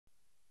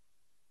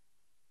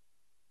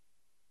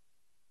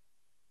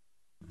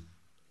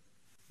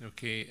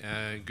Okay,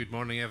 good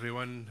morning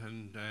everyone,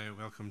 and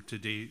welcome to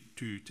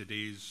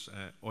today's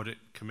Audit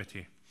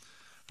Committee.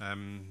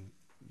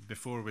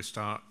 Before we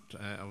start,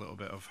 a little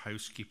bit of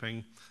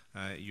housekeeping.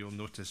 You'll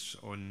notice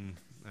on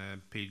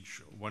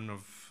page 1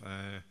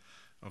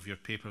 of your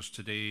papers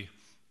today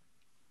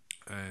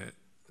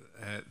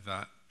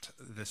that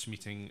this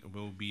meeting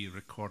will be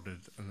recorded,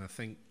 and I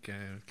think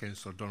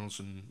Councillor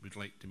Donaldson would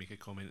like to make a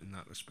comment in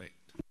that respect.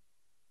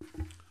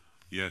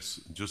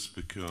 Yes, just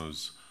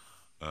because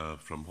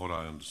from what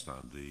I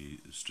understand, the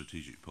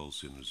Strategic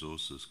Policy and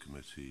Resources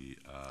Committee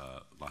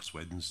last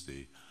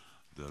Wednesday,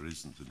 there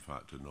isn't in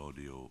fact an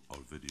audio or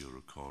video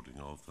recording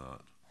of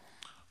that.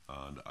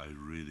 And I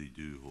really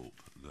do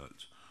hope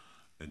that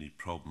any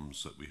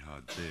problems that we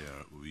had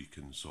there we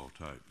can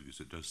sort out, because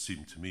it does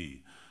seem to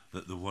me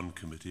that the one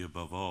committee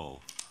above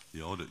all,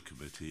 the Audit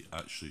Committee,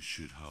 actually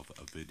should have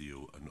a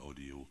video and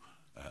audio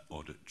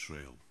audit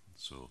trail.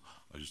 So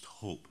I just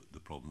hope the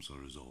problems are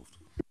resolved.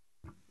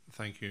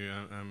 Thank you.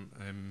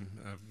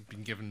 I've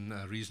been given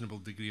a reasonable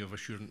degree of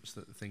assurance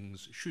that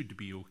things should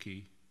be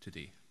okay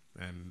today,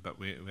 but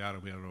we are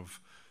aware of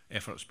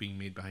efforts being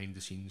made behind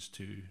the scenes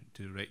to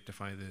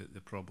rectify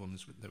the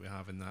problems that we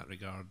have in that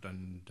regard,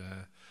 and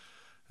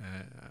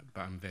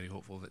but I'm very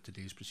hopeful that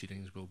today's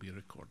proceedings will be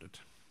recorded.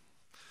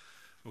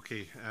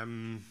 Okay.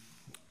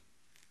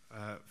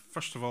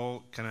 First of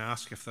all, can I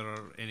ask if there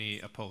are any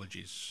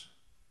apologies?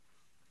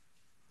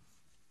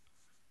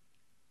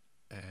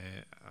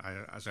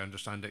 As I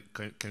understand it,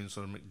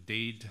 Councillor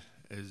McDade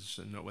is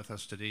not with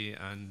us today,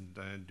 and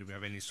do we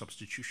have any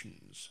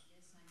substitutions?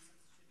 Yes,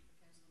 I'm substitute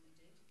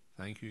for Councillor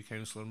McDade. Thank you,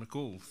 Councillor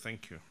McCall.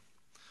 Thank you.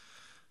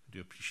 I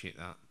do appreciate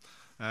that.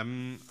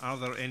 Are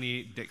there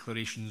any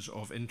declarations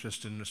of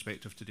interest in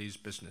respect of today's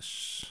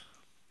business?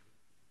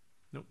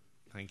 No.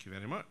 Thank you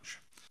very much.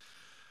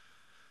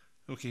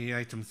 Okay,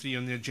 item 3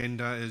 on the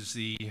agenda is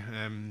the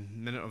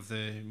minute of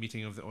the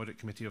meeting of the Audit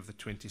Committee of the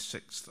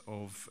 26th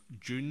of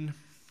June.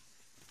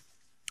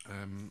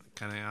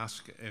 Can I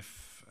ask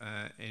if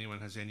anyone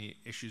has any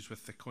issues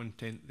with the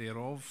content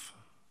thereof?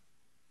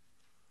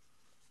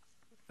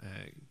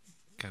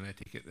 Can I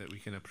take it that we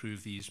can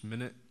approve these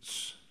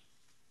minutes?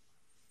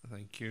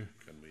 Thank you.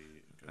 Can we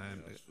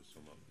ask for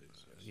some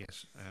updates?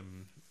 Yes.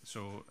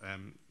 So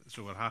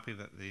we're happy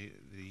that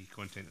the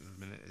content of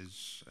the minute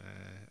is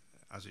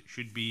as it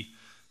should be.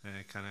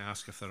 Can I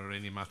ask if there are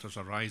any matters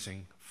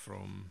arising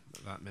from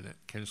that minute?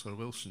 Councillor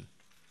Wilson.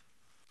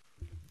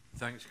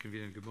 Thanks,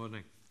 Convener. Good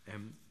morning.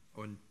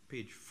 On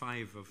page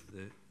 5 of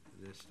the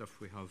stuff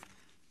we have,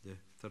 the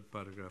third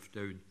paragraph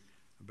down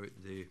about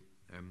the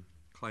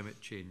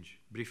climate change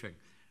briefing,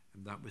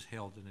 and that was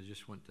held, and I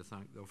just want to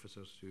thank the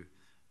officers who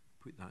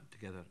put that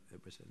together.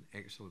 It was an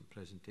excellent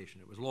presentation.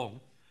 It was long,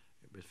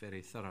 it was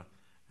very thorough,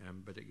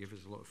 but it gave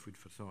us a lot of food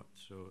for thought.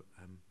 So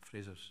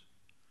Fraser's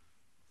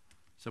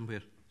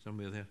somewhere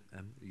there,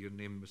 your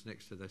name was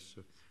next to this,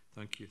 so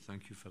thank you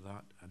for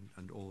that,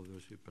 and all of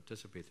those who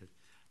participated.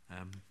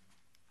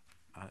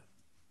 I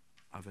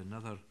have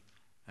another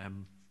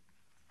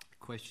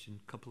question,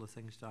 couple of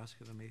things to ask,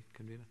 if I may,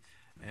 Convener.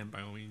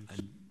 By all means.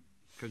 And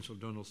Councillor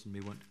Donaldson may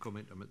want to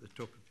comment. I'm at the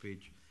top of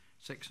page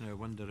 6 now. I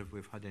wonder if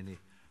we've had any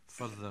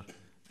further,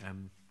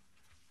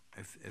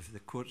 if the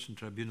courts and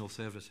tribunal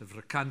service have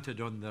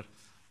recanted on their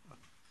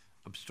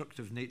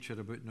obstructive nature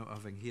about not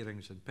having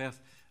hearings in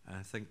Perth.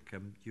 I think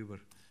you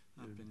were,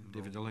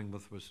 David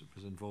Illingworth was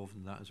involved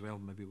in that as well.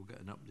 Maybe we'll get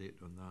an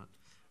update on that.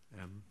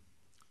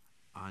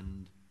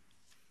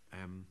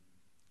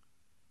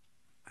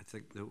 I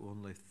think the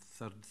only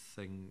third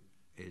thing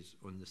is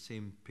on the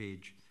same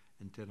page,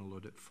 internal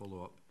audit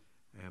follow-up,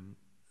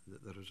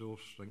 that the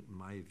resource link, in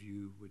my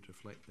view, would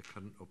reflect the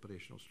current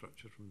operational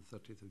structure from the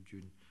 30th of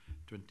June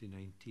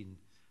 2019.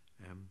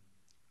 And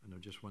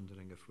I'm just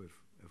wondering if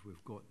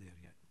we've got there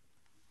yet.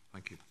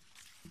 Thank you.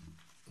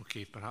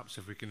 Okay, perhaps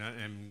if we can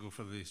go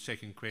for the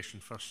second question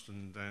first,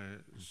 and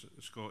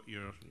Scott,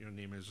 your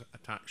name is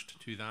attached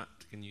to that.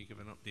 Can you give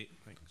an update?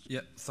 Thanks.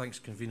 Yeah, thanks,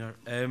 Convener.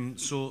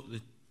 So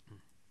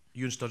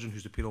Ewan Sturgeon,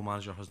 who's the payroll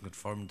manager, has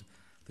confirmed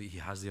that he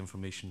has the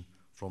information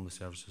from the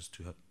services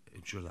to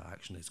ensure that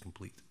action is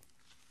complete.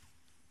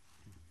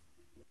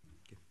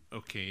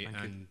 Okay,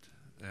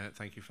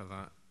 thank you for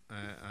that.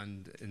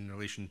 And in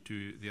relation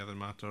to the other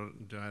matter,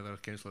 do either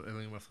Councillor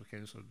Illingworth or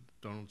Councillor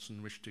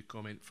Donaldson wish to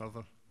comment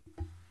further?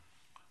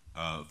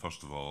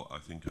 First of all, I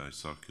think I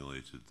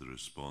circulated the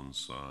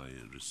response I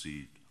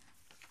received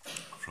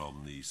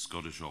from the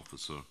Scottish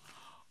officer,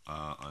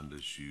 and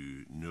as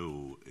you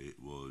know, it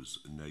was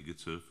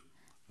negative.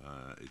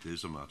 It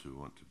is a matter we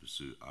want to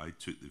pursue. I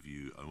took the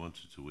view I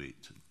wanted to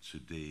wait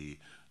today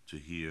to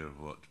hear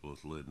what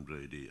both Lynn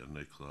Brady and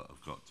Nicola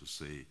have got to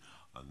say,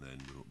 and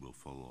then we'll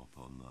follow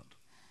up on that.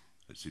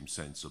 It seems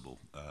sensible,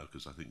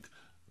 because I think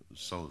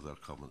some of their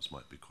comments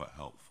might be quite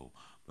helpful,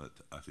 but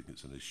I think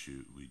it's an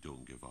issue we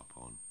don't give up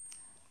on.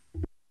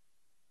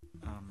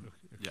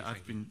 Yeah,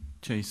 I've been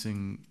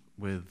chasing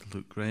with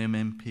Luke Graham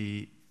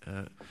MP,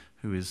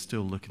 who is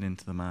still looking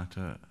into the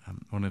matter.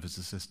 One of his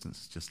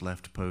assistants just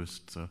left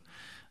post, so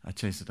I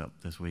chased it up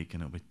this week,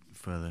 and it'll be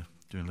further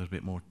doing a little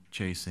bit more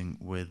chasing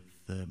with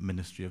the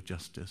Ministry of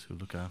Justice, who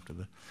look after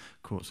the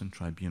courts and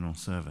tribunal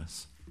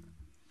service.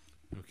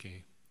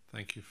 Okay,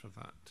 thank you for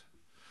that.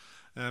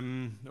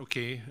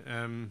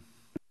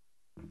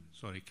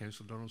 Sorry,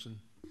 Councillor Donaldson.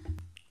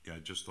 Yeah,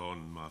 just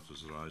on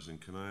matters arising,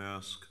 can I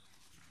ask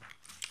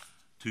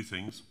two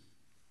things?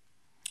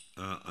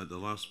 At the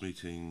last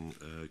meeting,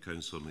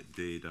 Councillor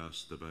McDade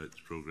asked about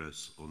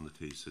progress on the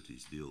Tay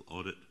Cities deal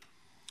audit,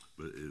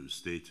 but it was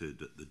stated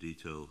that the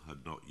detail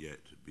had not yet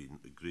been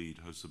agreed.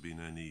 Has there been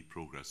any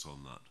progress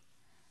on that?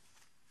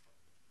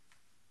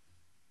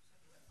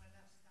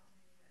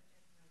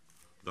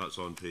 That's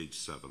on page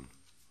 7.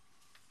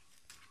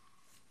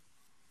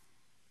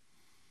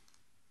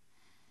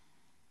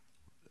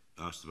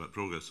 Asked about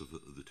progress of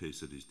the Tay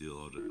Cities deal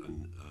audit,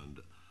 and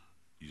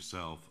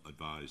yourself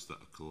advised that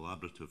a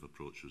collaborative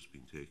approach has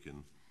been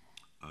taken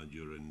and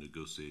you're in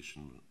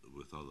negotiation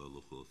with other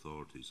local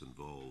authorities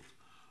involved,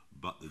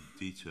 but the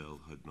detail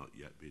had not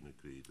yet been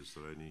agreed. Is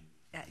there any?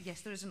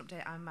 Yes, there is an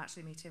update. I'm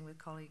actually meeting with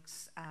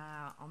colleagues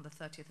on the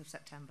 30th of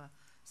September,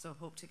 so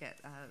hope to get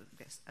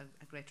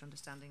a greater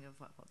understanding of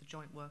what the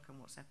joint work and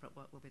what separate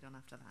work will be done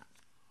after that.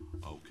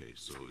 Okay,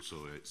 so it's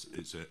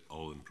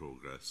all in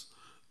progress.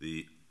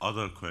 The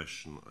other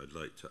question I'd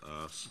like to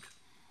ask,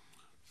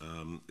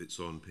 it's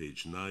on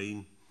page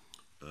 9.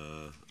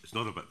 It's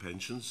not about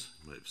pensions,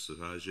 might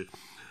surprise you,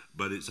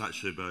 but it's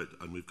actually about,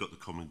 and we've got the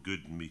Common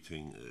Good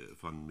meeting,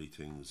 fund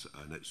meetings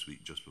next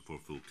week just before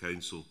full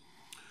council,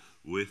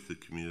 with the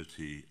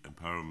Community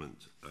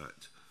Empowerment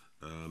Act.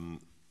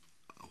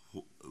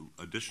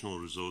 Additional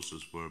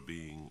resources were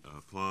being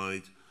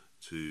applied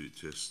to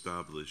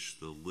establish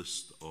the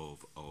list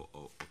of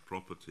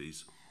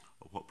properties.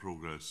 What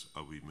progress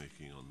are we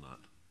making on that?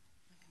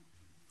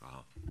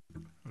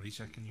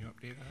 Lisa, can you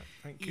update that?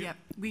 Thank you. Yeah,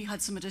 we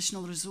had some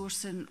additional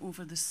resourcing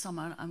over the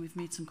summer and we've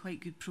made some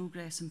quite good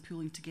progress in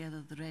pulling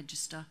together the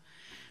register.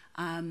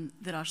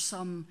 There are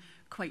some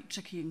quite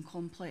tricky and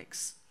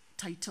complex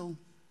title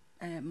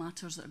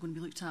matters that are going to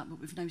be looked at, but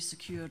we've now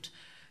secured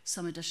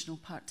some additional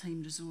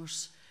part-time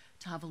resource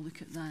to have a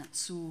look at that.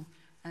 So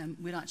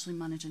we're actually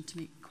managing to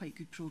make quite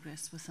good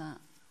progress with that,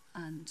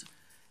 and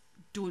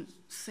don't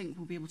think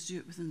we'll be able to do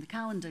it within the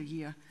calendar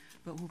year,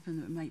 but hoping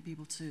that we might be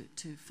able to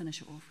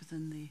finish it off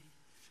within the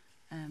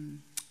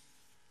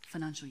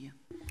financial year.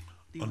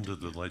 Under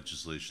the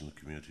legislation, the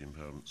Community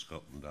Empowerment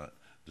Scotland Act,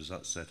 does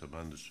that set a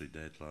mandatory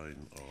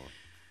deadline, or?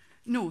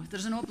 No,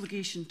 there's an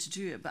obligation to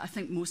do it, but I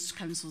think most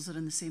councils are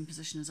in the same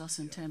position as us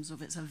in terms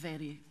of it's a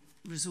very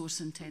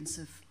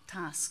resource-intensive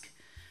task.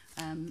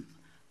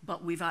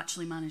 But we've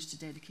actually managed to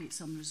dedicate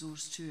some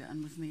resource to it,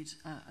 and we've made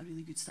a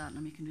really good start and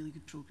are making really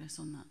good progress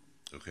on that.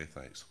 Okay,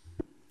 thanks.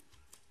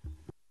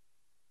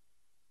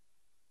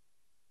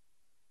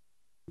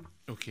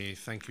 Okay,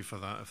 thank you for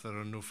that. If there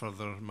are no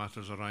further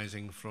matters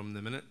arising from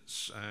the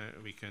minutes,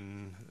 we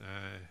can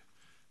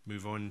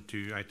move on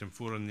to item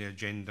 4 on the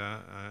agenda.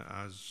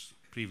 As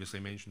previously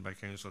mentioned by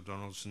Councillor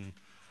Donaldson,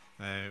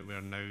 we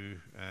are now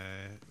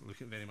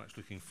very much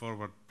looking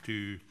forward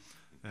to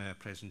a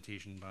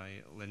presentation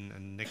by Lynn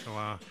and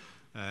Nicola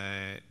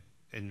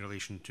in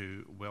relation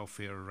to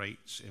welfare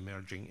rights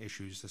emerging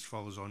issues. This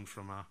follows on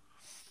from a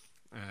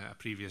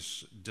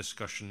previous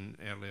discussion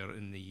earlier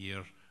in the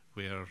year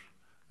where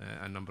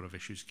a number of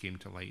issues came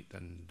to light,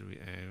 and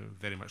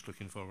very much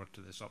looking forward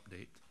to this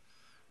update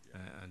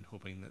and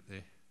hoping that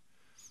the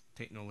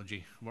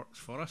technology works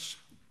for us.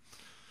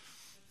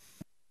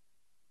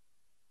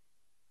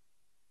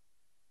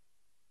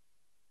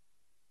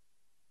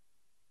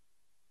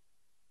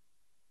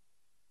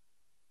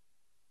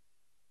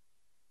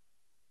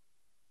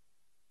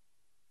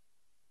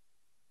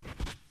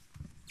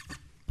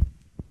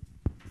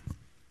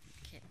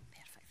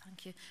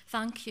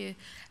 Thank you.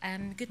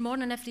 Good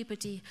morning,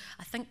 everybody.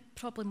 I think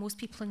probably most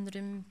people in the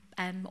room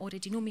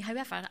already know me.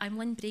 However, I'm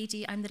Lynn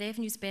Brady. I'm the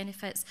Revenues,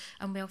 Benefits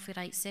and Welfare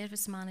Rights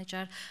Service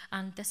Manager,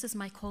 and this is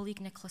my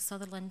colleague Nicola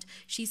Sutherland.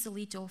 She's the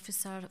lead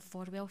officer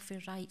for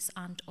Welfare Rights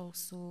and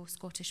also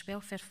Scottish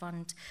Welfare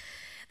Fund.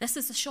 This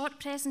is a short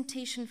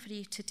presentation for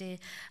you today.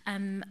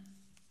 Can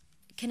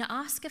I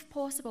ask, if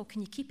possible,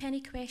 can you keep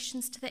any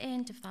questions to the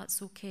end, if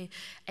that's okay?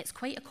 It's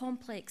quite a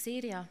complex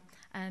area.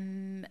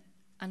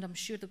 And I'm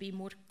sure there'll be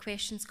more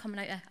questions coming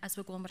out as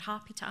we go on. We're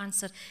happy to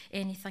answer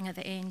anything at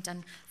the end.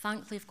 And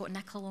thankfully, I've got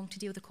Nicola along to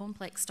deal with the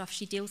complex stuff.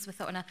 She deals with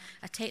it on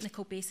a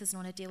technical basis and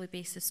on a daily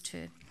basis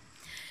too.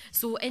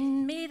 So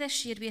in May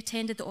this year, we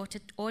attended the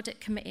audit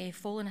committee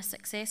following a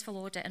successful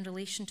audit in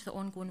relation to the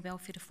ongoing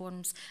welfare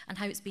reforms and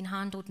how it's been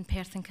handled in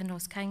Perth and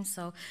Kinross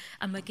Council.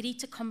 And we agreed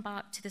to come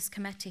back to this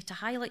committee to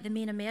highlight the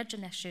main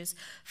emerging issues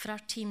for our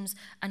teams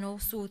and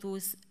also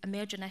those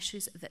emerging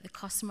issues that the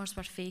customers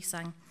were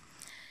facing.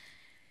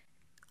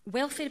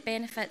 Welfare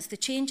benefits, the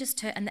changes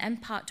to it and the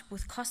impact of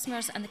both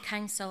customers and the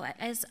council, it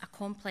is a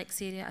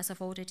complex area, as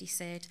I've already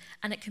said,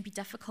 and it can be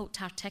difficult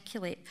to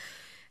articulate.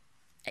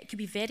 It can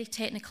be very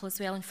technical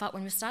as well. In fact,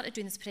 when we started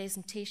doing this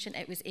presentation,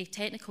 it was a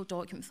technical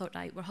document. We thought,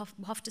 right, we'll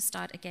have to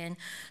start again.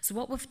 So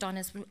what we've done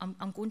is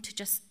I'm going to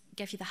just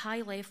give you the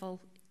high-level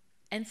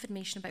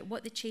information about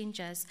what the change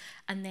is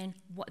and then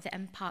what the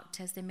impact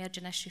is, the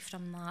emerging issue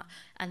from that,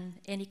 and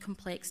any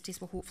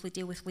complexities we'll hopefully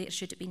deal with later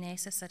should it be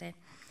necessary.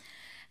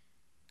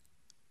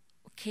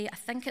 Okay, I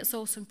think it's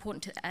also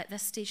important at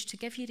this stage to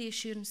give you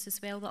reassurance as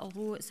well that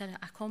although it's a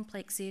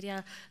complex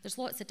area, there's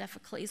lots of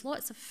difficulties,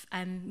 lots of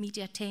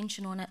media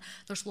attention on it,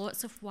 there's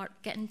lots of work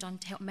getting done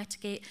to help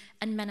mitigate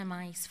and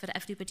minimise for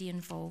everybody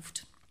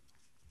involved.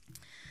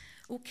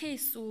 Okay,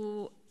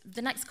 so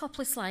the next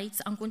couple of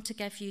slides, I'm going to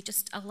give you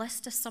just a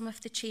list of some of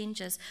the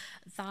changes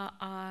that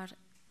are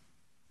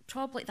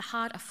probably at the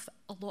heart of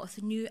a lot of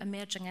the new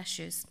emerging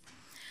issues.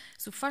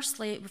 So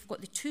firstly, we've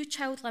got the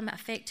 2-child limit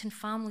affecting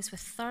families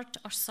with third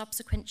or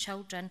subsequent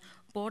children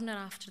born or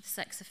after the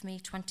 6th of May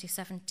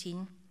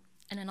 2017.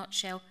 In a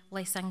nutshell,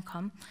 less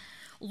income.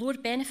 Lower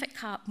benefit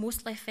cap,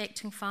 mostly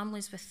affecting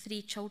families with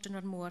 3 children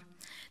or more.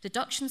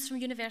 Deductions from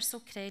universal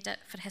credit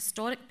for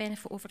historic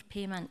benefit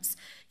overpayments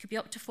could be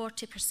up to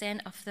 40%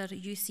 of their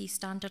UC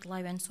standard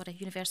allowance, or a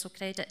universal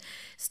credit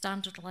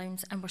standard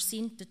allowance, and we're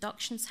seeing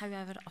deductions,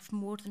 however, of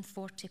more than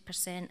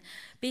 40%.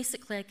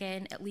 Basically,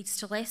 again, it leads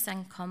to less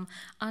income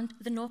and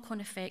the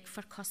knock-on effect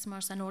for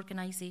customers and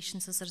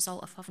organisations as a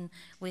result of having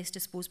less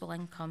disposable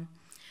income.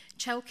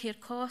 Childcare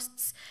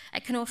costs,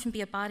 it can often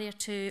be a barrier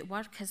to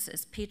work as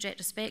it's paid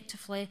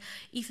retrospectively,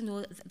 even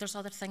though there's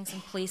other things in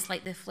place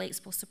like the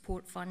Flexible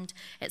Support Fund.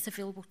 It's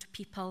available to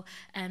people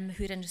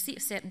who are in receipt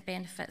of certain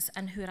benefits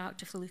and who are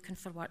actively looking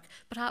for work,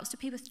 perhaps to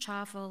pay with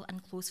travel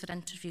and clothes for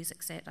interviews,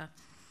 etc.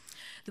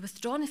 The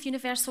withdrawal of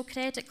universal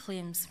credit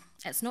claims,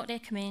 it's not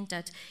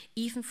recommended,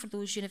 even for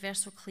those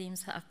universal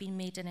claims that have been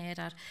made in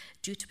error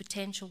due to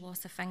potential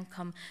loss of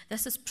income.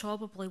 This is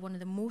probably one of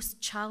the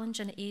most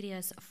challenging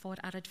areas for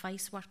our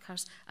advice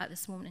workers at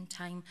this moment in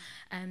time.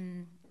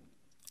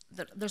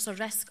 There's a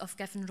risk of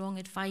giving wrong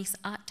advice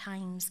at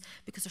times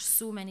because there's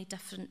so many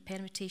different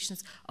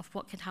permutations of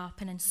what can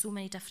happen in so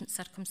many different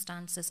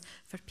circumstances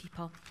for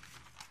people.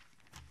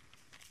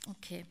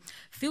 Okay,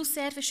 full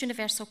service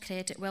universal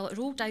credit, well, it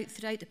rolled out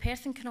throughout the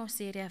Perth Kinross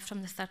area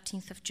from the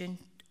 13th of June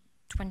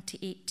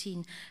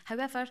 2018.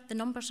 However, the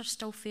numbers are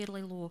still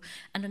fairly low.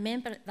 And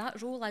remember, that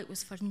rollout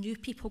was for new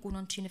people going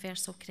on to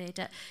universal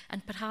credit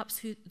and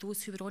perhaps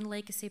those who were on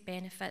legacy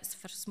benefits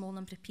for a small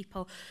number of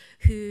people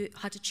who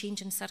had a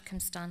change in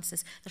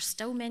circumstances. There's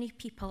still many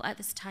people at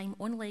this time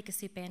on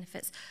legacy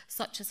benefits,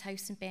 such as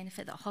housing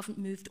benefit, that haven't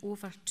moved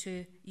over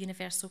to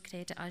universal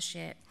credit as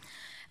yet.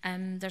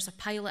 There's a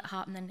pilot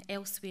happening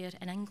elsewhere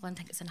in England, I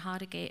think it's in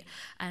Harrogate,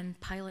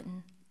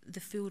 piloting the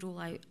full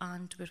rollout,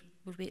 and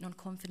we're waiting on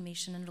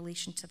confirmation in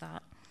relation to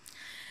that.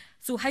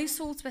 So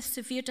households with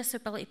severe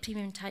disability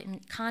premium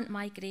entitlement can't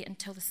migrate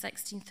until the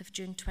 16th of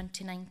June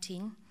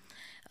 2019.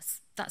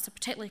 That's a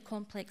particularly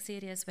complex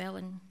area as well,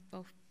 and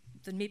well,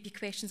 there may be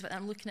questions about that.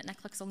 I'm looking at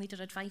Nicola because I'll need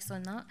her advice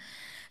on that.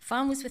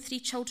 Families with 3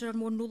 children or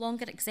more no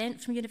longer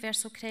exempt from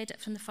universal credit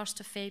from the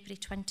 1st of February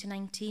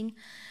 2019.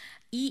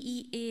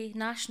 EEA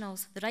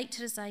nationals, the right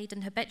to reside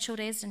and habitual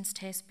residence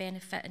test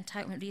benefit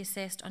entitlement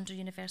reassessed under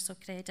universal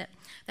credit.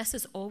 This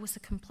is always a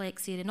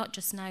complex area, not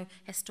just now,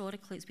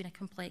 historically it's been a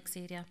complex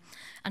area.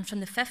 And from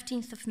the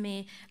 15th of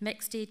May,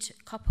 mixed age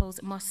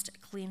couples must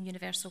claim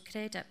universal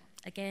credit.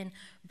 Again,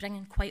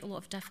 bringing quite a lot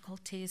of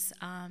difficulties,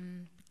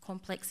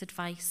 complex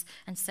advice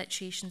and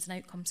situations and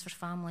outcomes for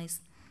families.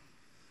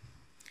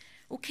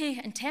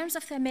 Okay, in terms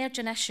of the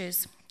emerging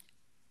issues,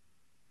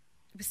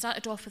 we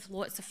started off with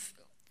lots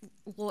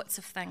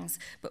of things,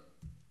 but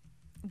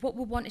what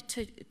we wanted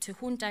to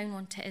hone down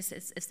on to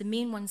is the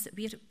main ones that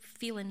we're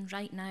feeling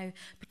right now,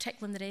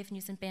 particularly in the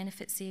revenues and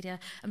benefits area,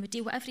 and we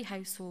deal with every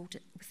household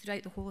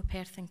throughout the whole of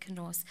Perth and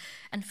Kinross.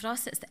 And for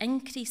us, it's the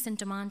increase in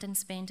demand and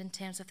spend in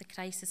terms of the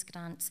crisis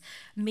grants,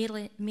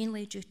 mainly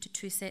due to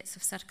 2 sets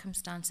of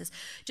circumstances.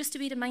 Just a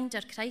wee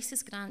reminder,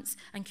 crisis grants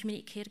and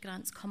community care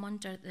grants come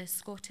under the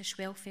Scottish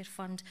Welfare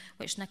Fund,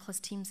 which Nicola's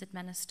teams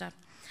administer.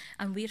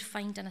 And we're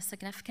finding a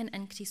significant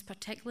increase,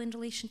 particularly in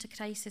relation to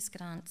crisis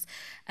grants.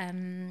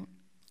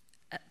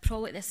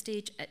 Probably at this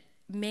stage,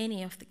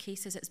 many of the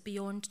cases, it's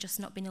beyond just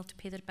not being able to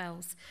pay their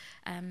bills.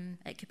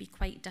 It could be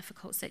quite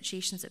difficult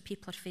situations that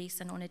people are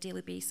facing on a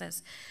daily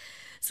basis.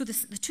 So the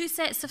 2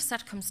 sets of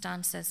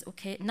circumstances,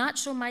 okay,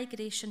 natural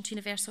migration to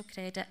universal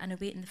credit and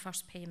awaiting the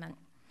first payment.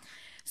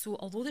 So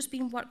although there's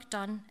been work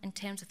done in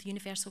terms of the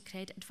universal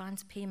credit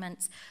advance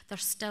payments,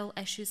 there's still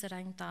issues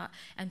around that,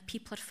 and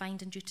people are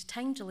finding due to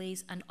time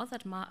delays and other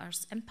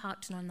matters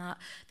impacting on that,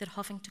 they're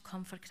having to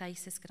come for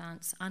crisis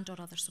grants and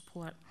or other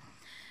support.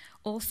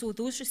 Also,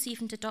 those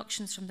receiving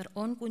deductions from their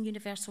ongoing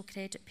universal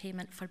credit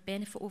payment for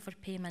benefit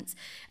overpayments,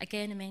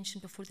 again I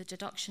mentioned before, the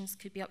deductions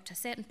could be up to a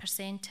certain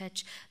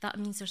percentage. That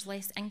means there's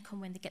less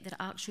income when they get their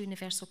actual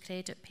universal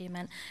credit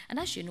payment. And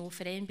as you know,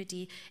 for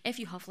anybody, if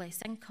you have less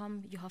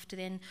income, you have to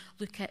then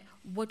look at,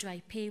 what do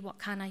I pay, what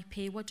can I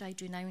pay, what do I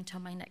do now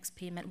until my next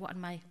payment, what are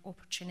my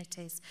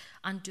opportunities,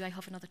 and do I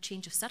have another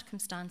change of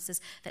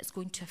circumstances that's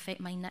going to affect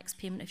my next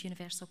payment of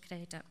universal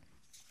credit.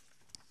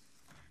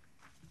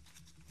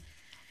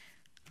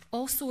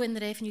 Also in the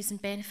revenues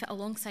and benefit,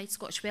 alongside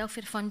Scottish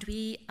Welfare Fund,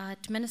 we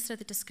administer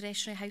the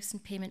discretionary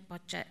housing payment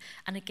budget.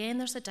 And again,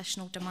 there's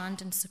additional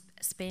demand and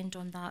spend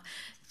on that.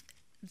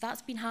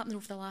 That's been happening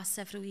over the last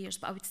several years,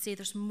 but I would say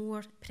there's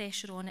more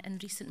pressure on it in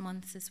recent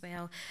months as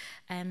well.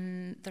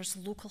 There's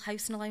local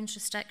housing allowance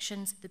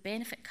restrictions, the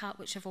benefit cap,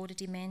 which I've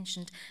already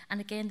mentioned,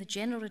 and again, the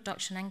general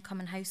reduction in income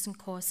and housing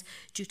costs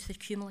due to the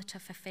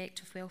cumulative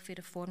effect of welfare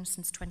reform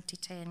since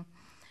 2010.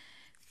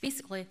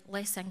 Basically,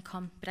 less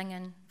income,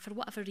 for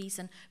whatever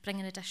reason,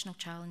 bringing additional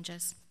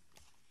challenges.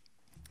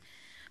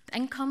 The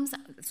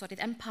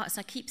impacts,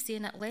 I keep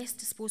saying it, less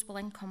disposable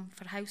income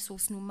for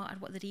households, no matter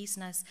what the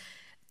reason is.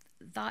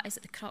 That is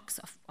at the crux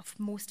of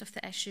most of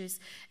the issues.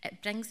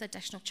 It brings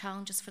additional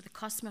challenges for the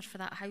customer, for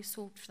that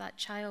household, for that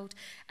child,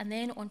 and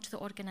then onto the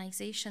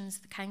organisations,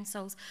 the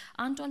councils,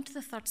 and onto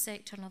the third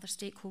sector and other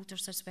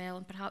stakeholders as well,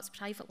 and perhaps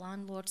private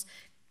landlords.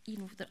 You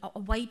know, a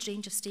wide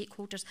range of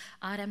stakeholders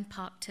are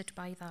impacted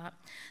by that.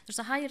 There's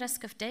a high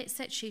risk of debt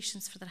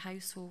situations for their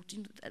household.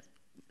 You know,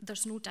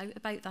 there's no doubt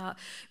about that.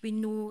 We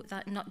know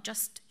that not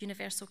just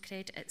universal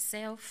credit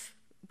itself,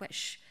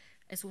 which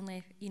is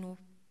only, you know,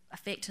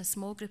 affecting a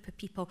small group of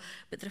people,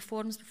 but the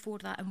reforms before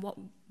that and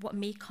what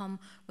may come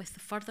with the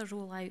further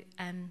rollout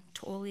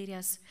to all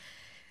areas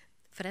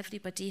for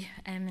everybody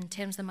in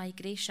terms of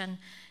migration,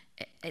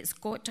 it's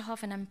got to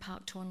have an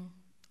impact on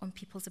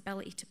people's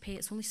ability to pay.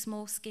 It's only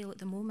small scale at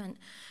the moment.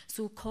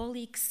 So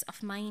colleagues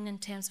of mine in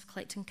terms of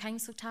collecting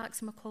council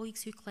tax, and my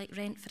colleagues who collect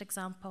rent, for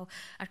example,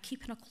 are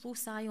keeping a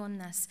close eye on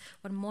this.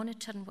 We're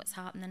monitoring what's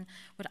happening.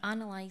 We're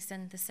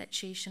analysing the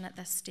situation at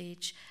this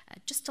stage,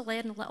 just to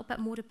learn a little bit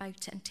more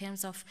about it in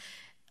terms of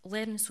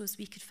learning so as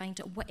we could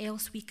find out what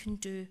else we can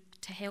do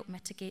to help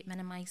mitigate,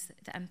 minimise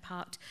the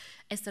impact.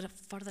 Is there a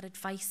further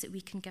advice that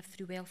we can give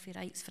through welfare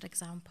rights, for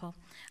example,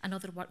 and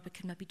other work we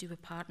can maybe do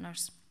with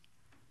partners?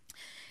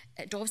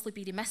 It'd obviously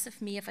be remiss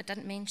of me if I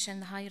didn't mention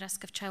the high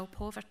risk of child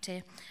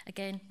poverty.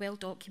 Again, well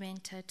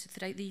documented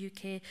throughout the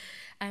UK.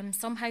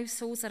 Some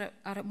households are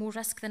at more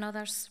risk than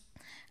others.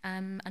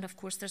 And of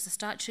course, there's a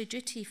statutory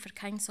duty for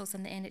councils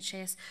and the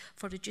NHS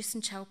for reducing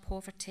child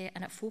poverty,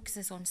 and it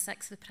focuses on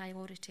 6 of the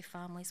priority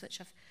families,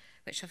 which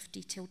I've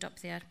detailed up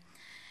there.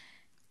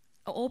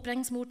 It all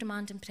brings more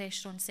demand and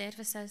pressure on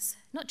services,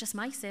 not just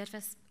my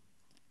service,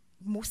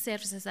 most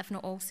services, if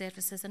not all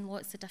services, in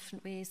lots of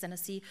different ways. And I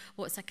see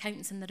lots of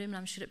accountants in the room, and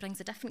I'm sure it brings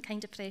a different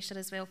kind of pressure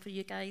as well for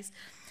you guys,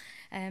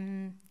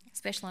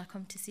 especially when I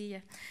come to see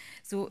you.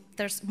 So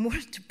there's more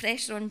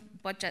pressure on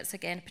budgets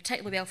again,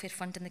 particularly welfare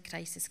fund and the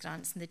crisis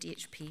grants and the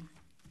DHP.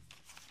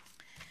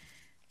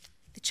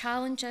 The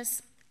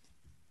challenges,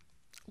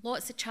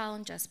 lots of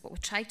challenges, but we'll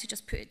try to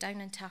just put it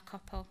down into a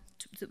couple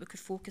that we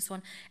could focus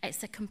on. It's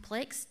the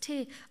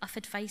complexity of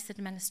advice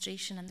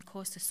administration and the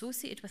cost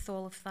associated with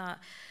all of that,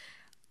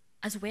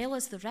 as well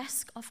as the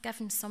risk of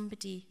giving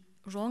somebody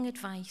wrong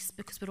advice,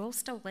 because we're all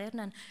still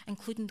learning,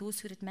 including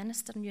those who are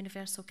administering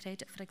universal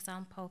credit, for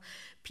example.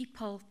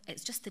 People,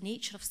 it's just the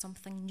nature of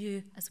something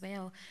new as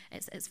well.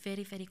 It's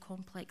very, very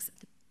complex.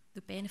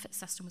 The benefit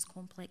system is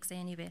complex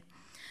anyway.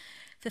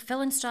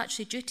 Fulfilling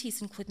statutory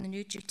duties, including the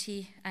new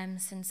duty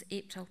since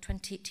April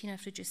 2018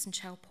 of reducing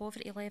child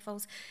poverty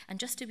levels, and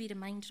just to be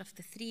reminded of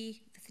the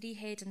three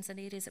headings and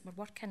areas that we're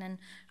working in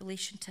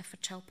relation to for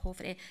child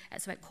poverty.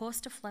 It's about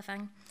cost of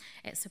living,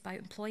 it's about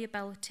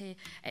employability,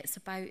 it's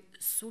about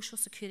social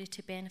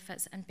security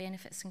benefits and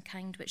benefits in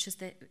kind, which is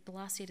the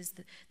last area, is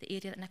the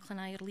area that Nicola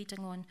and I are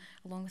leading on,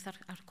 along with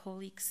our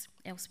colleagues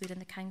elsewhere in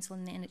the council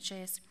and the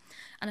NHS.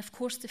 And of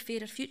course the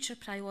fairer future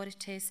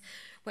priorities,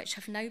 which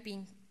have now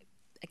been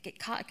get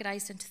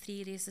categorised into 3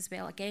 areas as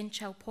well. Again,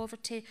 child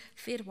poverty,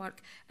 fair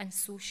work and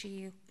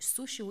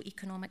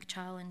socio-economic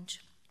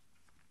challenge.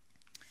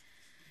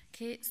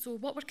 Okay, so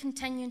what we're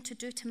continuing to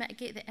do to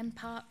mitigate the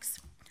impacts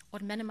or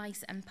minimise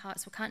the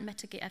impacts, we can't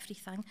mitigate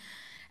everything.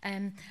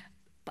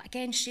 But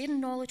again,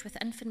 sharing knowledge with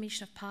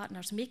information of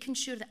partners, making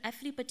sure that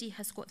everybody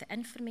has got the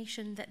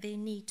information that they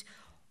need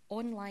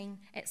online,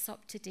 it's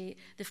up to date.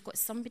 They've got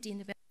somebody in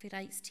the welfare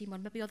rights team or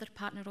maybe other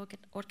partner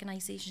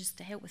organisations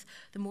to help with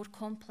the more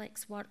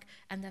complex work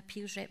and the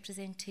appeals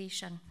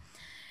representation,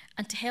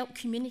 and to help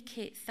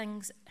communicate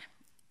things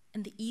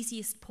in the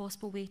easiest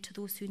possible way to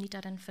those who need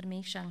our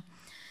information.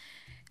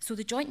 So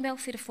the Joint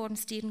Welfare Reform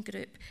Steering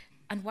Group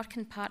and work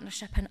in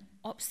partnership and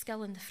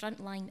upskilling the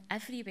front line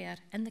everywhere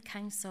in the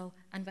council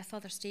and with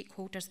other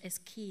stakeholders is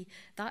key.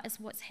 That is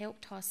what's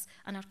helped us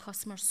and our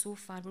customers so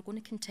far. We're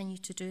going to continue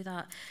to do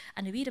that.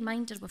 And a wee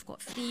reminder, we've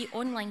got free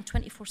online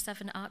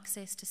 24/7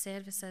 access to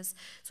services,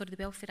 the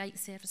Welfare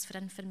Rights Service for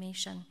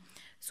information.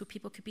 So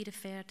people could be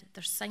referred,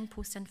 there's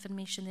signpost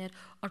information there,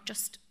 or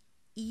just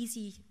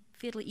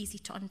fairly easy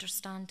to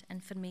understand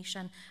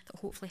information that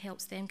hopefully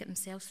helps them get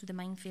themselves through the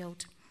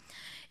minefield.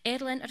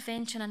 Early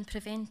intervention and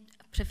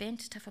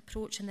preventative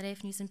approach in the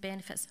revenues and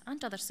benefits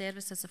and other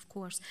services, of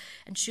course,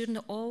 ensuring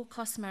that all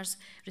customers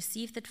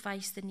receive the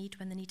advice they need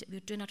when they need it. We're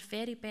doing our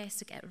very best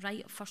to get it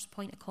right at first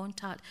point of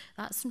contact.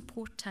 That's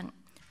important,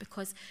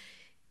 because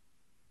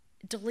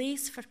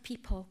delays for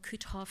people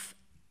could have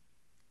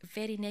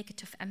very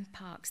negative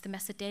impacts. They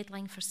miss a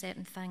deadline for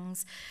certain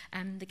things.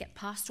 They get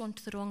passed on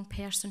to the wrong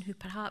person who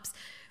perhaps,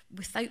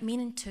 without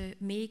meaning to,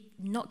 may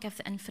not give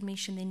the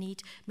information they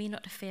need, may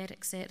not refer,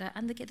 etc.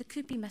 And they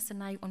could be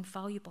missing out on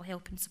valuable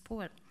help and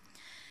support.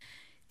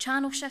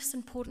 Channel shift's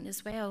important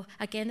as well.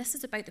 Again, this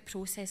is about the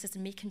processes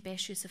and making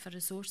best use of our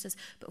resources.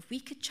 But if we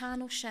could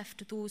channel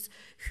shift those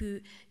who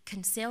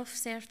can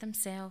self-serve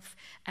themselves,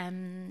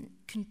 can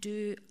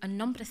do a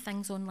number of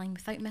things online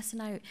without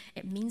missing out,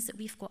 it means that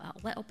we've got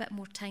a little bit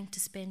more time to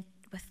spend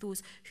with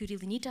those who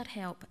really need our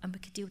help, and we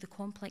could deal with the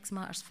complex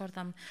matters for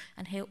them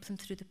and help them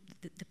through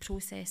the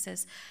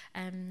processes,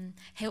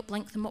 help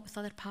link them up with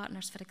other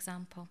partners, for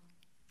example.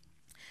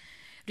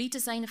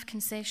 Redesign of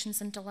concessions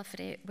and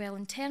delivery. Well,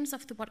 in terms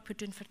of the work we're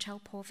doing for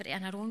child poverty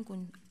and our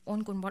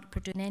ongoing work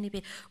we're doing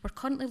anyway, we're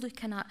currently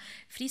looking at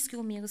free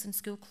school meals and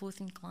school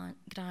clothing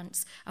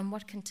grants and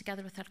working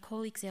together with our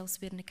colleagues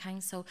elsewhere in the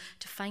council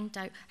to find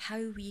out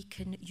how we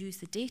can use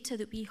the data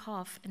that we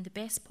have in the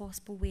best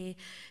possible way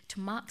to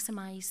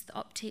maximise the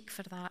uptake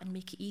for that and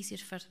make it easier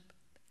for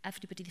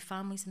everybody, the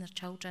families and their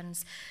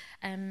children's.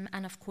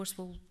 And of course,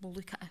 we'll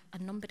look at a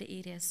number of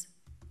areas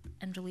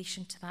in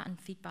relation to that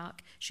and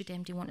feedback, should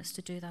MD want us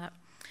to do that.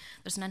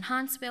 There's an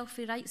enhanced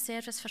welfare rights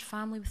service for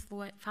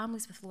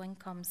families with low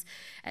incomes.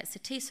 It's a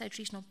Tayside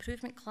Regional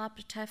Improvement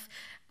Collaborative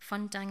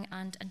funding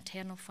and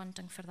internal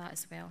funding for that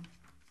as well.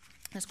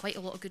 There's quite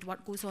a lot of good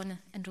work goes on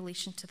in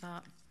relation to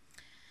that.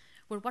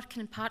 We're working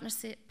in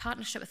partnership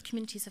with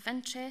communities of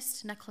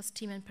interest, Nicola's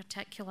team in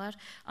particular,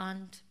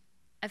 and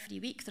every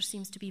week there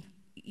seems to be,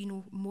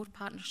 more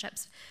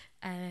partnerships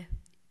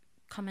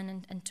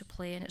coming into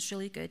play, and it's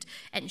really good.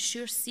 It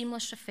ensures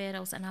seamless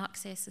referrals and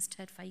accesses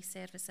to advice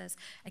services.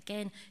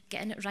 Again,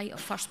 getting it right at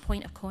first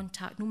point of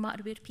contact. No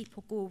matter where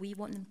people go, we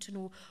want them to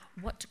know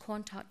what to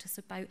contact us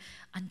about,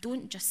 and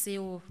don't just say,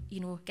 oh,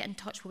 get in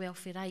touch with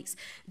welfare rights.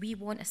 We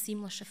want a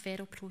seamless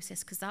referral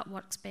process because that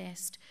works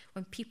best.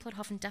 When people are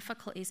having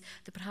difficulties,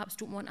 they perhaps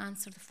don't want to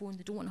answer the phone,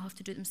 they don't want to have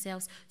to do it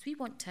themselves. So we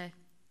want to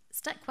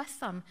stick with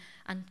them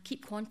and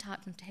keep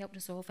contacting them to help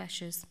resolve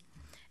issues.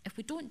 If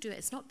we don't do it,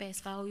 it's not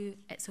best value,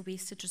 it's a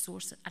wasted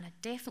resource and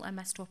definitely a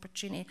missed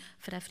opportunity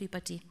for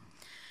everybody.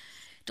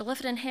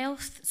 Delivering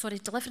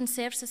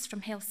services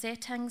from health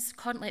settings,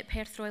 currently at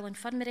Perth Royal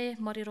Infirmary,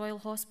 Murray Royal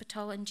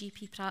Hospital and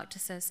GP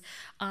practices.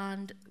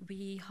 And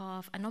we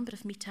have a number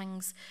of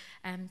meetings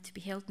to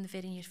be held in the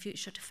very near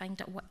future to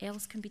find out what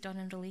else can be done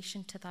in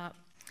relation to that,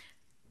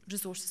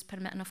 resources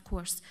permitting, of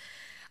course.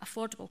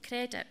 Affordable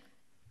credit.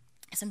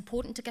 It's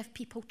important to give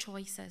people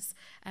choices.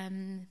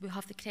 We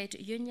have the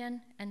credit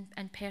union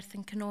in Perth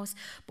and Kinross,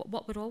 but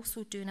what we're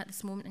also doing at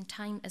this moment in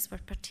time is we're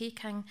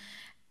partaking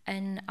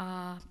in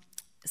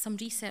some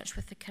research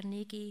with the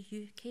Carnegie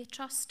UK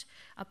Trust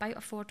about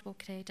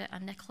affordable credit,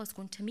 and Nicola's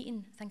going to a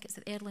meeting, I think it's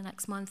early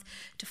next month,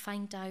 to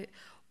find out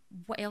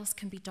what else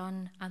can be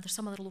done, and there's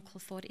some other local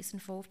authorities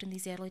involved in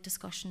these early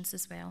discussions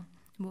as well.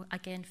 We'll,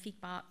 again,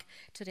 feedback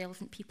to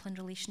relevant people in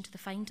relation to the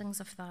findings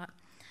of that.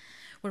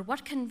 We're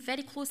working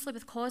very closely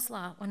with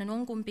COSLA on an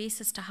ongoing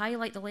basis to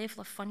highlight the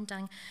level of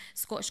funding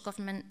Scottish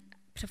Government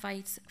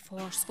provides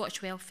for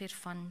Scottish Welfare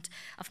Fund.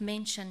 I've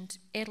mentioned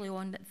early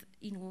on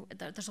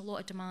that there's a lot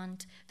of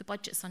demand. The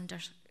budget's under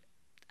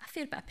a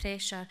fair bit of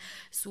pressure,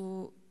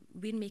 so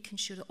we're making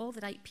sure that all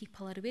the right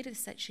people are aware of the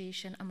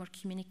situation and we're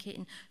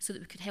communicating so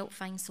that we could help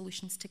find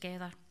solutions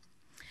together.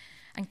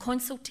 And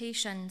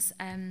consultations,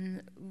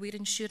 we're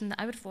ensuring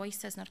that our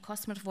voices and our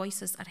customer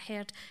voices are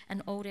heard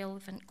in all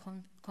relevant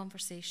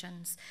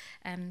conversations,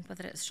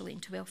 whether it's relating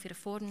to welfare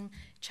reform,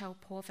 child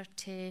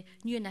poverty,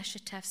 new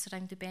initiatives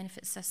around the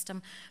benefit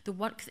system, the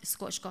work that the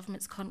Scottish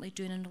Government's currently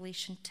doing in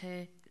relation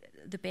to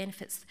the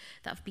benefits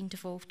that have been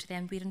devolved to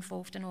them. We're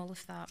involved in all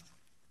of that.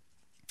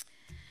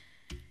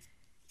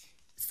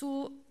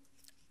 So,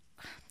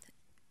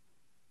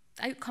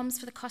 outcomes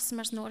for the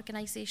customers and the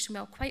organisation,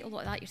 well, quite a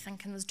lot of that you're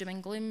thinking there's doom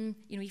and gloom,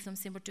 even them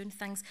saying we're doing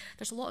things.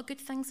 There's a lot of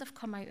good things that have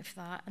come out of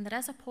that, and there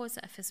is a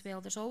positive as well.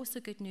 There's always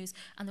the good news,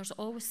 and there's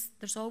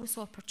always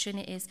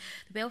opportunities.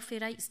 The welfare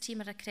rights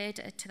team are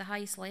accredited to the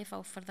highest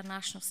level for their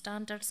national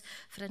standards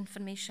for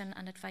information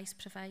and advice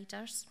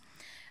providers.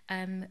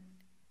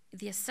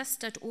 They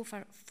assisted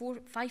over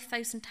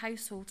 5,000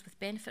 households with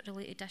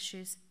benefit-related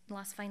issues in the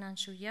last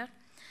financial year.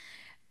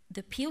 The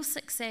appeal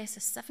success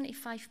is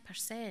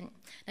 75%.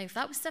 Now, if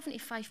that was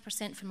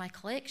 75% for my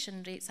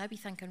collection rates, I'd be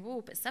thinking, whoa,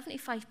 but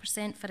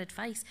 75% for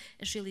advice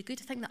is really good.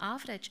 I think the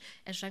average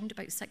is round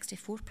about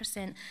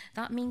 64%.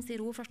 That means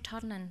they're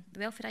overturning,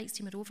 the welfare rights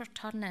team are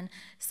overturning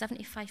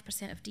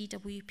 75% of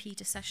DWP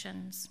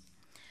decisions.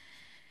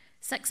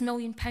 £6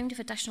 million of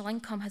additional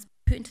income has been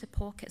put into the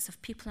pockets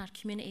of people in our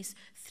communities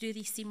through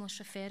these seamless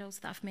referrals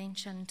that I've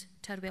mentioned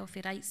to our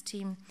welfare rights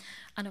team.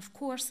 And of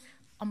course,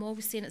 I'm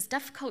always saying it's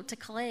difficult to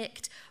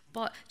collect,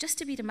 but just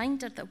to be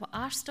reminded that we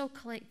are still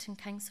collecting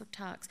council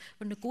tax.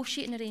 We're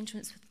negotiating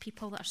arrangements with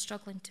people that are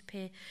struggling to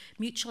pay,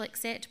 mutually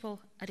acceptable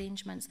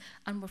arrangements,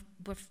 and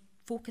we're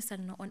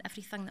focusing on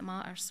everything that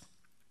matters.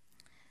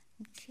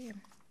 Okay,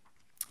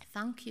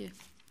 thank you.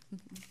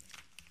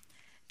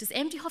 Does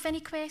anybody have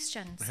any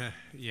questions?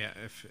 Yeah,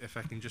 if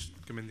I can just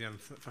come in there. And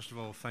first of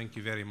all, thank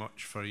you very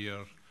much for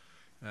your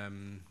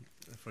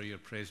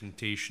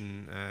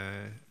presentation.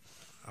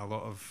 A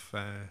lot of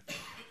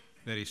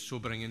very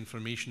sobering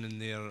information in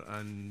there,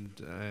 and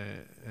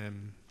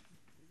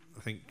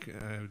I think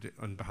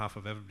on behalf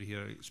of everybody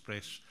here, I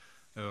express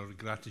our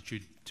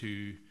gratitude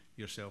to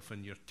yourself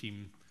and your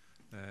team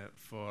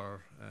for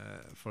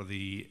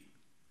the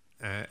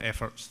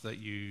efforts that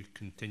you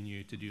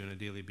continue to do on a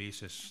daily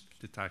basis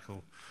to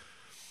tackle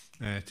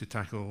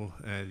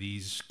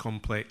these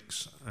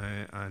complex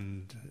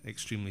and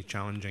extremely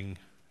challenging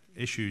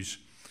issues.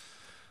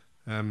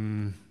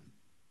 I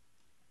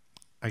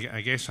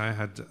guess I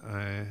had,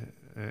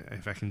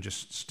 if I can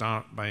just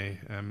start by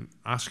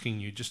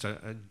asking you just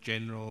a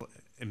general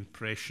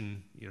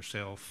impression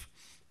yourself,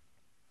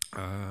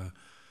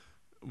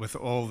 with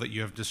all that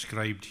you have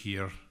described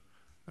here,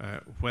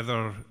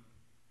 whether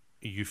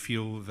you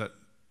feel that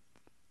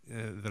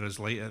there is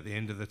light at the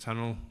end of the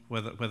tunnel,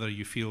 whether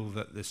you feel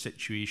that the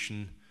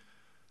situation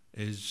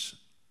is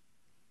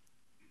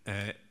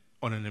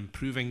on an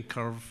improving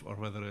curve, or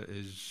whether it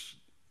is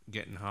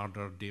getting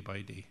harder day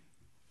by day.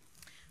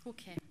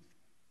 Okay.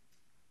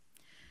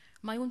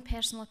 My own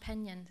personal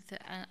opinion,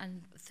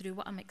 and through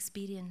what I'm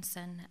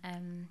experiencing,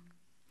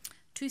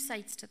 two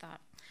sides to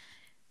that.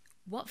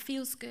 What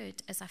feels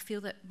good is I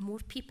feel that more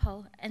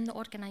people in the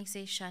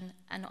organisation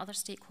and other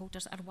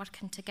stakeholders are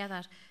working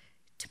together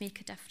to make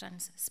a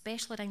difference,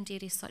 especially around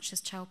areas such as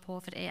child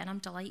poverty, and I'm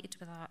delighted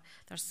with that.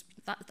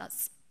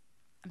 That's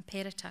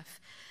imperative.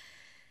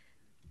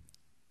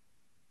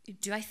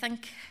 Do I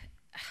think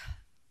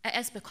it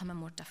is becoming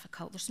more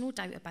difficult? There's no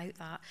doubt about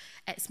that.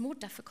 It's more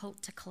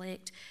difficult to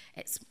collect.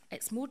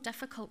 It's more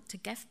difficult to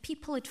give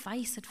people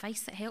advice that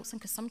helps them,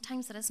 because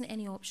sometimes there isn't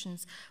any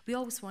options. We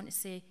always want to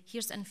say,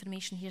 here's the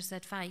information, here's the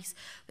advice,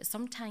 but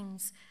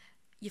sometimes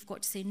you've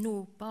got to say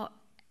no, but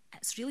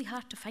it's really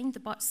hard to find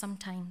the but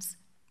sometimes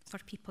for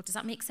people. Does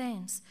that make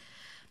sense?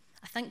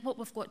 I think what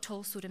we've got to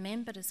also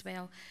remember as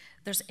well,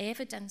 there's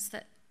evidence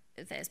that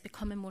it's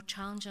becoming more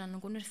challenging, and I'm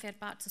going to refer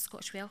back to the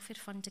Scottish Welfare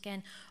Fund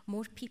again.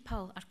 More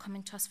people are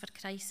coming to us for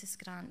crisis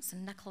grants,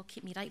 and Nicola will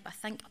keep me right, but I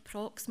think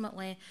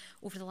approximately,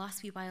 over the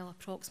last wee while,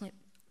 approximately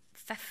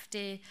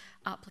 50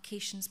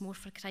 applications more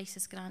for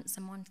crisis grants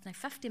a month. Now,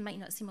 50 might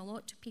not seem a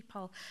lot to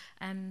people,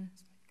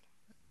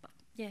 but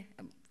yeah,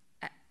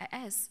 it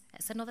is.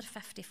 It's another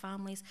 50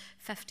 families,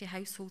 50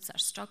 households that are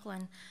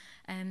struggling,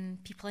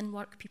 people in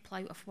work, people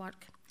out of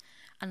work.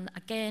 And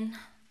again,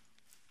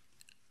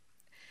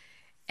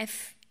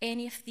 if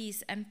any of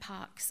these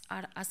impacts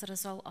are as a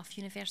result of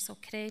universal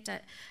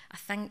credit, I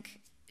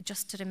think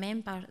just to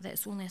remember that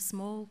it's only a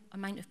small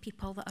amount of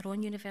people that are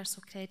on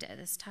universal credit at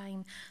this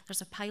time.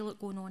 There's a pilot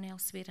going on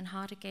elsewhere in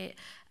Harrogate,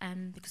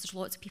 because there's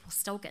lots of people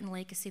still getting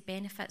legacy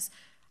benefits.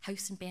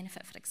 Housing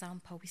benefit, for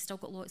example, we still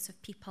got lots of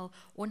people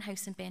on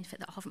housing benefit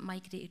that haven't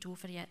migrated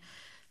over yet.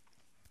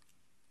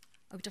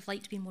 I would have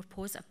liked to be more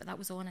positive, but that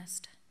was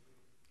honest.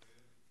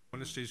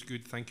 Honesty is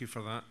good. Thank you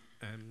for that.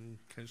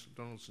 Councillor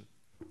Donaldson.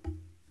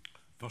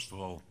 First of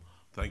all,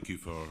 thank you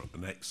for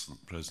an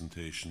excellent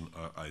presentation.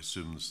 I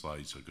assume the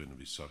slides are going to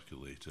be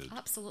circulated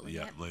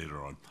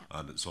later on,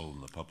 and it's all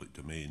in the public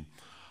domain.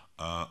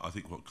 I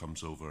think what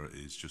comes over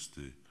is just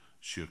the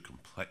sheer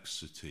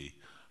complexity,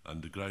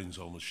 and the ground's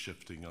almost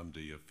shifting under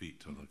your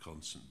feet on a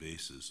constant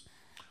basis.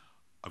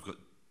 I've got,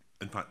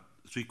 in fact,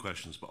 3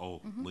 questions, but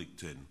all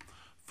linked in.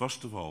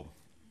 First of all,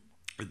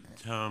 in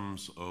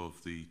terms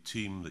of the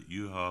team that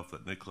you have,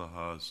 that Nicola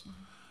has,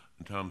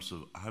 in terms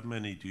of how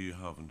many do you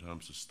have in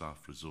terms of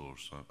staff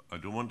resource? I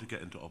don't want to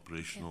get into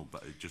operational,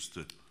 but just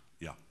to,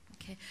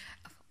 Okay,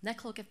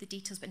 Nicola will give the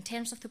details, but in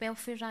terms of the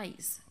welfare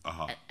rights,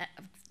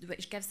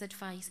 which gives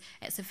advice,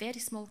 it's a very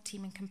small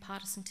team in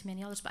comparison to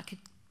many others, but I could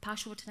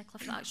pass over to Nicola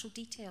for the actual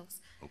details.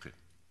 Okay.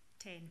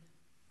 10.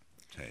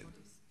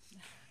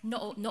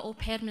 Not all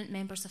permanent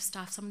members of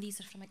staff. Some of these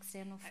are from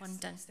external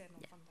funding.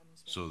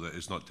 So that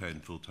it's not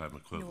 10 full-time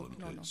equivalent.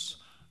 No.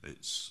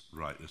 It's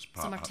right. It's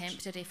some are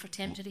temporary for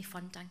temporary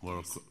funding. More,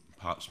 yes.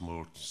 Perhaps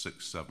more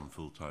 6, 7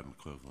 full-time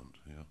equivalent.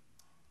 Yeah.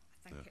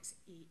 I think it's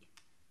 8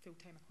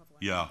 full-time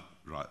equivalent. Yeah.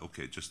 Right.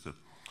 Okay. Just to.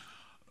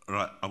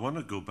 Right. I want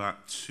to go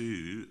back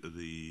to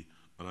the,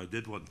 and I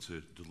did want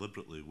to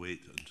deliberately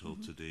wait until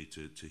today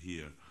to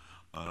hear.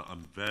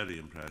 I'm very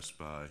impressed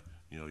by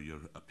your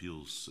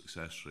appeals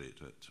success rate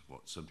at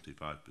what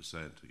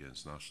 75%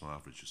 against national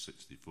average of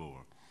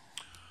 64.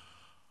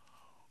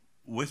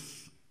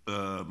 With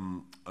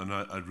and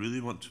I really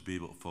want to be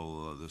able to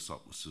follow this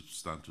up with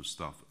substantive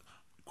stuff.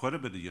 Quite a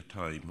bit of your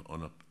time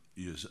on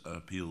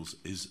appeals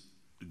is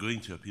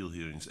going to appeal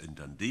hearings in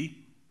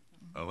Dundee,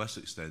 a less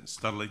extent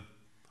Stirling,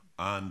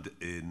 and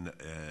in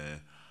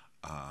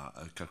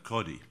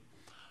Kirkcaldy.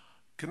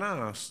 Can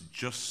I ask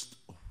just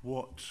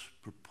what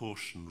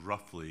proportion,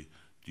 roughly,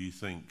 do you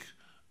think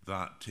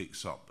that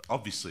takes up?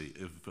 Obviously,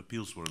 if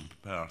appeals were in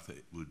Perth,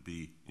 it would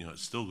be,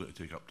 it's still going to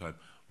take up time.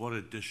 What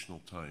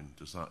additional time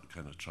does that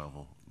kind of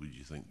travel, would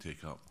you think,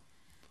 take up?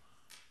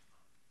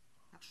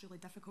 That's really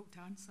difficult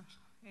to answer.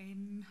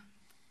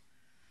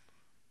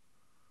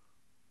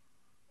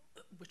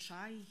 we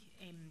try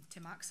to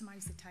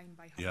maximise the time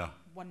by having Yeah.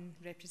 one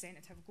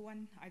representative go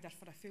in, either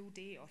for a full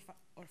day or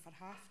for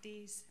half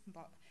days.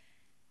 But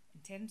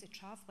in terms of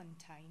travelling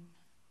time,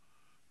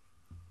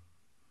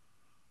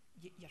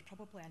 you're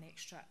probably an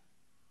extra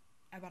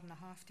hour and a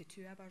half to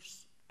 2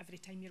 hours every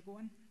time you're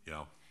going,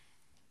 Yeah.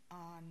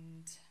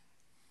 and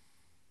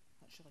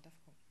that's really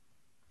difficult.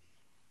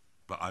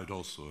 But I'd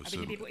also I mean, assume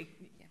you'd be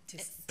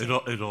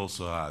able it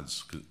also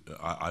adds,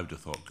 I would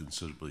have thought,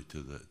 considerably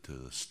to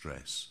the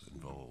stress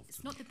involved.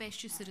 It's not the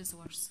best use of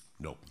resource.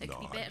 No, It no.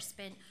 could be better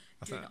spent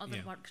doing other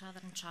yeah. work rather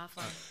than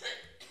travelling.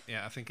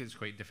 Yeah, I think it's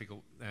quite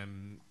difficult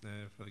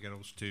for the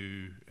girls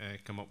to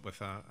come up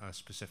with a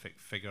specific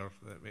figure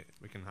that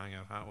we can hang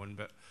our hat on,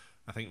 but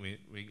I think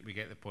we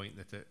get the point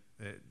that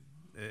it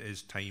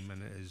is time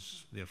and it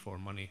is therefore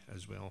money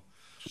as well.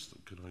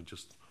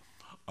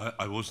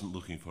 I wasn't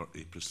looking for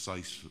a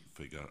precise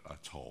figure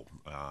at all.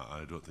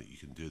 I don't think you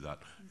can do that.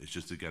 It's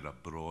just to get a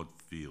broad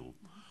feel.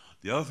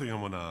 The other thing I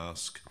want to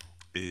ask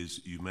is,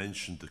 you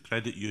mentioned the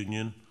credit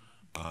union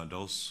and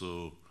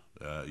also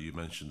you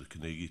mentioned the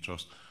Carnegie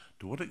Trust.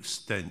 To what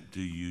extent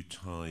do you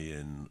tie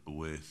in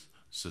with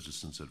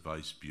Citizens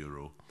Advice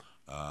Bureau,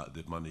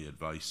 the Money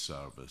Advice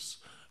Service?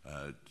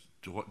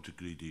 To what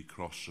degree do you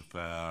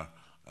cross-refer?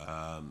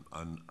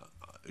 And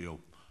you know,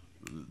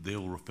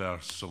 they'll refer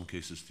some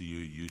cases to you,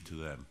 you to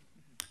them.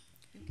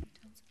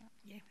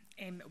 Yeah,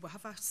 we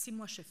have a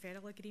seamless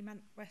referral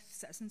agreement with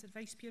Citizens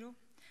Advice Bureau.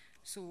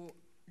 So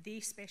they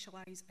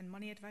specialise in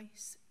money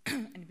advice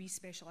and we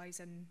specialise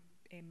in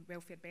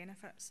welfare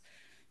benefits.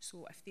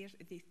 So if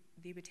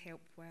they would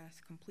help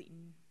with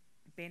completing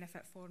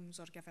benefit forms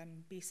or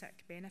giving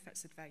basic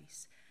benefits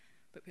advice.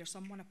 But where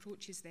someone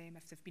approaches them,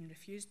 if they've been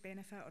refused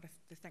benefit or if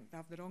they think they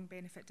have the wrong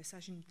benefit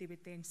decision, they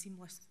would then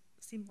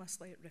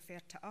seamlessly refer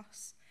to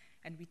us,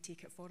 and we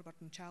take it forward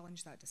and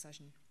challenge that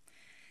decision.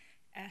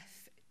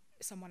 If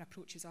someone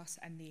approaches us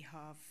and they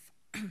have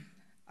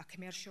a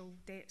commercial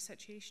debt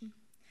situation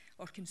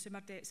or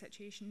consumer debt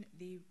situation,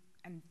 they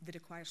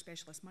require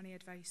specialist money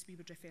advice, we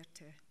would refer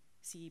to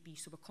CAB.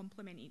 So we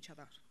complement each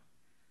other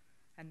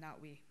in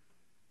that way.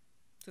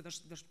 So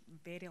there's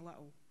very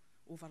little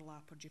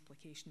overlap or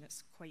duplication.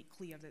 It's quite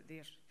clear that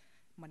they're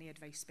money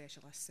advice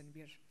specialists and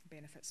we're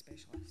benefit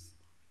specialists.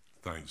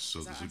 Thanks. So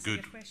Does there's that a answer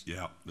good, your question?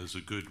 yeah, there's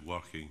a good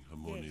working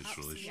harmonious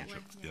absolutely.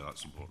 relationship. Yeah,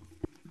 that's important.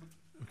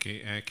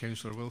 Okay,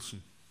 Councillor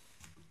Wilson.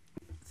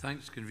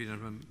 Thanks, Convener.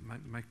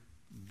 My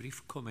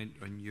brief comment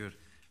on your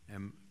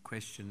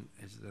question,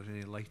 is there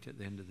any light at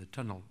the end of the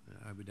tunnel?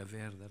 I would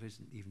aver there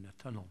isn't even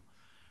a tunnel.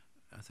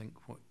 I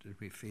think what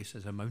we face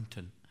is a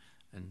mountain,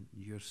 and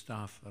your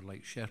staff are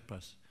like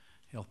Sherpas,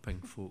 helping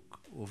folk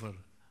over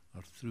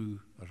or through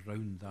or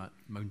around that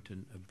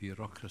mountain of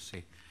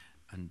bureaucracy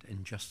and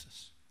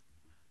injustice.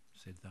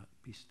 Said that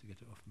piece to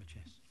get it off my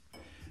chest.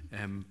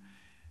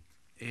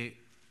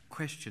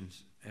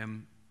 Questions.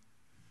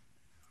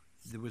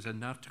 There was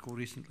an article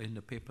recently in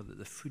the paper that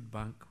the food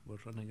bank were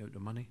running out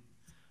of money.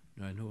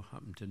 Now, I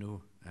happen to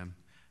know a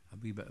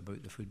wee bit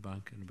about the food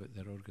bank and about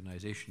their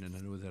organisation, and I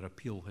know their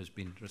appeal has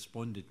been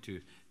responded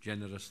to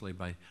generously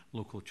by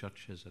local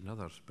churches and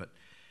others. But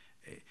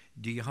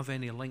do you have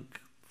any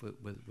link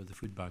with the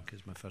food bank,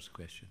 is my first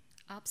question.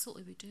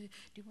 Absolutely, we do. Do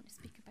you want to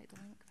speak about the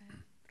link there?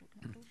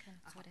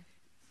 Broken. Sorry.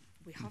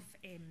 We have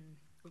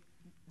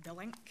the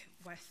link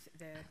with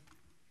the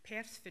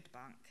Perth Food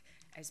Bank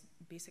is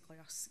basically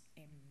us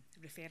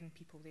referring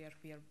people there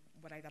where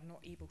we're either not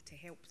able to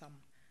help them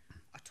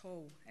at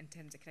all in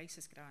terms of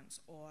crisis grants,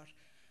 or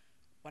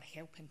we're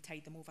helping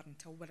tide them over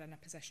until we're in a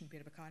position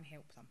where we can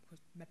help them.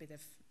 Maybe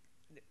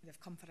they've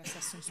come for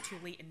assistance too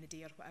late in the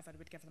day or whatever,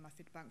 would give them a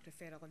food bank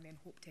referral and then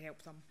hope to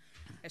help them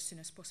as soon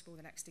as possible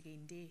the next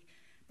again day.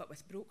 But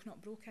with Broke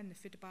Not Broken, the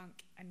food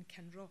bank in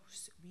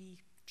Kinross, we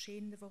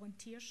train the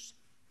volunteers.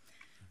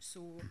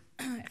 So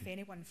if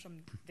anyone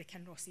from the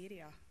Kinross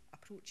area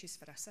approaches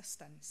for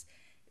assistance,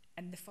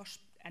 in the first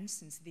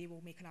instance they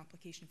will make an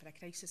application for a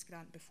crisis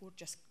grant before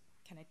just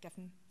kind of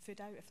giving food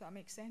out, if that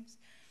makes sense.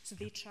 So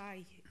they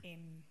try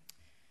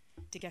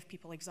to give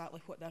people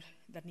exactly what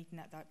they're needing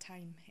at that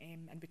time,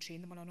 and we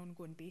train them on an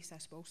ongoing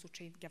basis. We also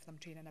give them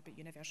training about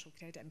universal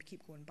credit, and we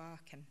keep going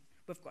back, and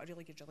we've got a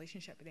really good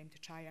relationship with them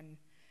to try and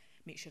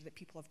make sure that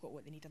people have got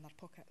what they need in their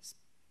pockets,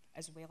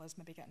 as well as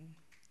maybe getting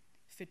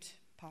food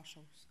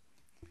parcels.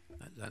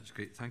 That's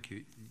great, thank you.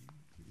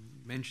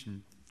 You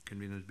mentioned,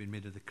 Convener, has been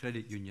made of the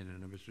credit union,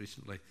 and I was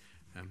recently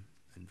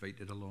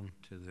invited along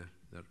to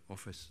their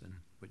office,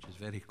 which is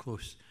very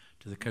close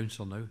to the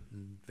council now,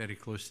 and very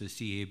close to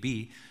the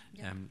CAB,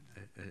 yeah.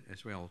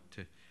 As well,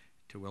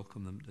 to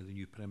welcome them to the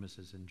new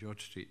premises in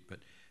George Street. But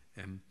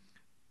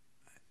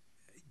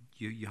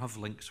you have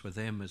links with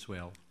them as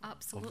well.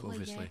 Absolutely,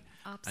 obviously.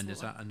 Yeah, absolutely. And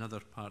is that another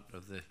part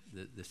of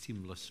the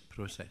seamless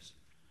process?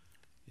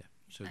 Yeah.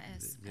 So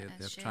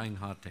they're trying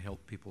hard to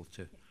help people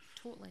to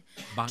totally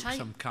bank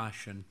some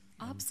cash and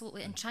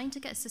absolutely, and trying to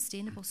get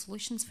sustainable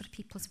solutions for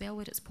people as well,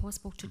 where it's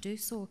possible to do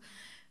so,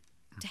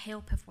 to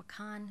help if we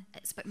can.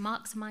 It's about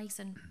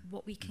maximising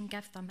what we can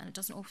give them, and it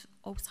doesn't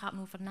always happen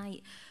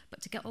overnight,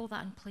 but to get all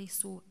that in place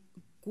so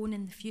going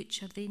in the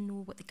future, they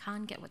know what they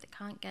can get, what they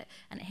can't get,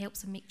 and it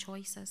helps them make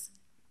choices.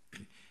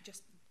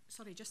 Just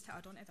to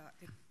add on to that,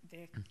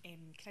 the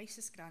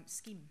crisis grant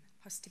scheme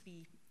has to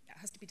be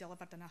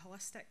delivered in a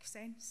holistic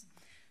sense.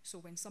 So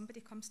when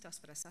somebody comes to us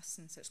for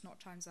assistance, it's not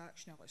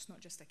transactional. It's not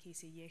just a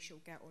case of yes, you'll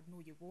get, or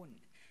no, you won't.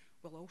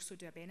 We'll also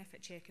do a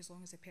benefit check as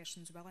long as the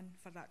person's willing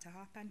for that to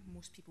happen.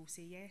 Most people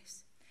say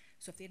yes.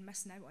 So if they're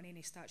missing out on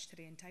any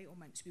statutory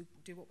entitlements, we'll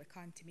do what we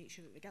can to make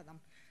sure that they get them,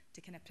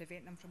 to kind of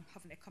prevent them from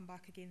having to come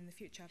back again in the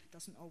future. It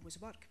doesn't always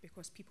work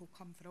because people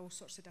come for all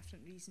sorts of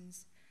different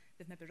reasons.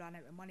 They've maybe ran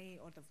out of money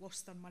or they've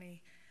lost their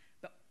money.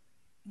 But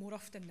more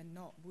often than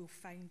not, we'll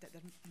find that they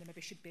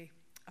maybe should be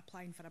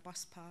applying for a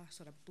bus pass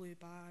or a blue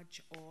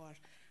badge, or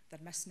they're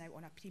missing out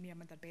on a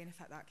premium and their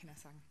benefit, that kind of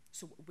thing.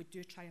 So we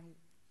do try and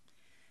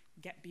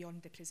get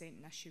beyond the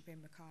presenting issue when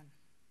we can.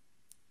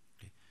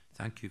 Okay.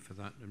 Thank you for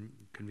that. And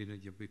Convener,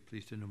 you'll be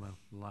pleased to know my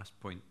last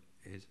point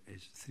is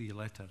 3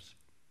 letters,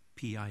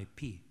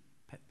 PIP,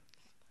 PIP.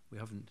 We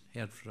haven't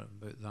heard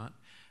about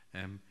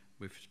that.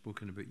 We've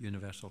spoken about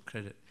universal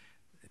credit.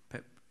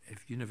 PIP,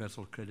 if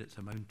universal credit's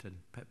a mountain,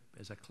 PIP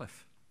is a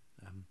cliff.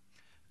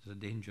 There's a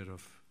danger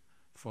of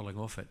falling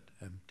off it,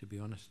 to be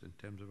honest, in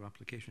terms of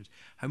applications.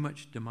 How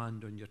much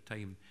demand on your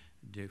time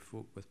do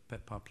folk with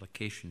PIP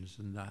applications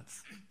in that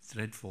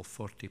dreadful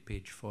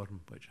 40-page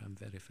form, which I'm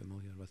very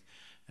familiar with?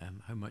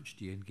 How much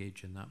do you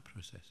engage in that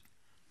process?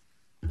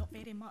 Not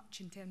very much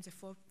in terms of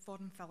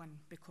form filling,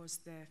 because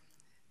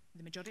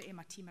the majority of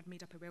my team are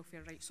made up of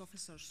welfare rights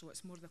officers, so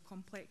it's more the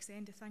complex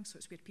end of things, so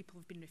it's where people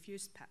have been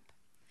refused PIP.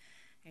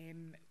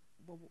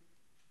 Will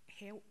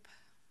help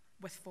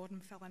with form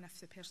filling if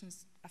the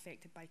person's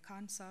affected by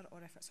cancer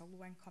or if it's a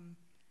low-income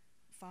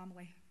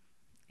family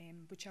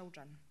with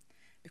children,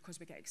 because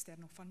we get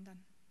external funding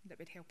that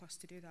would help us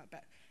to do that.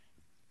 But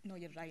no,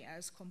 you're right, it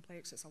is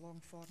complex, it's a long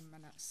form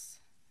and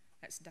it's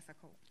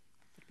difficult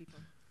for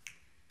people.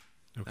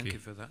 Okay. Thank you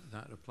for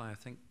that reply. I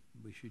think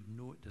we should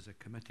note as a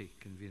committee,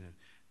 Convener,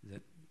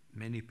 that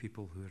many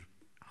people who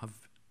have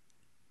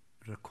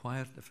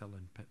required to fill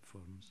in PIP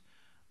forms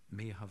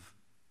may have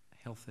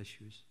health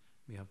issues,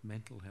 may have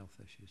mental health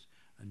issues,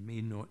 and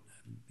may not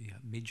be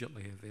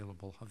immediately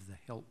available, have the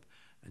help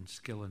and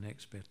skill and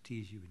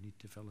expertise you would need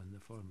to fill in the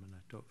form, and I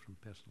talk from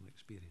personal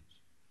experience.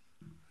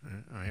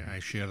 I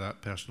share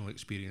that personal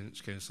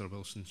experience, Councillor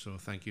Wilson, so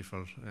thank you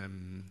for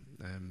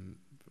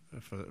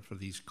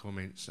these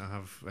comments. I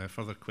have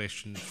further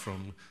questions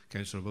from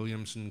Councillor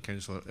Williamson,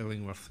 Councillor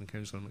Illingworth and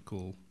Councillor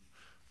McCall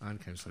and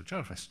Councillor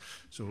Jarvis.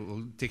 So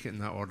we'll take it in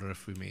that order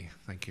if we may.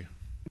 Thank you.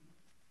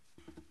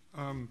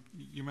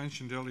 You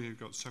mentioned earlier you've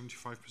got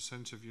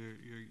 75% of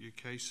your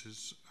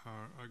cases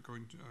are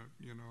going to,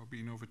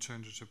 being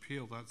overturned at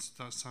appeal.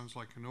 That sounds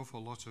like an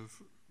awful lot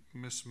of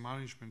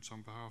mismanagement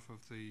on behalf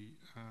of the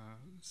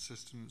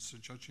system that's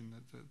judging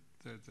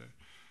that the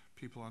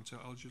people aren't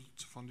eligible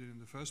to fund it in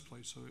the first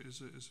place. So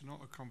is it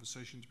not a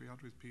conversation to be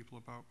had with people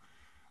about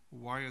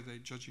why are they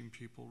judging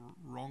people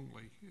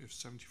wrongly if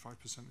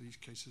 75% of these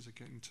cases are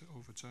getting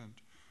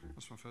overturned?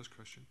 That's my first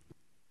question.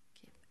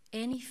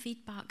 Any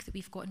feedback that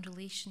we've got in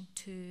relation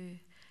to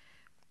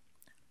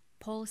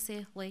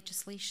policy,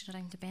 legislation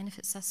around the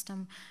benefit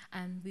system,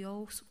 we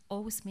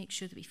always make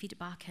sure that we feed it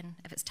back in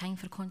if it's time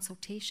for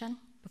consultation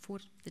before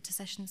the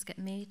decisions get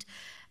made,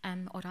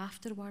 or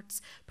afterwards,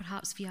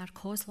 perhaps via our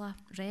COSLA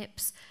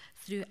reps,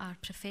 through our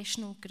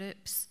professional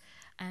groups,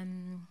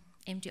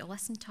 MD will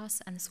listen to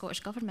us, and the Scottish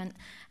Government.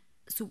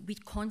 So we're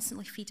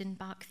constantly feeding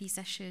back these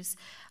issues,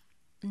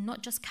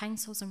 not just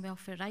councils and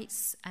welfare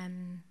rights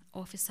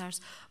officers,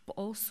 but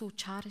also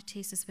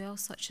charities as well,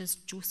 such as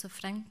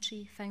Joseph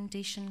Rowntree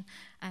Foundation,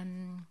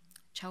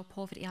 Child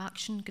Poverty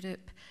Action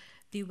Group.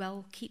 They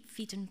will keep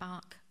feeding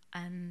back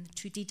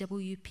to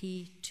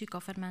DWP, to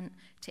government,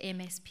 to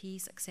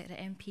MSPs, etc.,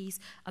 MPs,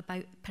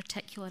 about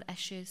particular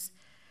issues.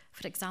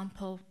 For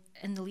example,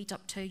 in the lead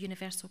up to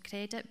universal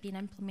credit being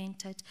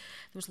implemented,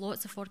 there was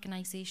lots of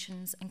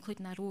organisations,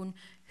 including our own,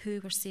 who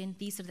were saying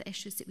these are the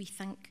issues that we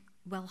think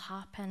will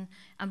happen,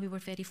 and we were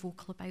very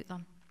vocal about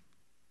them.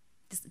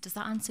 Does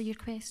that answer your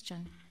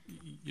question?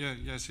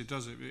 Yes, it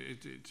does.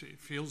 It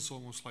feels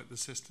almost like the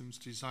system's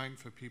designed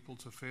for people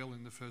to fail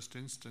in the first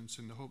instance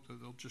in the hope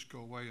that they'll just go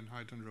away and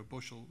hide under a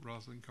bushel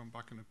rather than come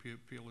back and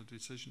appeal a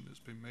decision that's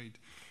been made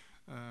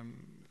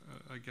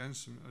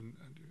against them. And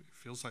it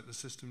feels like the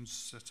system's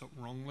set up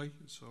wrongly.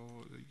 So,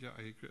 yeah,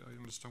 I agree. I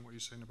understand what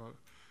you're saying about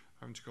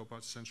having to go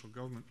back to central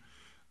government.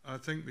 I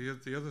think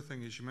the other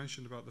thing is you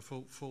mentioned about the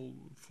full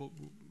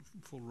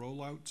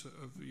rollout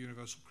of the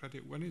universal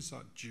credit. When is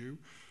that due?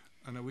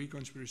 And are we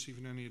going to be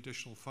receiving any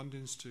additional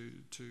fundings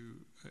to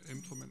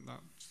implement that?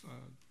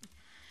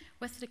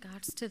 With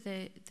regards to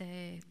the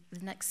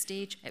next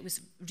stage, it was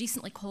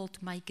recently called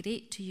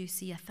Migrate to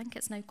UC. I think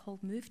it's now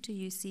called Move to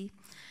UC.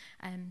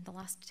 The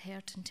last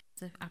heard in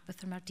terms of,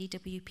 from our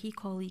DWP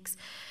colleagues.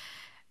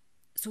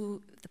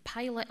 So the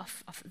pilot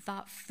of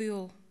that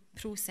full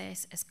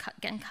process is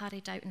getting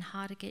carried out in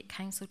Harrogate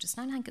Council just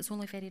now. I think it's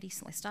only very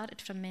recently started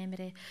from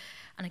memory.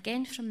 And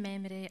again from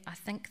memory, I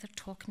think they're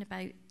talking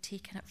about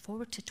taking it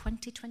forward to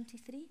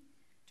 2023.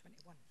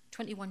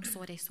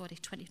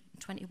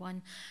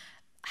 2021.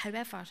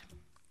 However,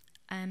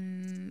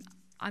 I'm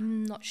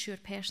not sure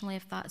personally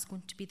if that is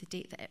going to be the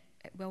date that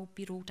it will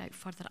be rolled out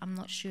further. I'm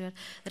not sure.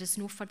 There is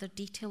no further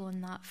detail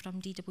on that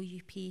from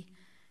DWP.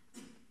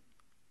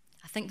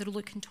 I think they're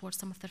looking towards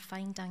some of their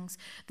findings.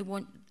 They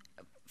want,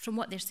 from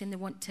what they're saying, they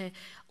want to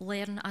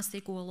learn as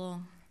they go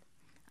along.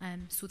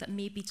 So that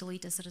may be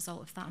delayed as a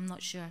result of that. I'm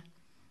not sure.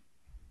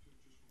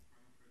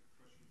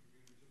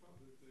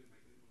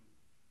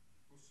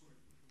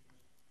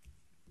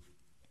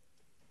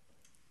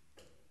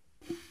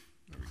 There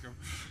we go.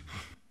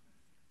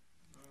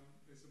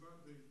 It's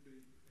about the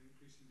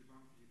increasing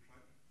demand for your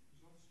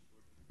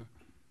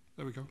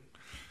there we go.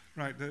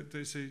 Right,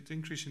 there's an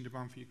increase in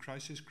demand for your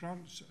crisis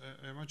grants.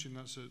 I imagine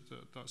that's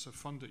a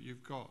fund that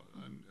you've got,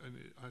 and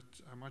I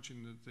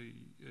imagine that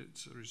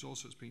it's a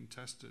resource that's being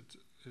tested.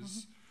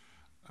 Is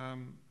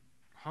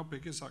how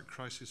big is that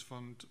crisis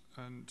fund?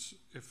 And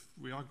if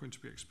we are going to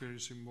be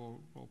experiencing more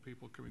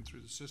people coming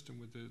through the system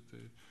with the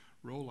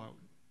rollout,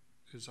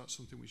 is that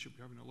something we should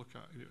be having a look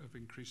at, of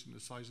increasing the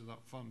size of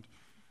that fund?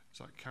 Is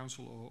that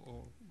council,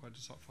 or where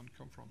does that fund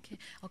come from? Okay,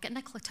 I'll get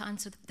Nicola to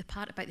answer the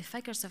part about the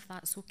figures if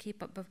that's okay,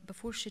 but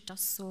before she does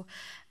so,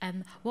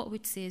 what I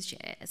would say is,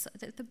 yes,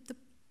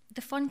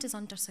 the fund is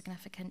under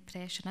significant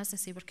pressure, and as I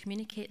say, we're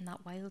communicating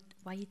that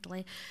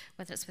widely,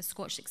 whether it's with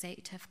Scottish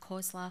Executive,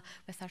 COSLA,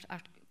 with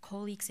our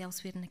colleagues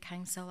elsewhere in the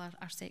council,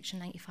 our Section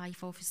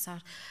 95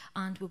 officer,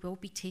 and we will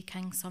be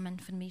taking some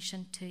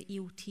information to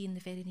EOT in the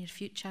very near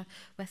future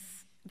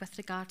with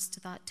regards to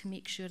that, to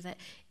make sure that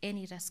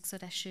any risks or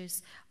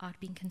issues are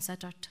being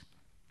considered.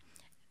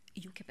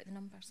 You keep it the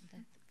numbers and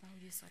the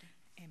values, sorry.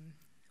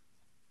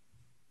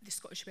 The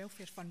Scottish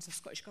Welfare Fund's a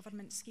Scottish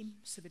Government scheme,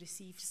 so we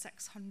receive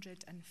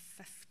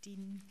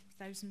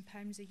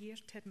 £615,000 a year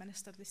to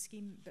administer the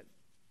scheme, but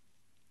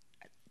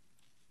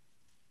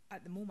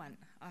at the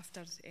moment,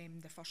 after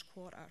the first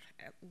quarter,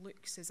 it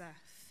looks as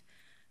if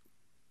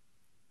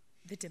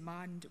the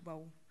demand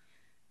will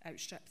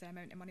outstrip the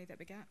amount of money that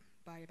we get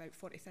by about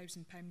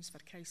 £40,000 for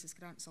crisis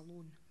grants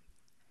alone.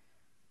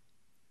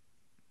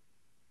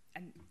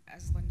 And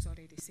as Lynn's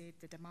already said,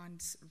 the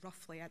demand's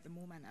roughly at the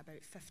moment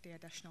about 50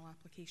 additional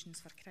applications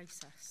for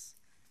crisis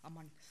a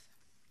month.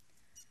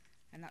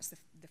 And that's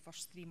the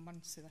first 3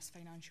 months of this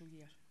financial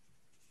year.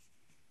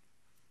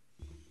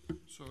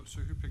 So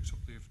who picks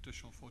up the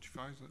additional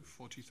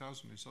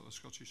 40,000? Is that the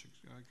Scottish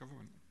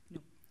Government?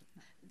 No.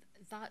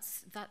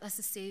 As I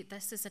say,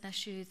 this is an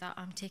issue that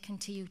I'm taking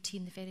to EOT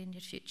in the very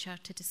near future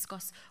to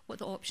discuss what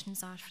the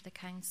options are for the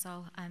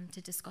council,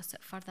 to discuss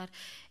it further.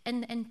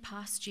 In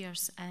past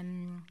years,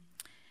 there's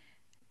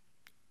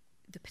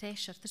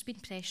been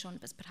pressure on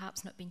it, but it's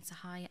perhaps not been so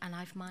high, and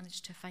I've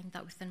managed to find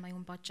that within my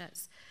own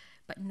budgets.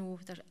 But no,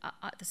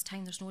 at this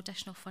time, there's no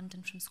additional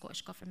funding from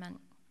Scottish Government.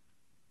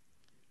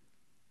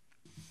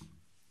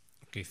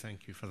 Okay,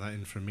 thank you for that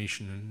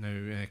information. And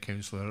now,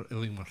 Councillor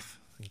Illingworth,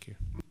 thank you.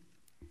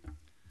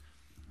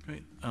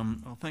 Great.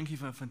 Well, thank you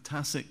for a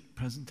fantastic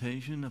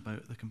presentation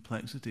about the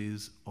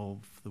complexities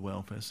of the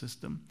welfare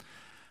system.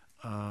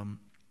 And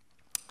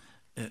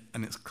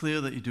it's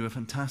clear that you do a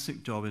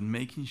fantastic job in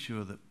making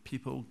sure that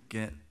people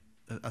get,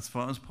 as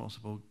far as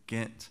possible,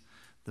 get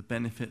the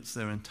benefits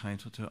they're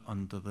entitled to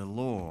under the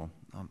law.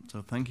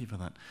 So thank you for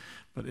that.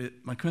 But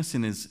my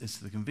question is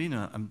to the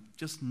convener. I'm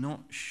just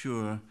not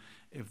sure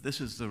if this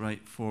is the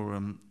right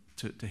forum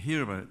to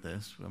hear about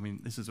this. I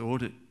mean, this is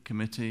Audit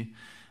Committee,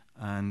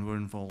 and we're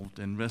involved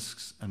in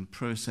risks and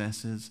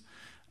processes,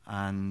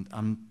 and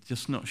I'm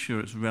just not sure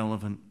it's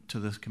relevant to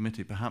this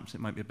committee. Perhaps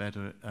it might be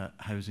better at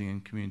Housing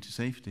and Community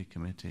Safety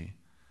Committee.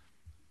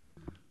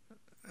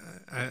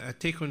 I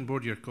take on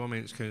board your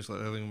comments,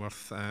 Councillor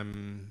Illingworth,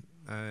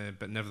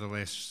 but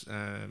nevertheless,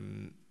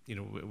 you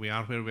know, we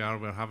are where we are.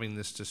 We're having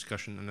this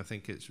discussion, and I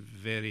think it's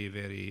very,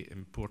 very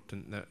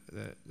important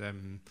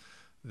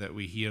that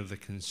we hear the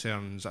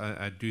concerns.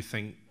 I do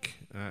think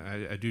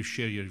I do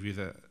share your view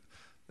that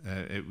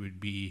it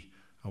would be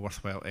a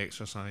worthwhile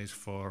exercise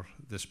for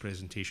this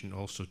presentation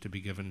also to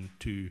be given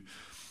to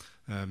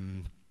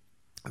the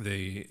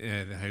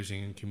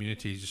Housing and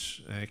Communities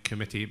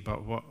Committee.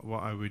 But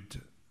what I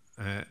would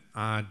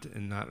add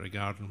in that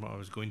regard, and what I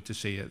was going to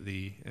say at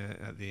the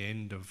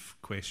end of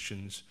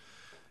questions,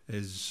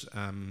 is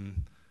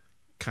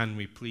can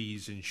we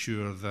please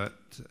ensure that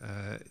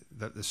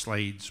that the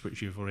slides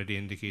which you've already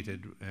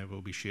indicated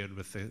will be shared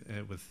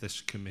with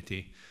this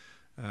committee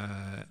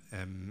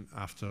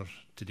after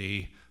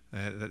today,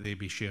 that they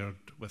be shared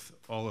with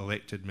all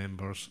elected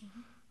members,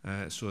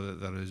 so that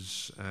there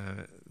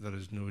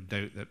is no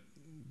doubt that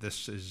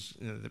this is,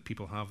 you know, that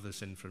people have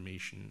this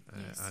information,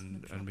 yes,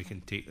 and no we can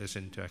take this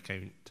into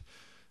account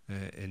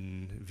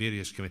in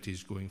various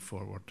committees going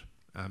forward.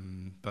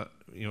 But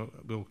you know,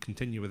 we'll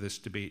continue with this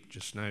debate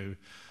just now,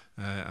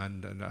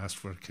 and ask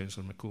for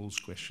Councillor McColl's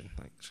question.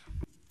 Thanks.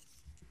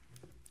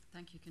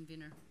 Thank you,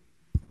 Convener.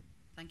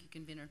 Thank you,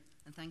 Convener,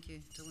 and thank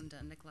you to Linda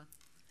and Nicola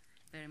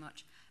very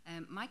much.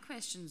 My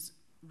questions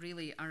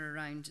really are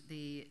around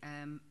the,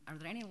 are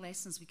there any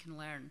lessons we can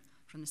learn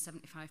from the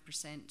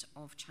 75%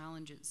 of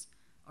challenges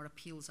or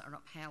appeals that are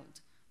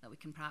upheld that we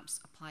can perhaps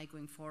apply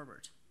going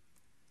forward?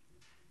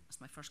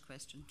 That's my first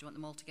question. Do you want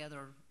them all together,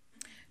 or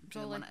do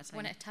them one at a time?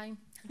 One at a time.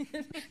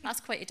 That's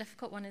quite a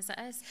difficult one as it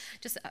is.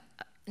 Just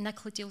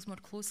Nicola deals more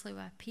closely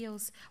with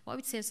appeals. What I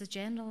would say is a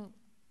general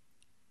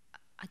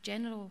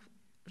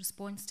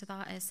response to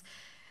that is,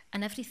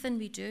 in everything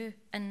we do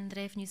in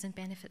the Revenues and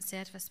Benefits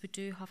Service, we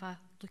do have a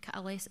look at a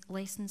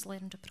lessons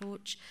learned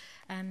approach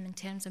in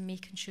terms of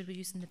making sure we're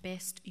using the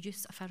best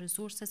use of our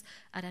resources,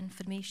 our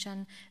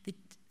information,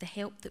 the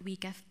help that we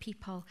give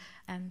people.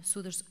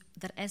 So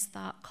there is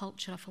that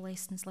culture of a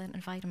lessons learned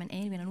environment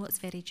anyway. And I know it's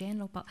very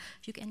general, but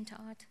if you get into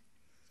add.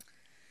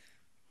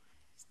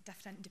 It's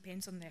different, it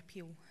depends on the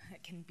appeal.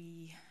 It can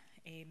be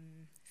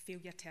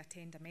failure to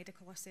attend a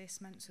medical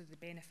assessment, so the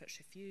benefit's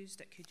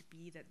refused. It could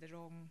be that the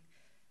wrong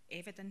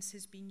evidence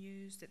has been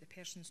used, that the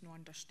person's not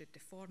understood the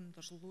form.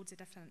 There's loads of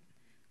different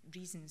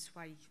reasons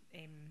why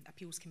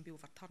appeals can be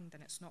overturned,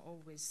 and it's not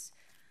always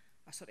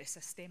a sort of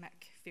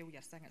systemic failure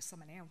thing, it's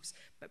someone else.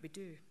 But we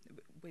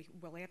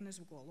learn as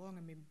we go along,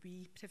 and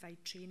we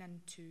provide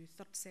training to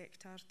third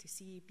sector, to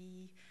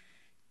CAB,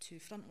 to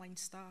frontline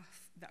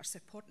staff that are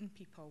supporting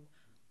people.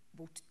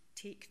 Will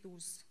take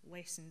those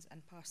lessons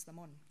and pass them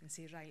on and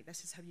say, right,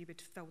 this is how you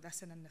would fill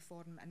this in the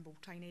form, and we'll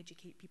try and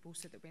educate people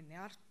so that when they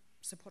are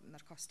supporting their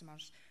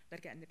customers, they're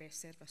getting the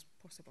best service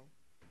possible.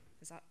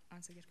 Does that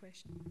answer your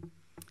question?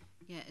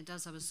 Yeah, it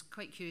does. I was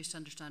quite curious to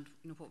understand,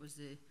 what was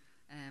the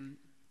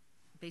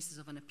basis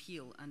of an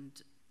appeal,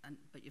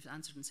 but you've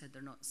answered and said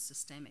they're not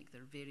systemic,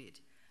 they're varied.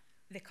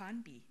 They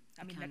can be.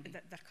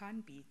 There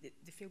can be.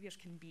 The failures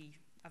can be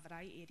a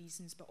variety of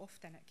reasons, but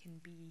often it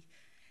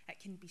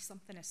can be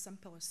something as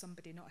simple as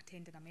somebody not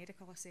attending a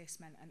medical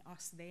assessment and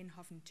us then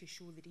having to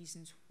show the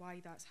reasons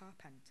why that's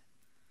happened.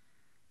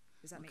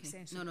 Does that make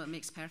sense? No, it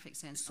makes perfect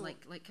sense. So,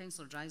 like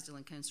Councillor Drysdale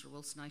and Councillor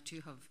Wilson, I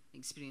too have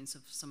experience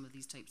of some of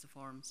these types of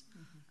forms,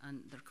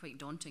 and they're quite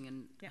daunting,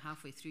 and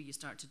halfway through you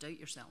start to doubt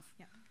yourself.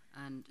 Yeah.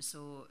 And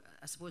so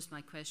I suppose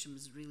my question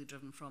was really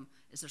driven from,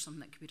 is there something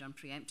that could be done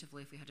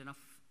preemptively if we had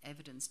enough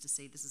evidence to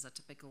say this is a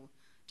typical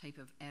type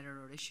of error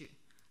or issue,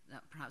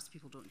 that perhaps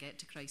people don't get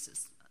to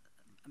crisis?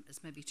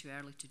 It's maybe too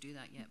early to do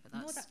that yet, but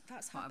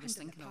that's what I was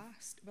thinking of. In the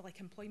past, with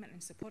like employment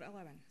and support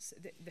allowance,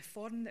 the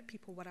form that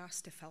people were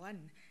asked to fill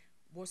in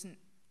wasn't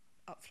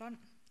up front,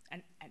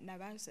 and it now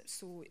is.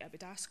 So it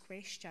would ask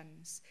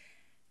questions,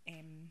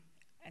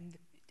 and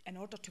in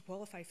order to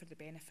qualify for the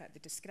benefit, the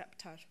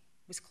descriptor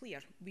was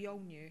clear. We all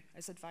knew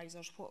as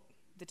advisors what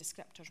the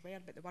descriptors were,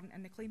 but they weren't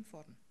in the claim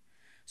form.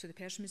 So the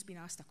person was being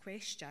asked a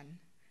question,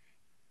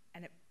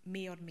 and it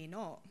may or may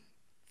not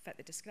fit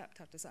the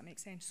descriptor. Does that make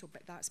sense? So,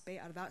 but that's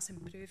better. That's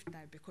improved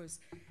now, because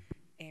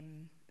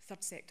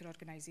third sector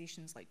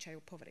organisations like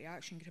Child Poverty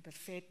Action Group have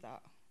fed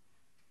that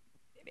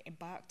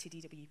back to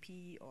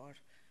DWP or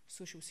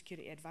Social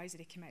Security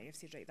Advisory Committee. Have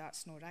said, right,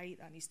 that's not right,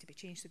 that needs to be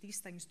changed. So these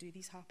things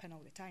happen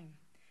all the time.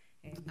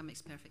 That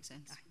makes perfect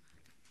sense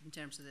in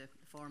terms of the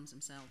forms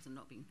themselves and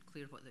not being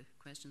clear what the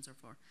questions are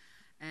for.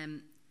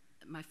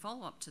 My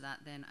follow-up to that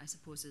then, I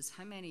suppose, is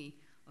how many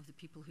of the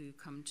people who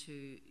come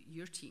to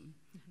your team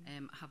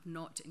have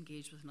not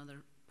engaged with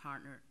another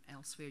partner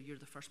elsewhere? You're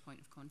the first point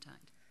of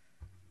contact.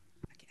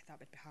 Okay, that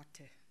would be hard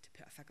to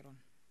put a figure on.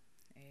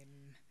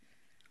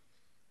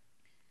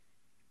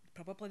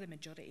 Probably the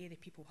majority of the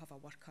people have a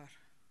worker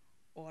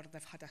or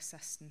they've had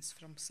assistance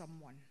from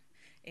someone.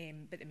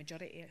 But the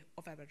majority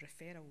of our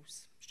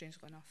referrals,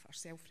 strangely enough, are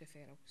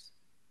self-referrals.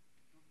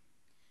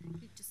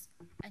 Just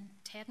in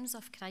terms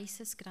of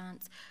crisis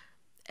grants,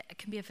 it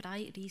can be a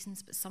variety of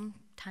reasons, but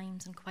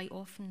sometimes and quite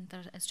often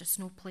there is just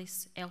no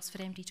place else for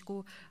MD to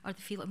go, or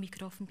they feel like we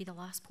could often be the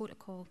last port of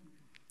call.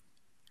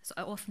 So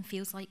it often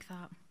feels like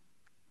that.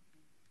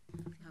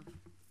 I have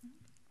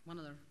one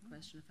other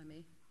question, if I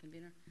may,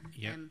 Convener.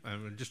 Yeah,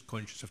 I'm just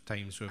conscious of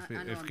time, so if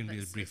it can be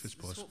as brief as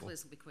possible. Hopefully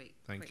this will be quick.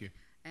 Thank you.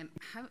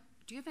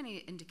 Do you have any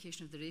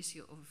indication of the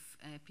ratio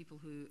of people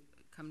who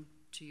come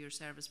to your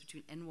service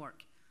between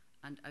in-work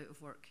and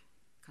out-of-work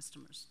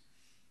customers?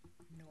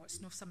 No,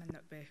 it's not something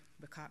that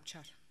we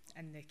capture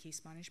in the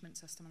case management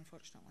system,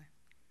 unfortunately.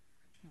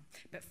 No.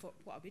 But for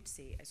what I would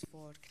say is,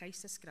 for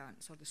crisis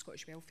grants or the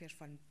Scottish Welfare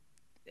Fund,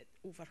 it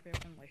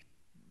overwhelmingly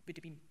would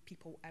have been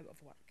people out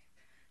of work.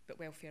 But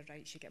welfare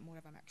rights, you get more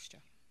of a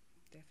mixture,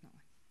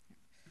 definitely.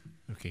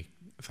 Yeah. Okay,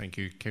 thank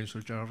you.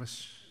 Councillor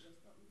Jarvis.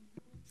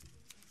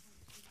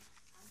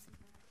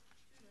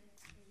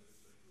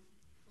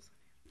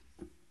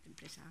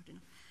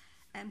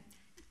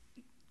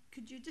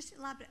 Could you just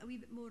elaborate a wee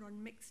bit more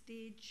on mixed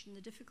age and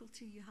the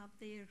difficulty you have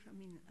there? I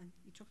mean, and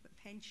you talk about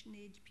pension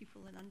age,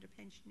 people in under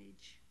pension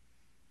age.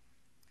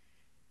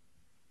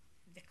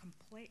 The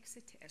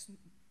complexity,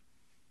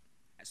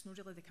 it's not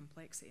really the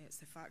complexity, it's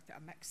the fact that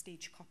a mixed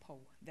age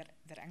couple, their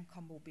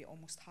income will be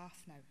almost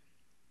half now.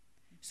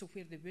 So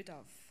where they would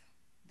have,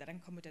 their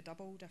income would have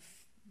doubled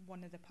if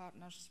one of the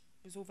partners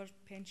was over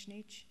pension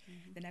age.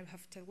 They now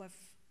have to live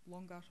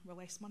longer with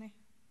less money.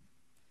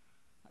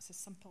 That's as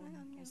simple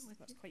as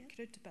that's quite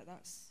crude, but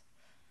that's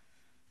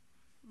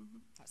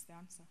the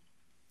answer.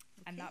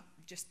 Okay. And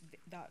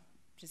that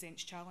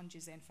presents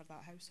challenges then for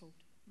that household.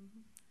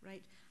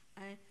 Right.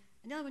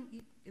 Another one,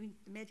 I mean,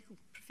 the medical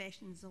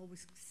profession is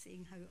always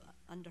saying how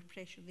under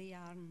pressure they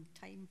are and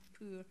time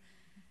poor.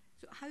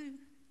 So how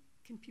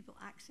can people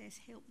access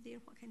help there?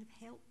 What kind of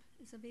help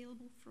is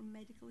available from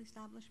medical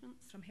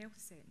establishments? From health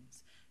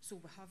settings. So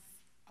we have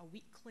a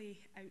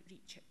weekly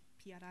outreach at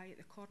PRI at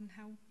the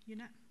Cornhill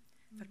unit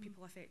for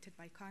people affected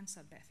by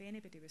cancer, but if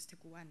anybody was to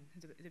go in,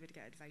 they would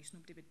get advice,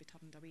 nobody would be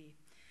turned away.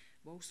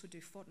 We also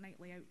do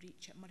fortnightly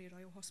outreach at Murray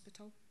Royal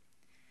Hospital,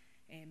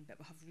 but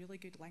we have really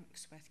good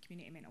links with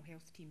community mental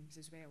health teams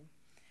as well.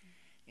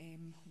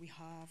 We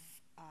have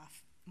a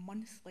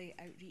monthly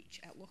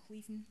outreach at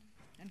Lochleven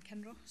in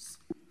Kinross,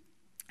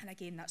 and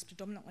again that's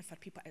predominantly for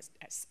people,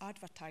 it's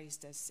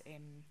advertised as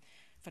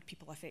for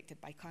people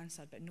affected by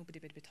cancer, but nobody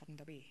would be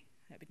turned away.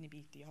 It wouldn't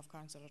be, do you have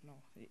cancer or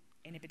no?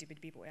 Anybody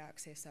would be able to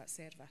access that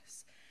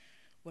service.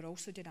 We're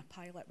also doing a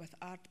pilot with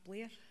Ard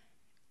Blair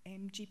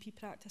GP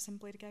practice in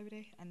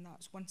Blairgowrie, and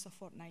that's once a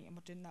fortnight, and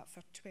we're doing that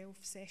for 12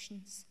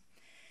 sessions.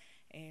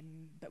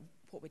 But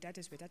what we did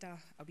is we did a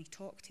wee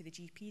talk to the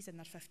GPs in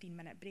their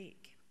 15-minute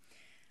break.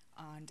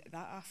 And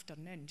that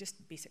afternoon,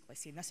 just basically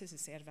saying, this is a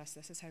service,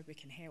 this is how we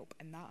can help.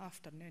 And that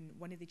afternoon,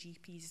 one of the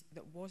GPs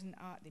that wasn't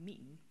at the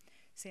meeting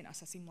sent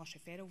us a seamless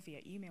referral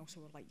via email.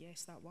 So we're like,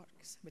 yes, that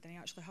works. We didn't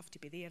actually have to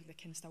be there, they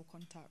can still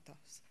contact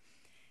us.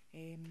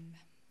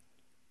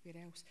 Where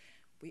else?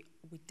 We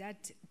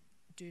did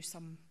do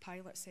some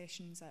pilot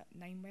sessions at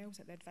Ninewells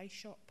at the advice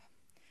shop,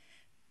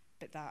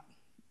 but that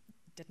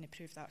didn't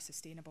prove that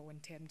sustainable in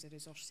terms of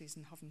resources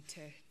and having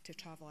to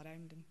travel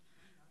around and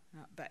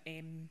that. But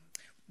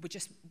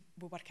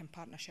we work in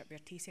partnership with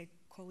our TSEG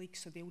colleagues,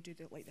 so they'll do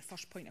the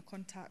first point of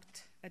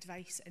contact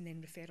advice and then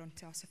refer on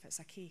to us if it's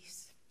a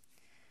case.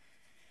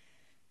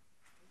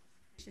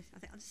 I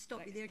think I'll just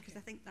stop you there because I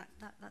think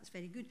that's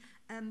very good.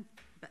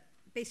 But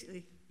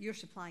basically, you're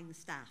supplying the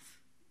staff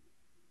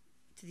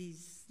to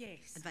these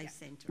advice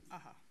centres.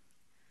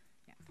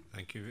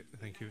 Thank you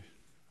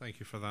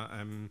for that.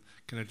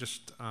 Can I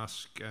just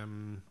ask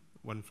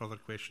one further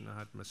question I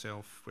had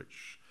myself,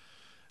 which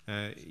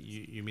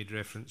you made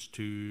reference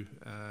to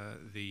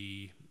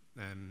the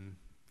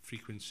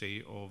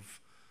frequency of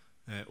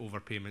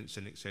overpayments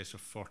in excess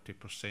of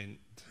 40%,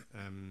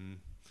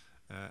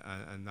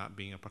 and that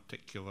being a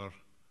particular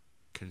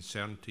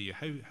concern to you.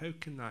 How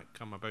can that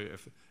come about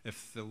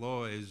if the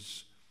law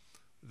is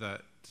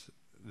that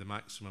the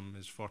maximum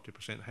is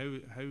 40%? How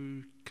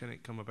can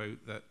it come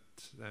about that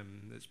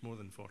it's more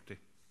than 40?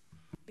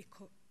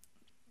 Because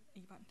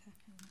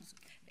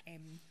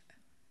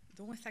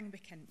the only thing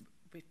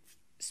we've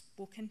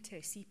spoken to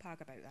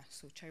CPAG about this,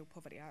 so Child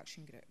Poverty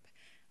Action Group,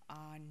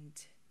 and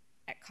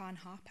it can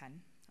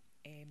happen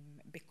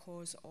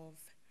because of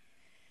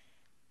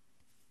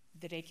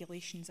the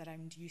regulations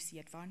around UC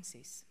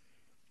advances.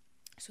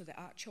 So the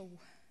actual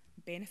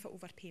benefit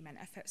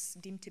overpayment, if it's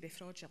deemed to be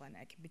fraudulent,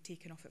 it can be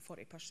taken off at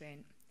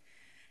 40%.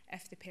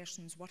 If the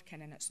person's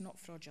working and it's not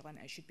fraudulent,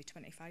 it should be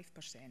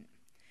 25%.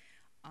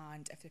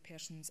 And if the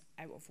person's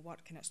out of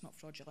work and it's not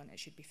fraudulent, it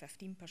should be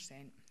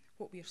 15%.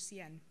 What we're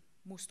seeing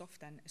most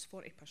often is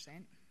 40%.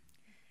 And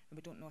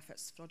we don't know if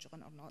it's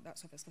fraudulent or not.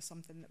 That's obviously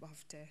something that we'll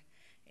have to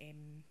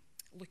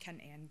look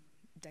into and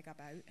dig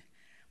about.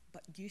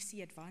 But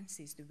UC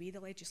advances, the way the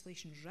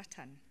legislation's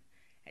written,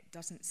 it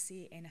doesn't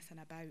say anything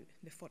about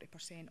the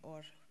 40%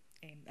 or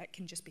it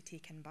can just be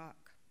taken back.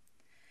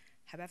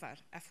 However,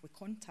 if we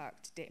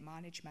contact debt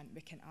management,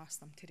 we can ask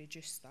them to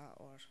reduce that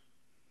or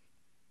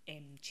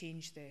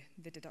change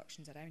the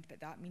deductions around, but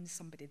that means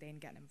somebody then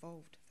getting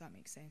involved, if that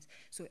makes sense.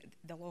 So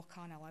the law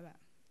can allow it.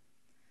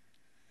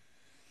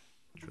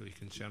 It's really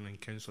concerning.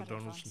 Councillor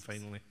Donaldson,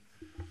 finally.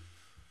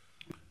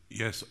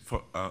 Yes,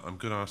 I'm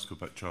going to ask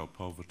about child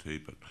poverty,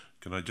 but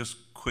can I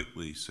just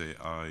quickly say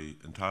I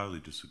entirely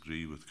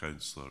disagree with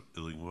Councillor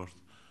Illingworth.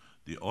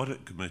 The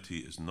Audit Committee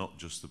is not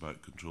just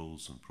about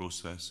controls and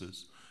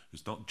processes.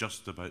 It's not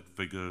just about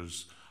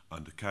figures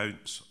and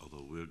accounts,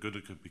 although we're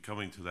going to be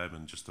coming to them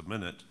in just a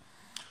minute.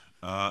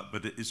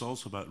 But it is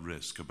also about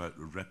risk, about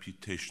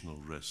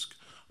reputational risk.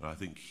 And I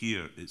think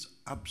here it's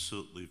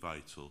absolutely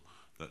vital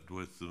that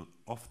with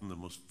often the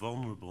most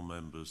vulnerable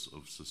members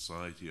of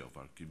society, of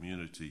our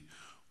community,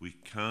 we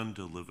can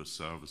deliver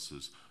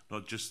services,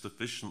 not just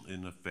efficiently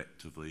and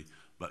effectively,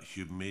 but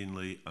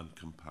humanely and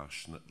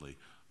compassionately.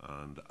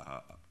 And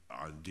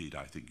indeed,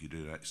 I think you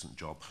do an excellent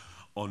job.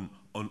 On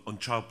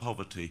child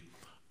poverty,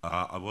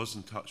 I was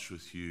in touch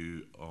with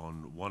you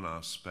on one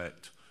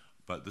aspect,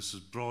 but this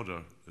has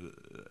broader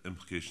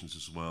implications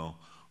as well.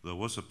 There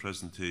was a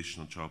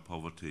presentation on child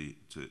poverty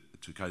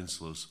to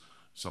councillors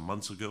some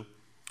months ago.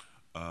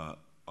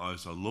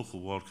 As a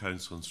local ward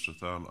councillor in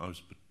Strathearn, I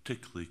was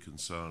particularly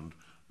concerned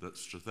that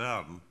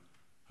Strathearn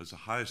has the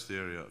highest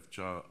area of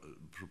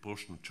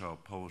proportion of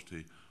child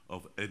poverty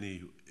of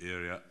any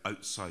area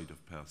outside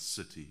of Perth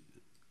City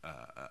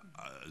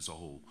as a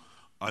whole.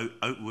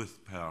 Out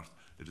with Perth,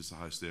 it is the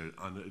highest area,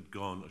 and it had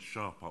gone a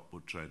sharp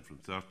upward trend from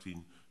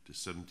 13 to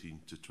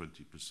 17 to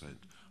 20%.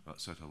 That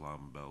set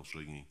alarm bells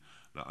ringing.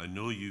 Now, I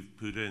know you've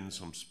put in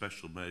some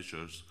special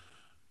measures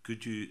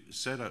Could you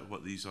set out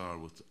what these are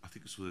with, I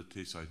think it's with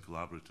the Tayside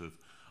Collaborative,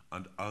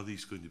 and are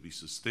these going to be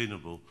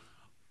sustainable?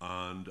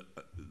 And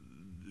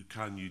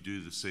can you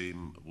do the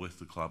same with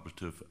the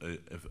collaborative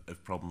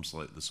if problems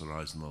like this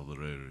arise in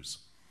other areas?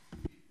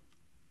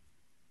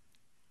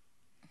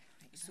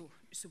 So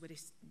we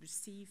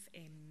receive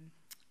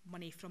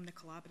money from the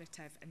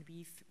collaborative, and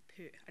we've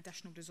put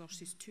additional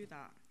resources to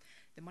that.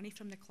 The money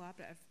from the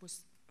collaborative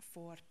was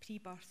for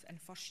pre-birth and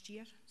first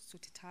year, so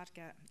to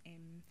target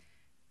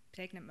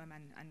pregnant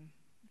women and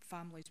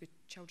families with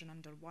children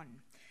under 1.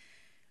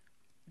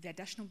 The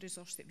additional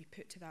resource that we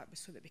put to that was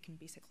so that we can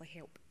basically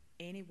help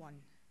anyone,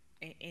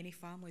 any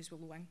families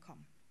with low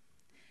income.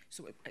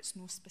 So it's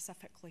not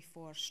specifically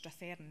for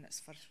Strathearn, it's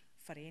for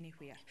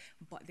anywhere.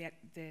 But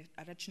the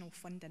original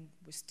funding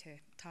was to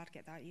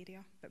target that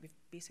area, but we've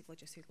basically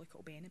just said, look,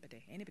 it'll be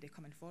anybody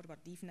coming forward,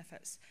 even if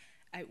it's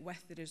out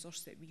with the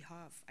resource that we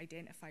have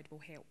identified will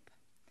help.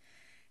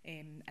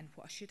 And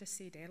what I should have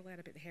said earlier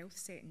about the health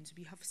settings,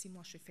 we have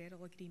seamless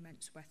referral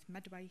agreements with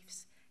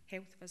midwives,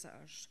 health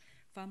visitors,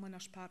 family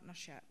nurse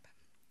partnership,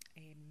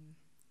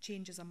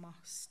 change is a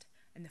must,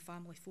 and the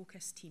family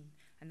focus team,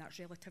 and that's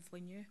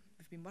relatively new.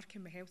 We've been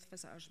working with health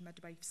visitors,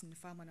 midwives and the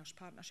family nurse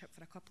partnership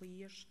for a couple of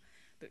years,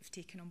 but we've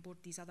taken on board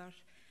these other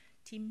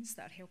teams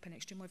that are helping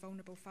extremely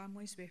vulnerable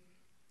families with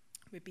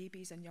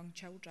babies and young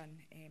children,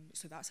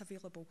 so that's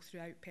available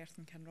throughout Perth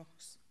and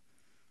Kinross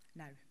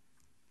now.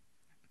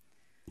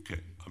 Okay,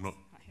 I'm not...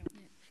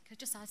 Could I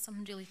just add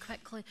something really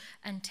quickly?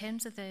 In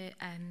terms of the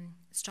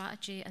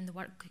strategy and the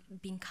work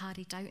being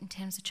carried out in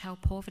terms of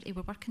child poverty,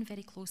 we're working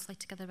very closely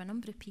together with a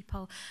number of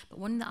people, but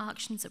one of the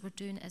actions that we're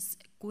doing is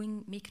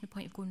making a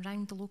point of going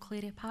round the local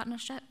area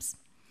partnerships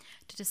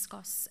to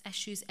discuss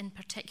issues in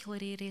particular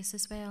areas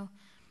as well.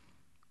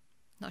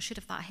 Not sure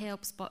if that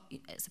helps, but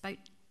it's about,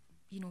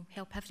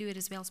 help everywhere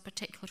as well as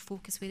particular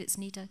focus where it's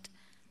needed.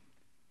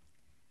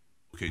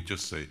 Okay,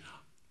 just say,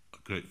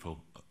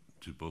 grateful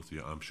to both of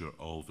you. I'm sure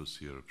all of us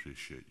here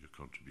appreciate your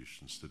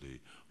contributions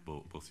today,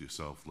 both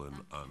yourself, Lynn,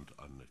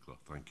 and Nicola.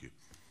 Thank you.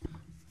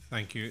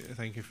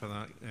 Thank you for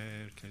that,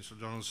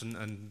 Councillor Donaldson.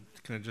 And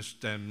can I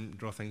just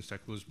draw things to a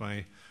close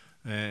by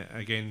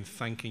again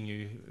thanking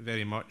you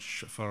very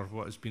much for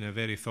what has been a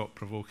very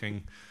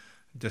thought-provoking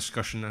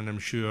discussion, and I'm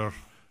sure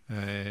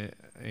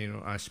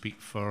I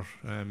speak for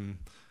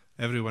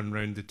everyone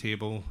round the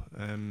table,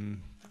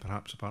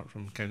 perhaps apart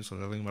from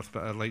Councillor Illingworth,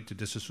 but I'd like to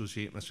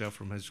disassociate myself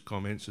from his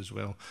comments as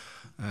well.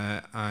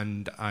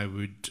 And I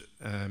would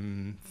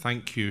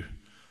thank you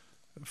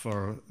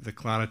for the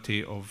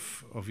clarity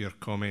of your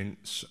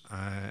comments,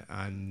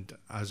 and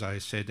as I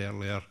said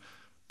earlier,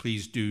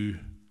 please do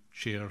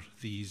share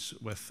these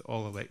with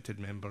all elected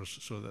members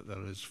so that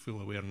there is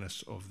full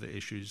awareness of the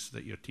issues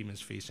that your team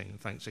is facing.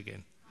 Thanks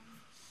again.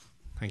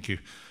 Thank you.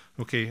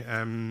 Okay,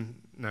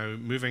 now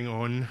moving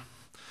on.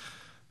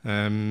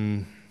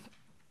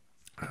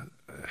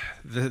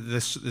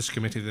 This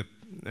committee,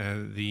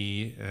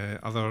 the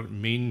other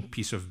main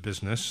piece of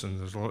business, and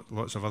there's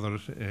lots of other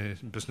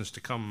business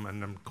to come,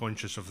 and I'm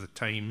conscious of the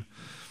time.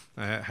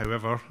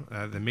 However,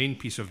 the main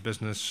piece of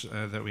business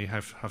that we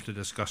have to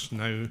discuss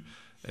now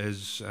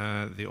is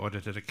the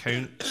audited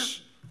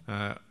accounts,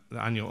 the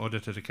annual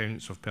audited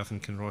accounts of Perth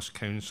and Kinross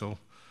Council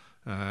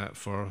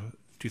for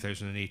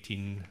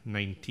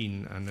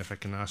 2018-19. And if I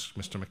can ask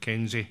Mr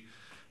Mackenzie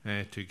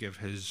to give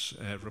his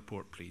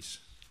report, please.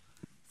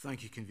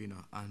 Thank you,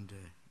 Convener, and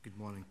good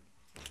morning,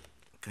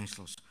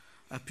 Councillors.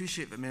 I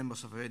appreciate that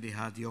members have already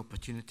had the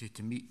opportunity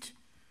to meet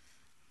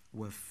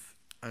with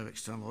our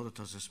external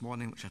auditors this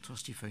morning, which I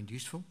trust you found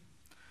useful.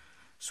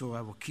 So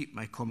I will keep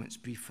my comments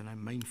brief, and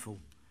I'm mindful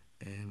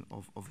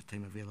of the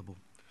time available.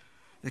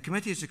 The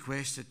committee is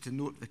requested to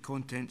note the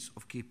contents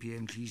of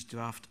KPMG's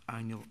draft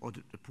annual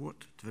audit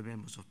report to the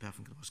members of Perth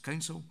and Kinross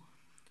Council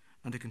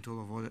and the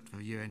Controller of Audit for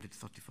the year ended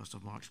 31st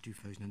of March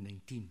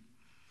 2019.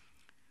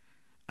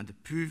 And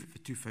approve the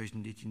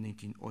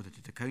 2018-19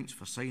 audited accounts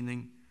for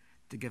signing,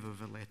 together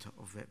with a letter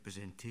of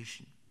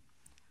representation.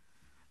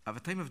 At the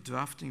time of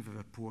drafting the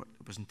report,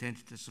 it was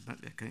intended to submit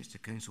the accounts to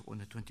Council on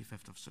the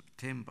 25th of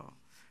September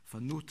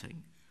for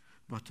noting,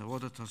 but our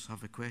auditors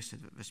have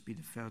requested that this be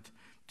deferred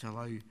to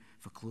allow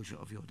for closure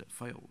of the audit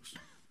files.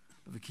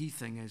 But the key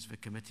thing is the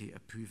committee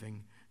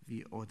approving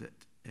the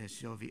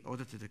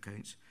audited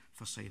accounts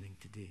for signing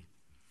today.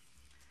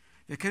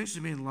 The accounts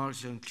remain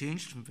largely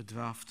unchanged from the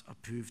draft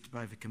approved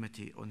by the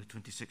committee on the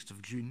 26th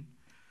of June,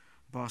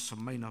 bar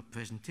some minor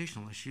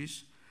presentational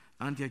issues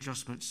and the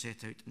adjustments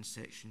set out in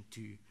section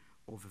 2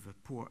 of the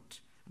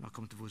report, and I'll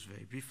come to those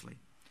very briefly.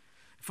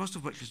 The first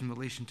of which is in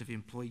relation to the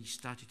employee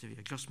statutory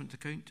adjustment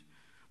account,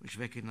 which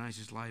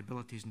recognises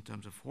liabilities in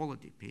terms of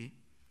holiday pay.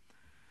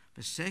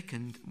 The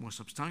second, more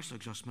substantial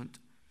adjustment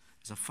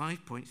is a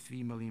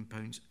 £5.3 million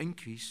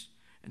increase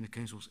in the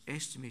Council's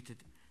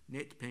estimated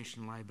net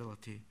pension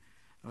liability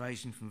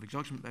arising from the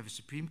judgment by the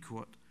Supreme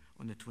Court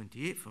on the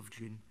 28th of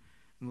June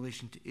in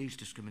relation to age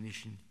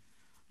discrimination,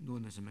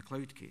 known as the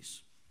McLeod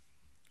case.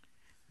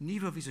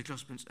 Neither of these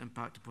adjustments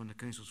impact upon the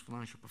Council's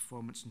financial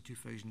performance in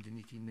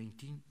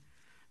 2018-19,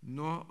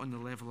 nor on the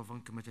level of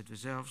uncommitted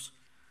reserves,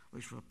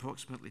 which were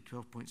approximately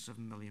 £12.7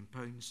 million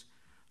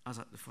as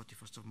at the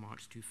 31st of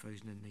March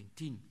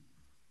 2019.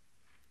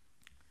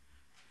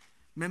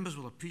 Members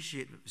will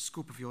appreciate that the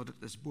scope of the audit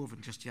is more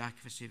than just the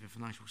accuracy of the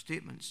financial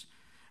statements.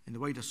 In the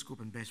wider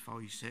scope and best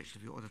value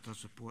section of the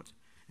auditor's report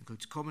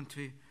includes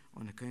commentary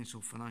on the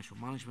Council financial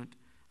management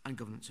and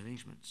governance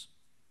arrangements.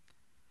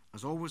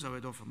 As always, I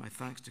would offer my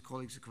thanks to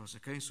colleagues across the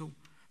Council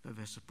for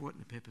their support in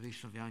the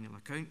preparation of the annual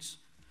accounts,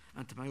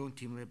 and to my own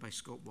team led by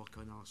Scott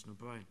Walker and Alison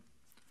O'Brien.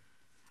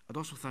 I'd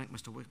also thank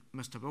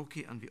Mr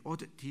Wilkie and the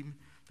audit team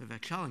for their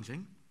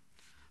challenging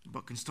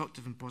but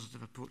constructive and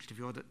positive approach to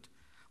the audit,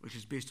 which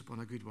is based upon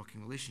a good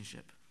working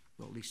relationship,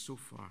 well, at least so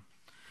far.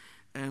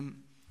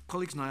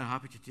 Colleagues and I are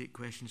happy to take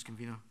questions,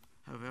 Convener.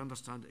 However, I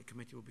understand that the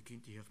committee will be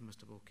keen to hear from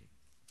Mr Wilkie.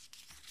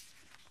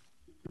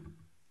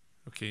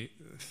 Okay,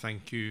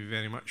 thank you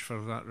very much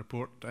for that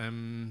report.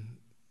 Can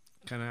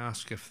I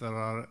ask if there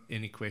are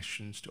any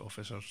questions to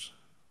officers?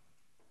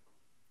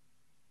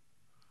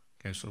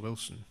 Councillor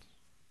Wilson.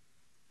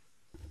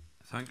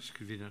 Thanks,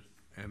 Convener.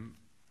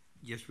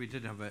 Yes, we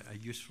did have a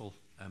useful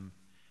time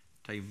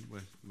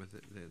with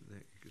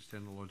the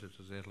external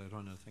auditors earlier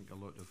on. I think a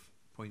lot of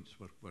points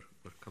were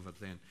covered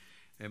then.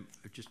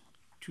 Just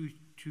two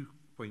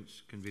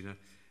points, Convener.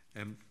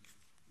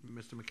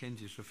 Mr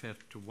Mackenzie's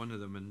referred to one of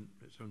them, and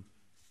it's on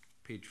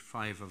page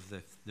 5 of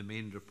the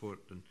main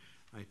report, and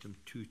item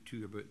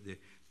 2.2 about the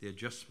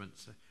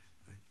adjustments.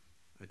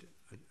 I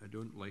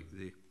don't like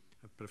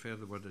I prefer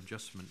the word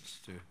adjustments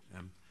to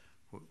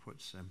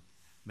what's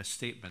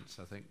misstatements,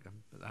 I think.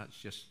 But that's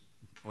just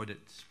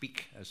audit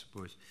speak, I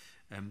suppose.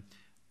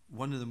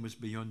 One of them was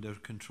beyond our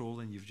control,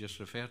 and you've just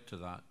referred to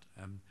that.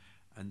 And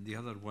the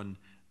other one,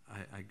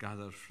 I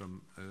gather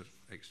from our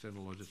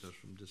external auditors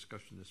from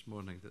discussion this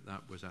morning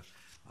that was an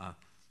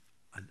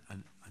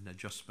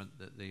adjustment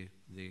that they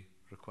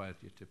required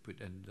you to put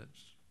in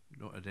that's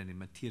not had any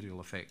material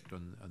effect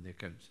on the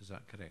accounts. Is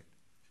that correct?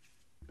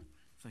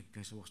 Thank you,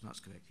 Councillor Wilson. That's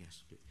correct,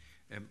 yes.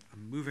 I'm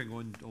moving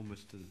on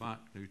almost to the back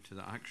now to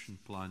the action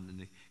plan and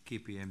the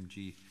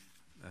KPMG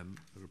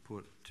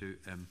report to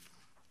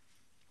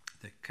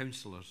the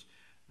councillors,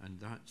 and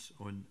that's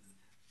on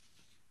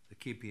the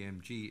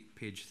KPMG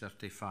page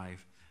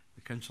 35.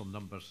 The council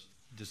numbers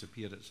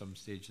disappear at some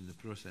stage in the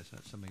process.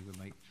 That's something we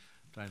might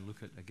try and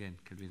look at again,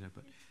 Convener.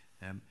 But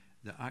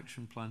the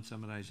action plan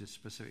summarises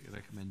specific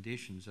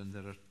recommendations, and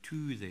there are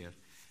 2 there.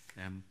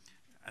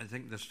 I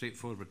think they're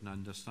straightforward and I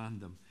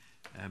understand them.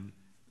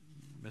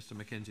 Mr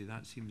Mackenzie,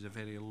 that seems a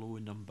very low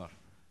number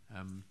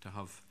to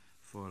have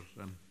for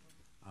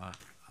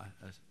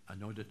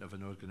an audit of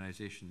an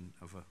organisation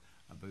of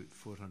about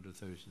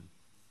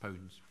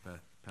 £400,000 per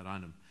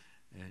annum.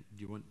 Do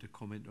you want to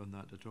comment on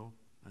that at all?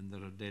 And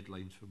there are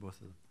deadlines for both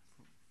of them.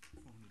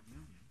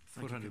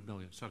 400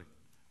 million, sorry.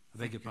 I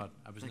beg your pardon.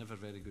 I was never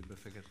very good with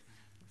figures.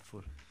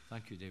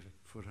 Thank you, David.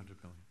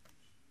 400 million.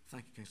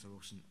 Thank you, Councillor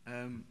Wilson.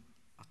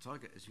 Our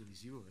target is really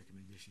 0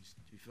 recommendations,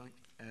 to be frank.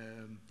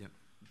 Yep.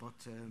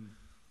 But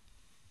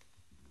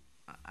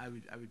I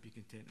would be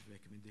content with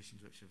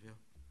recommendations which are there.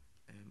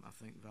 I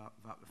think that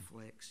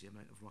reflects the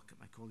amount of work that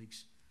my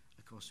colleagues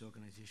across the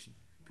organisation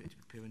put into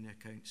preparing the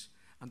accounts,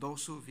 and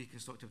also the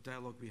constructive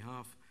dialogue we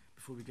have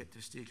before we get to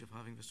the stage of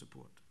having the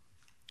support.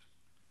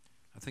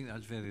 I think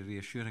that's very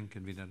reassuring,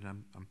 Convener, and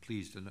I'm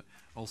pleased. And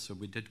also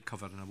we did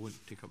cover, and I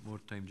won't take up more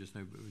time just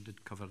now, but we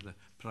did cover the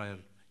prior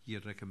year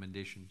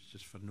recommendations,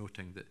 just for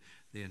noting that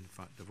they in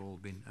fact have all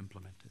been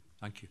implemented.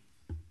 Thank you.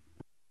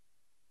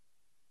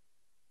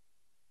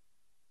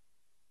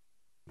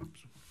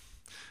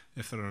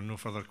 If there are no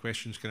further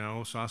questions, can I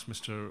also ask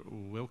Mr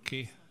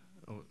Wilkie?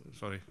 Oh,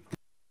 sorry.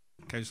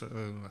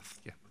 Councillor,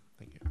 yeah,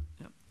 thank you.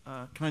 Yep.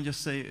 Can I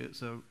just say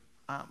it's an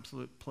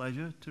absolute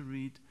pleasure to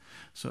read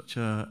such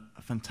a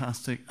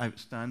fantastic,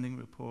 outstanding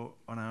report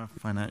on our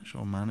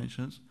financial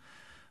managers.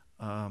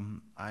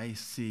 I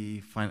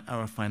see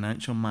our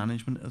financial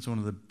management as one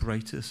of the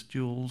brightest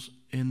jewels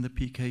in the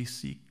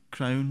PKC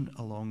crown,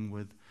 along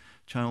with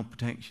child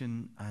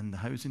protection and the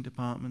housing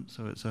department.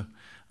 So it's a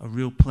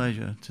real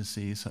pleasure to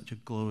see such a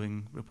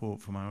glowing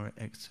report from our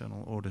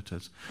external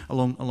auditors,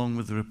 along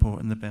with the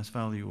report and the best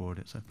value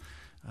audit. So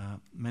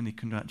many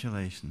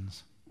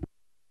congratulations.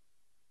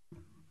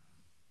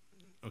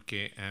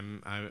 Okay,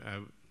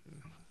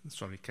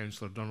 sorry,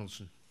 Councillor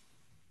Donaldson.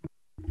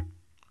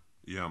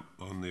 Yeah,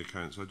 on the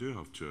accounts, I do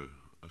have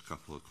a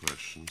couple of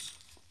questions.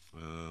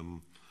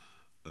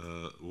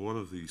 One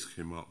of these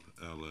came up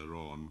earlier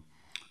on.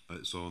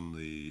 It's on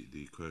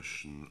the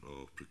question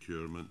of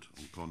procurement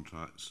and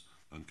contracts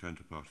and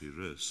counterparty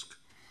risk.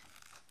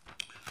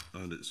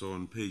 And it's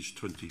on page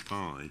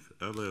 25.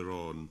 Earlier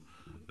on...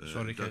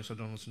 sorry, Councillor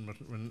Donaldson,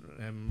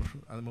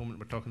 at the moment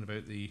we're talking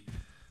about the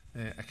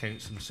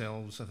accounts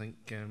themselves. I think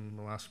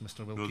we'll ask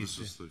Mr Wilkie. No, this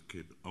is the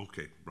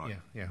okay, right.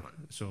 Yeah. Right.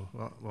 So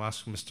we'll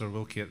ask Mr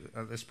Wilkie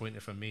at this point,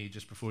 if I may,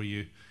 just before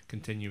you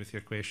continue with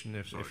your question,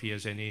 if he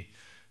has any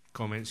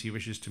comments he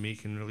wishes to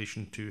make in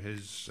relation to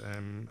his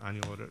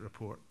annual audit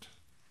report.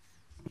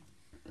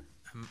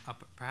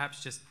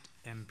 Perhaps just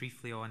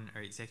briefly on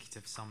our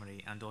executive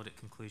summary and audit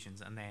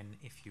conclusions, and then,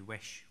 if you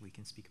wish, we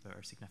can speak about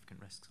our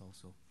significant risks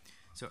also.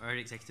 So our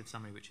executive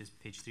summary, which is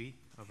page 3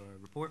 of our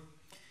report.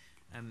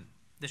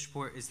 This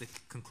report is the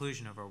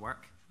conclusion of our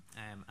work,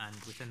 and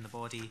within the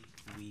body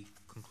we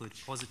conclude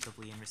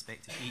positively in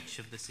respect of each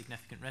of the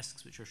significant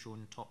risks which are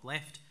shown top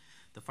left,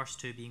 the first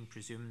two being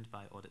presumed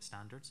by audit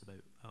standards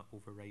about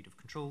override of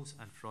controls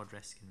and fraud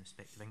risk in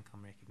respect of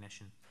income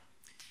recognition.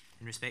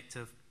 In respect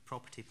of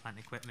property, plant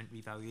and equipment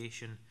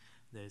revaluation,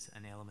 there's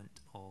an element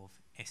of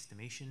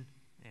estimation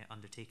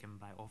undertaken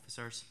by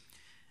officers,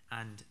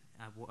 and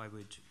what I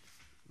would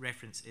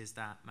reference is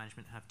that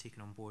management have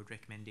taken on board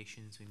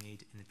recommendations we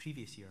made in the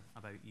previous year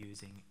about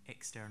using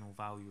external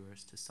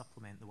valuers to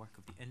supplement the work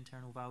of the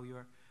internal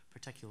valuer,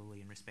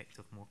 particularly in respect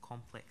of more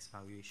complex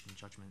valuation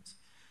judgments.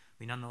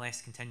 We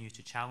nonetheless continue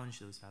to challenge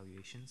those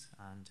valuations,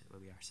 and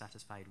we are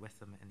satisfied with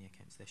them in the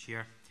accounts this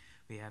year.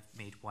 We have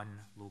made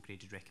one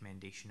low-graded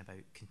recommendation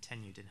about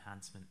continued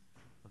enhancement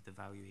of the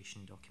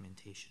valuation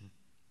documentation.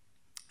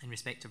 In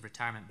respect of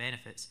retirement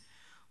benefits,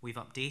 we've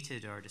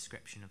updated our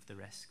description of the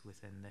risk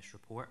within this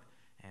report,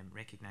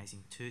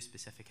 recognising two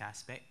specific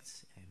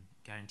aspects,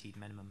 guaranteed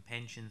minimum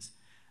pensions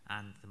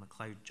and the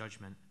MacLeod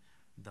judgment,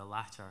 the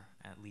latter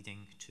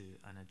leading to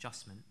an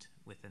adjustment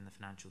within the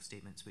financial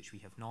statements which we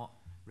have not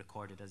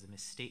recorded as a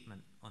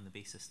misstatement on the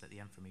basis that the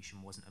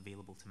information wasn't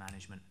available to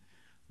management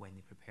when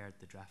they prepared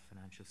the draft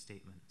financial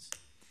statements.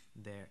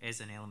 There is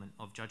an element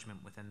of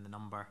judgment within the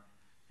number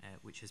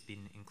which has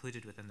been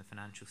included within the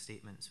financial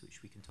statements,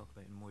 which we can talk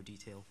about in more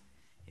detail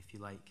if you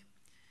like.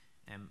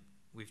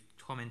 We've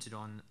commented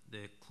on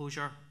the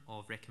closure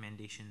of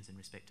recommendations in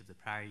respect of the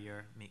prior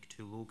year, make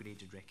two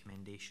low-graded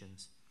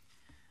recommendations.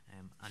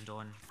 And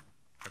on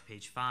our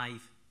page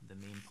 5, the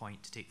main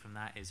point to take from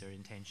that is our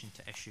intention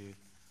to issue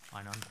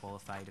an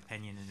unqualified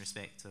opinion in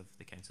respect of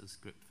the Council's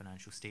group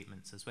financial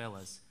statements, as well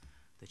as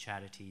the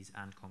charities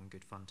and common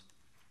good fund.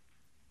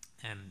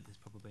 There's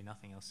probably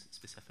nothing else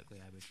specifically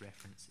I would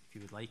reference. If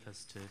you would like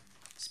us to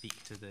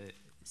speak to the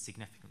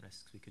significant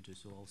risks, we could do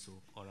so also,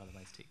 or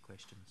otherwise take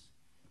questions.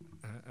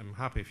 I'm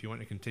happy if you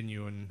want to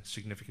continue on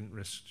significant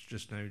risks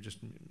just now, just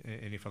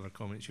any further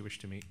comments you wish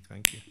to make.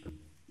 Thank you.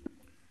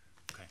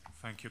 Okay,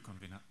 thank you,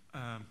 Convener.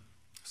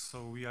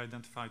 So we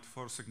identified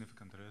 4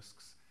 significant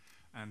risks,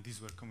 and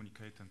these were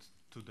communicated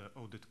to the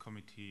audit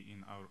committee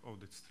in our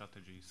audit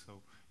strategy.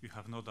 So we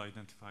have not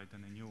identified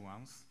any new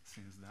ones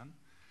since then.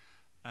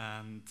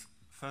 And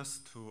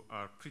first two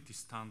are pretty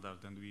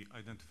standard, and we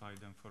identify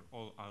them for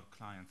all our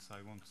clients.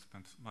 I won't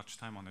spend much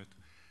time on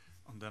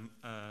them.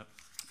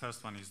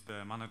 First one is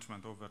the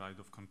management override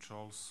of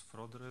controls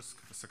fraud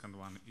risk. The second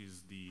one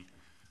is the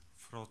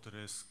fraud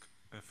risk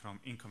from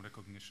income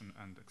recognition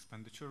and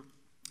expenditure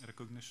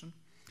recognition.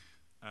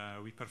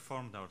 We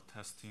performed our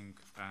testing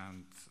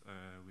and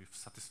with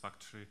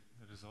satisfactory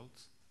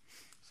results.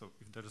 So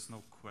if there is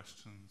no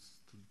questions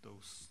to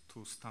those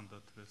 2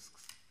 standard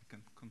risks, I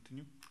can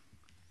continue.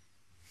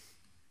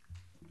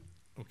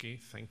 Okay,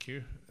 thank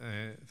you.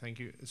 Thank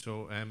you.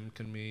 So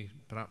can we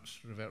perhaps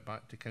revert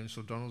back to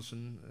Councillor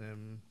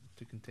Donaldson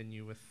to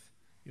continue with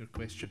your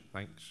question?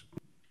 Thanks.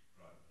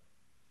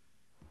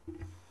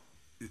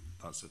 Right.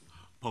 That's it.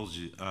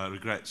 Apologies.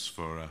 Regrets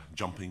for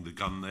jumping the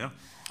gun there.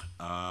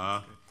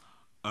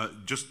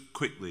 Just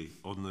quickly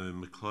on the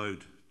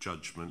MacLeod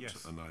judgment,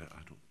 yes. And I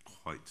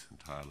don't quite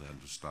entirely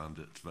understand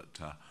it, but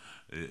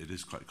it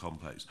is quite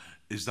complex.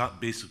 Is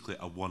that basically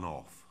a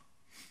one-off?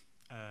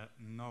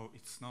 No,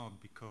 it's not,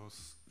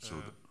 because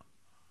so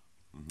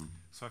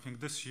I think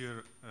this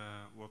year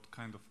what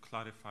kind of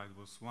clarified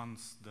was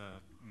once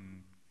the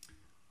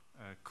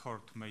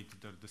court made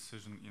their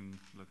decision in,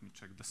 let me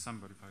check,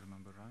 December if I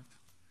remember right,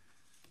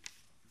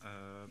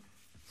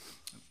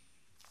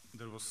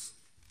 there was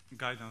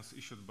guidance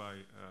issued by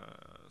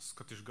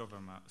Scottish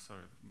government,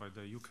 by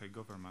the UK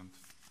government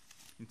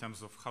in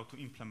terms of how to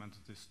implement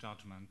this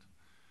judgment.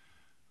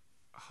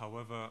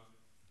 However,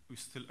 we're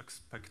still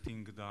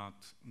expecting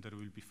that there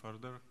will be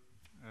further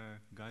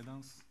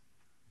guidance,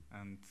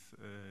 and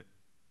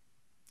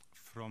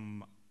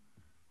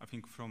I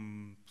think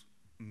from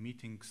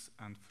meetings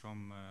and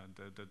from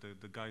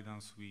the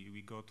guidance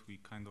we got,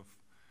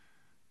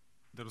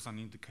 there was an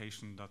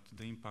indication that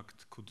the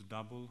impact could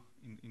double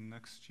in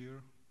next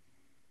year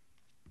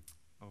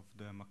of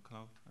the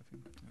MacLeod, I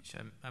think. Yeah.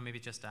 Should I maybe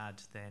just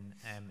add then,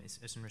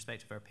 it's in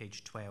respect of our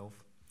page 12,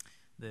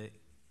 the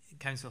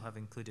Council have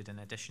included an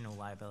additional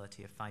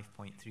liability of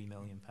 £5.3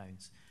 million.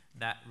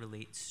 That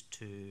relates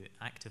to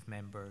active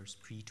members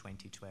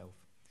pre-2012.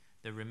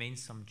 There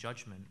remains some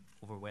judgment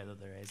over whether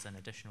there is an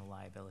additional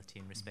liability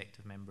in respect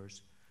of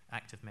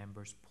active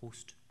members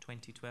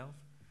post-2012.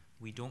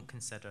 We don't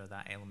consider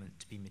that element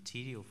to be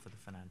material for the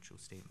financial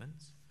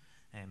statements,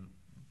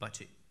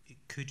 but it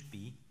could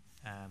be,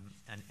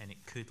 and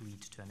it could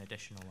lead to an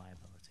additional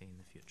liability in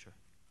the future.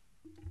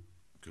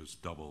 Because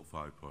double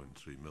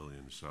 5.3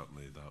 million,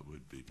 certainly that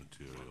would be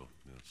material,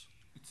 yes.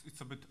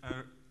 It's a bit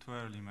too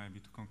early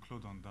maybe to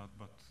conclude on that,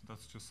 but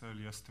that's just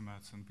early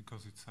estimates, and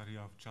because it's area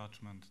of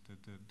judgment,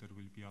 there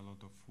will be a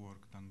lot of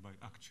work done by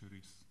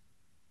actuaries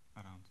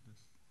around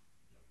this.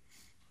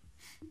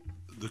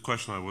 The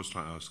question I was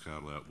trying to ask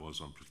earlier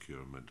was on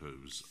procurement.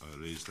 It was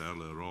raised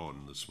earlier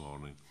on this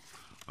morning,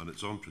 and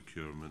it's on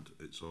procurement.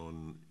 It's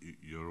on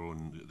your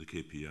own, the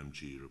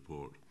KPMG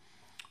report.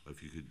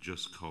 If you could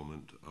just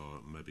comment,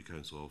 or maybe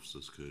council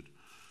officers could.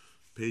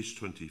 Page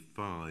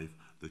 25,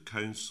 the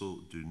council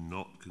do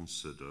not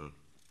consider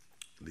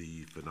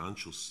the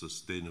financial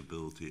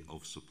sustainability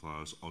of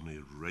suppliers on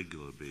a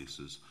regular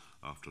basis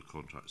after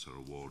contracts are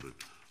awarded,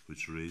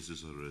 which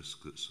raises a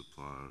risk that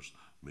suppliers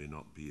may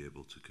not be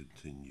able to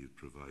continue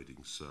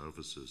providing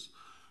services.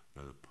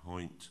 Now, the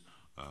point,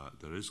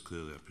 there is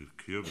clearly a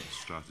procurement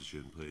strategy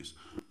in place,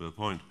 but the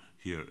point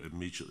here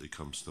immediately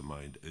comes to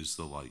mind is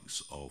the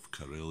likes of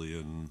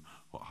Carillion,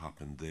 what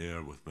happened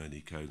there with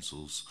many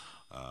councils,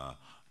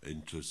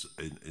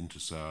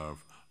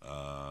 Interserve,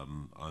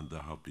 and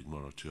there have been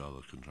one or two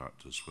other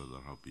contractors where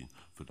there have been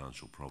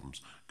financial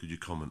problems. Could you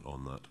comment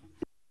on that?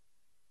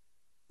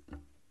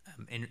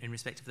 In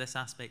respect of this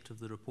aspect of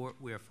the report,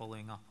 we are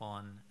following up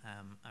on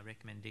a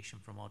recommendation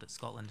from Audit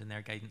Scotland in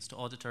their guidance to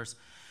auditors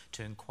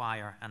to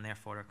inquire, and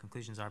therefore our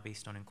conclusions are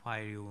based on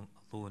inquiry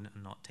alone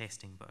and not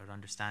testing. But our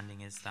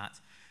understanding is that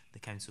the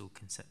council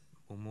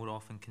will more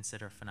often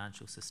consider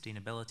financial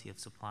sustainability of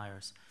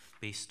suppliers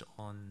based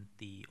on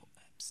the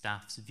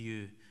staff's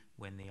view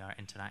when they are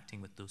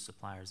interacting with those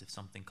suppliers if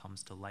something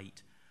comes to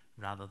light,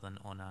 rather than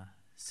on a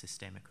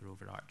systemic or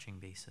overarching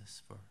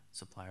basis for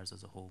suppliers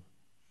as a whole.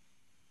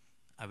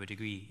 I would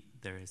agree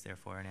there is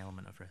therefore an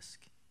element of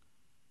risk.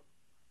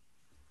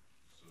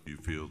 So you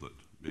feel that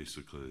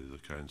basically the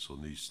council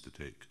needs to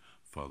take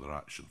further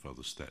action,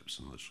 further steps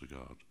in this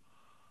regard?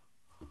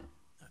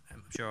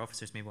 I'm sure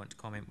officers may want to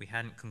comment. We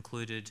hadn't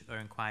concluded our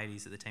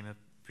inquiries at the time of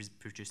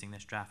producing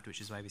this draft,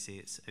 which is why we say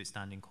it's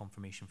outstanding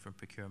confirmation from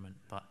procurement,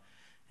 but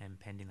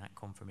pending that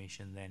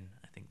confirmation, then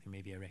I think there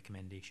may be a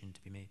recommendation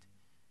to be made.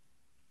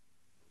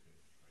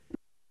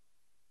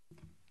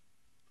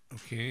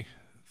 Okay,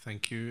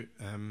 thank you.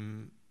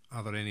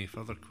 Are there any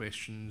further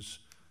questions?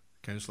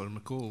 Councillor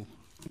McCall.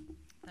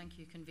 Thank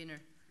you,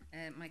 Convener.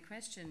 My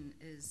question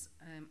is,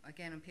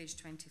 again on page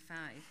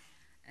 25,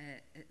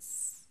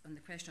 it's on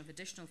the question of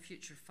additional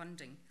future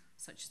funding,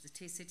 such as the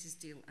Tay-Cities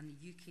deal and the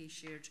UK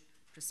Shared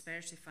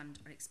Prosperity Fund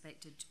are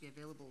expected to be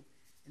available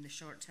in the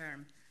short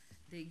term.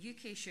 The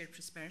UK Shared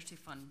Prosperity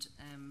Fund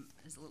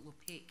is a little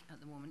opaque at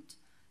the moment.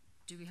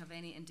 Do we have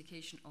any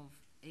indication of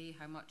A,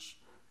 how much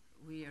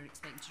we are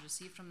expecting to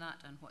receive from that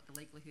and what the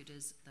likelihood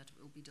is that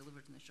it will be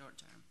delivered in the short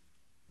term?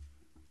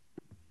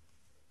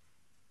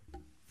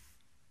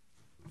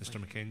 Mr.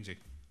 Mackenzie.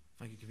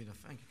 Thank you, Convener.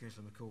 Thank you,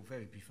 Councillor McCall.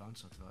 Very brief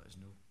answer to that is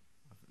no.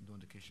 I've no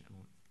indication at the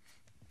moment.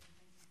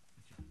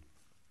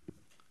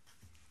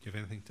 Do you have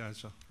anything to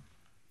answer?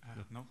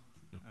 No.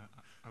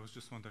 I was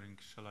just wondering,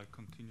 shall I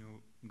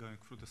continue going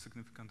through the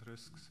significant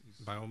risks?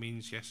 By all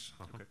means, yes.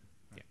 Okay.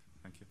 Yeah.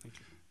 Thank you. Thank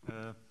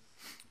you.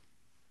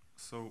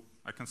 So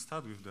I can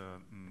start with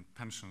the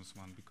pensions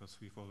one because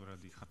we've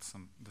already had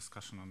some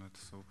discussion on it.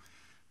 So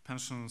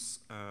pensions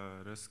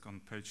risk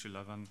on page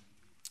 11.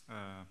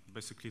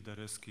 Basically, the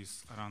risk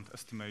is around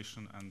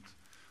estimation and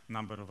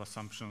number of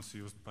assumptions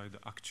used by the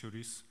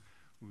actuaries,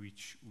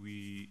 which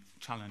we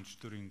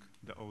challenged during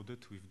the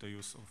audit with the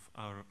use of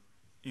our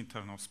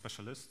internal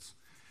specialists.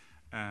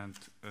 And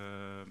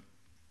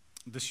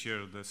this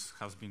year, this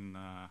has been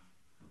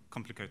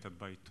complicated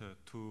by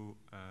two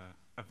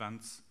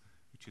events,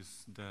 which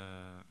is the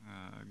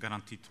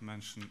guaranteed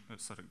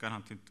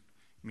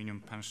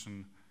minimum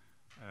pension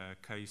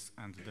case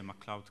and the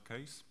MacLeod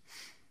case.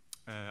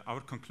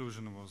 Our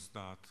conclusion was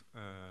that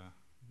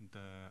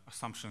the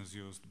assumptions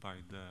used by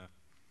the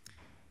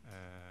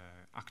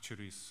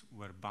actuaries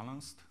were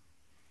balanced.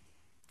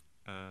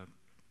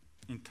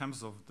 In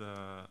terms of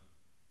the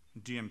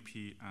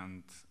GMP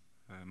and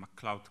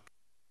MacLeod,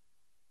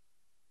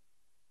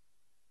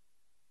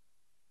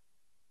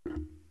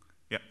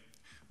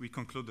 we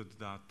concluded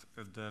that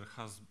there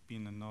has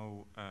been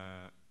no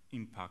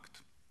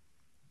impact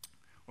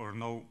or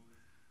no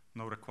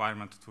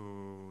requirement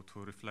to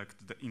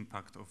reflect the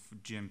impact of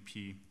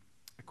GMP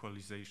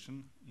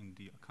equalization in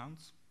the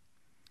accounts.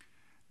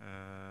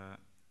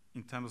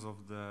 In terms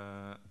of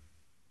the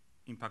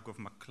impact of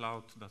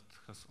MacLeod, that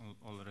has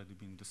already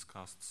been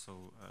discussed,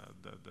 so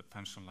the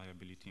pension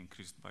liability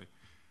increased by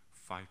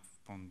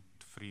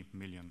 5.3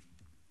 million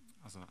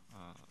as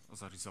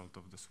a result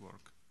of this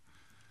work.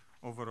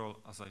 Overall,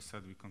 as I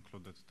said, we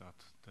concluded that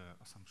the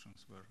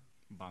assumptions were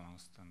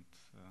balanced and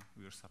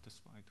we are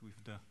satisfied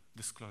with the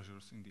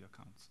disclosures in the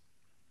accounts.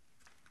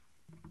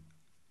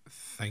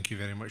 Thank you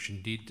very much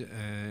indeed.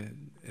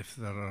 If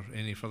there are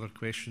any further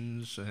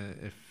questions,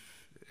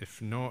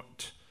 if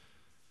not,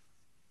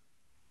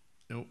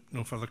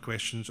 no further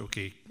questions.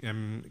 Okay.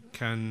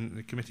 Can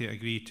the committee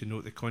agree to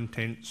note the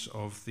contents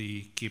of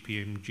the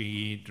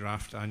KPMG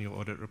draft annual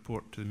audit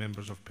report to the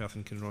members of Perth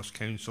Kinross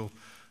Council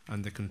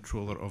and the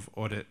Controller of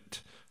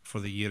Audit for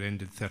the year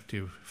ended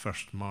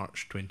 31st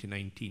March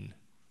 2019?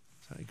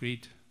 Is that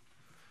agreed?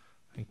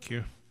 Thank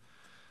you.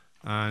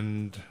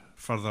 And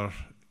further,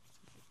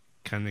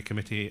 can the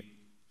committee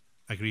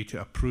agree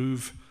to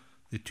approve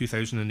the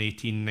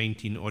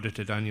 2018-19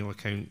 audited annual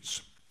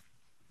accounts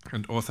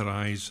and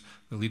authorise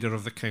the Leader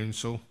of the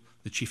Council,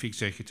 the Chief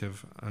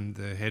Executive and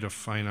the Head of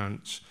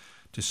Finance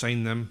to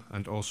sign them,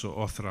 and also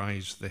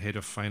authorise the Head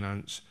of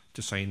Finance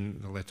to sign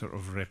the letter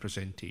of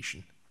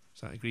representation.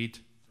 Is that agreed?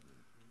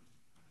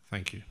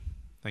 Thank you.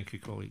 Thank you,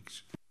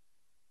 colleagues.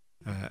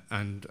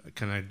 And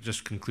can I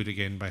just conclude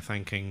again by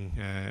thanking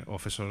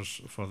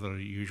officers for their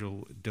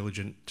usual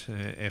diligent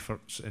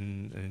efforts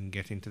in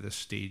getting to this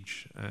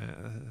stage.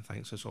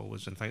 Thanks as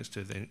always, and thanks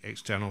to the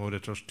external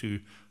auditors too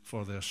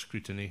for their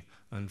scrutiny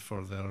and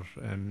for their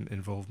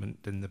involvement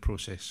in the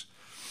process.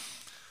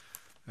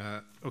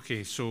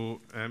 Okay,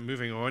 so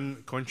moving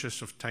on,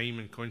 conscious of time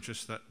and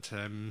conscious that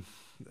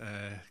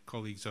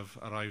colleagues have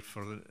arrived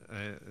for the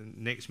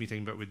next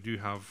meeting, but we do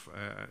have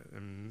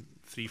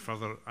 3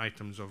 further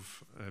items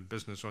of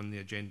business on the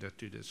agenda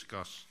to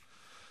discuss.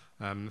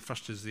 The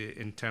first is the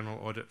internal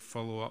audit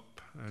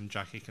follow-up, and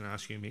Jackie, can I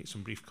ask you to make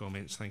some brief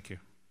comments? Thank you.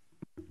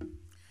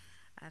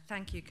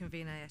 Thank you,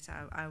 Convener. Yes,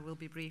 I will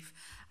be brief.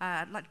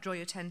 I'd like to draw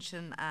your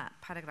attention at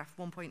paragraph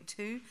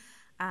 1.2.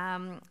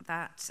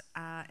 That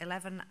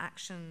 11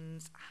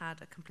 actions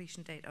had a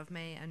completion date of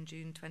May and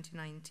June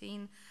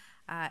 2019,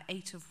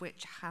 8 of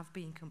which have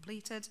been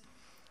completed.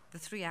 The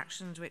 3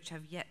 actions which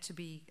have yet to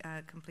be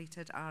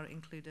completed are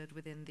included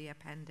within the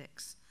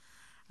appendix.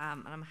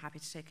 And I'm happy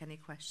to take any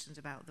questions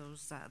about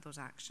those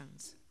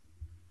actions.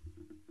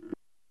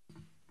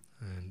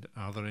 And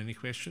are there any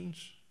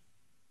questions?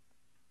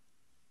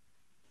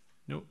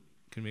 No.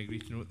 Can we agree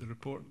to note the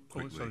report?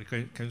 Quickly. Oh,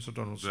 sorry, Councillor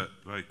Donaldson.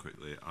 Very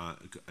quickly,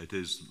 it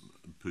is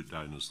put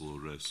down as low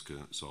risk,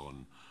 and it's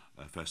on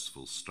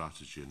festival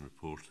strategy and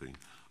reporting,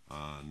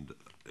 and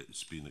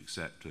it's been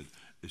accepted.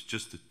 It's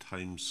just the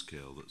time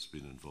scale that's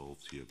been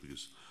involved here,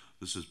 because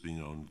this has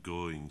been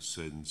ongoing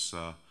since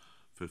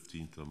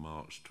 15th of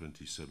March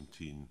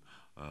 2017.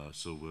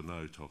 So we're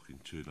now talking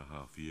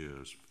 2.5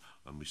 years,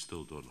 and we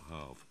still don't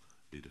have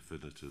a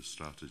definitive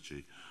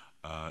strategy.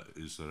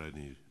 Is there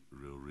any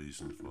real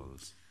reason for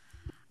this?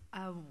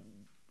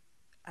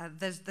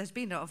 There's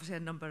been obviously a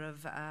number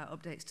of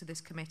updates to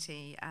this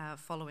committee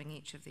following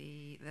each of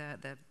the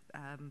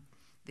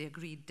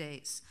agreed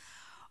dates.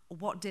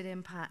 What did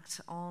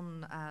impact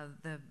on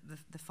the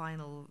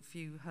final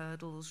few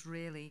hurdles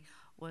really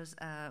was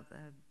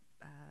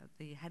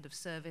the head of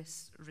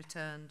service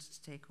returned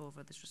to take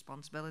over this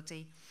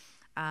responsibility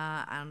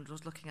and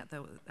was looking at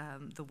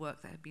the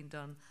work that had been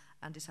done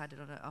and decided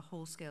on a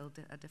whole-scale,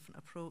 a different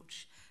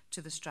approach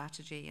to the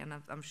strategy. And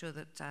I'm sure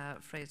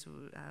that Fraser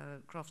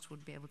Crofts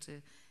would be able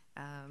to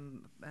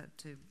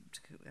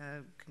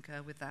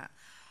concur with that.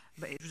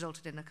 But it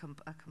resulted in a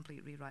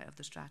complete rewrite of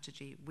the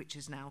strategy, which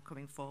is now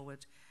coming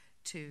forward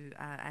to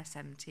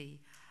SMT,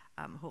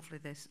 hopefully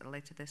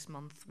later this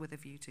month, with a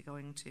view to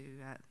going to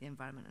the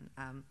Environment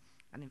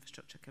and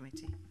Infrastructure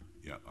Committee.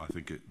 Yeah, I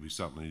think we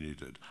certainly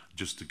need it.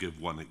 Just to give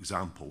one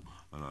example,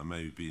 and I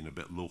may be being a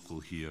bit local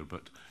here,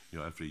 but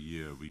every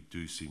year we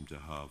do seem to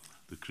have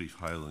the Crieff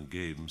Highland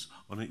Games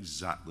on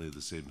exactly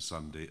the same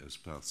Sunday as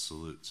Perth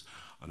Salutes,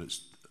 and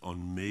it's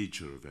on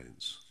major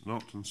events,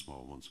 not on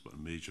small ones, but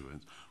on major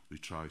events. We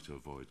try to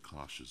avoid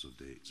clashes of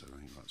dates, and I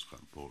think that's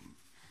quite important,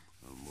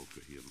 and we'll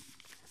hear them.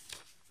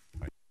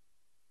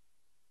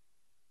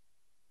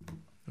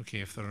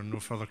 Okay, if there are no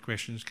further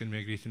questions, can we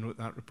agree to note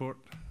that report?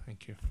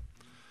 Thank you.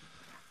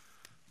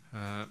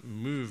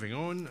 Moving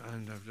on,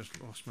 and I've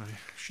just lost my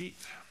sheet.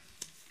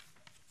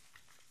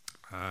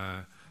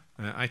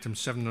 Item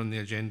 7 on the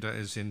agenda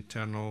is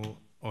internal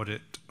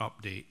audit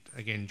update.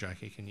 Again,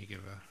 Jackie, can you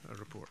give a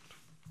report?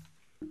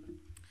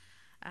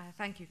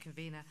 Thank you,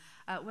 Convener.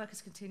 Work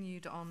has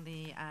continued on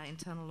the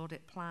internal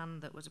audit plan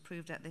that was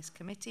approved at this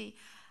committee.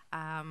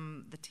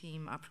 The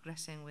team are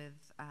progressing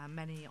with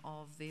many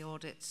of the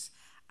audits,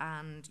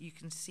 and you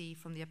can see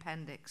from the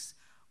appendix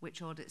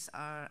which audits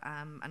are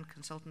and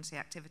consultancy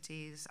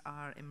activities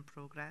are in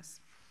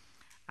progress.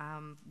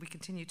 We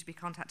continue to be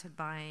contacted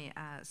by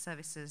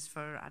services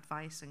for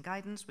advice and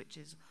guidance, which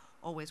is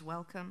always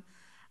welcome,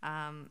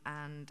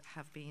 and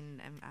have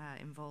been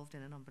involved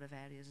in a number of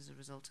areas as a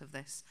result of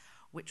this,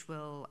 which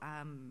will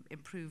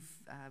improve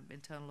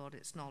internal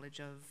audit's knowledge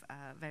of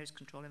various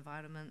control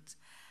environment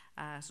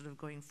sort of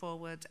going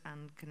forward,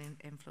 and can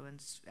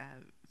influence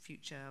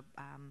future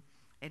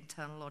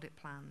internal audit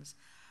plans.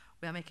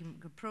 We are making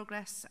good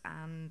progress,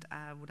 and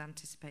would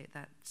anticipate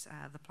that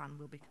the plan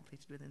will be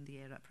completed within the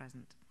year at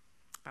present.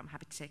 But I'm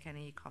happy to take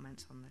any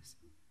comments on this.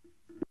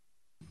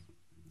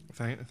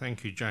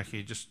 Thank you,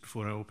 Jackie. Just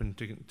before I open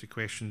to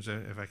questions,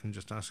 if I can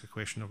just ask a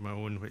question of my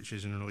own, which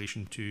is in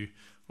relation to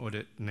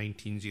Audit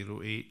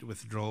 1908,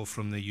 withdrawal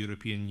from the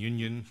European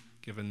Union,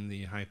 given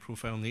the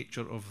high-profile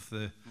nature of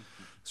the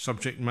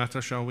subject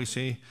matter, shall we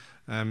say,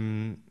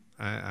 and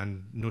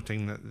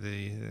noting that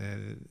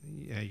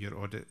your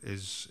audit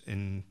is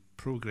in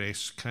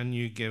progress. Can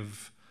you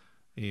give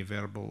a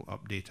verbal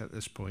update at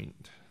this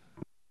point?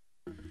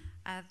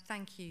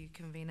 Thank you,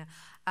 Convener.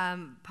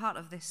 Part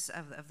of this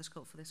of the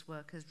scope for this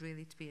work is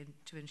really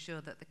to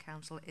ensure that the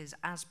council is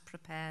as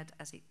prepared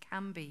as it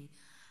can be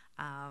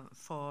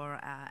for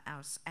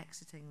us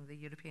exiting the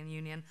European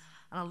Union,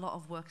 and a lot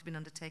of work has been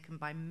undertaken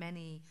by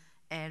many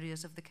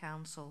areas of the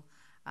Council,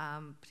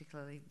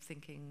 particularly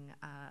thinking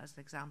as an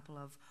example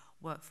of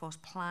workforce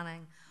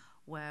planning,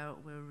 where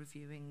we're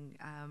reviewing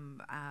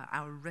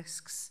our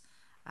risks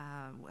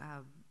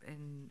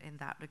in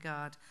that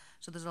regard.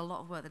 So there's a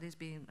lot of work that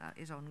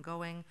is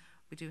ongoing.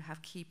 We do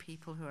have key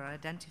people who are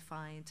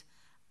identified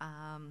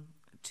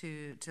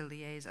to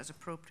liaise as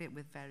appropriate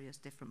with various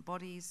different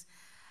bodies,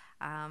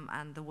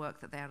 and the work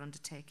that they are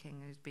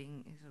undertaking is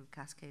being sort of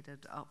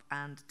cascaded up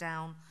and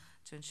down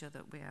to ensure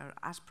that we are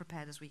as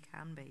prepared as we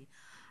can be.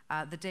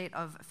 The date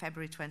of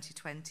February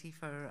 2020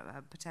 for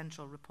a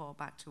potential report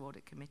back to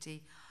Audit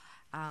Committee,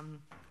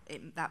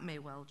 that may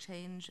well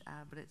change,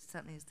 but it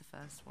certainly is the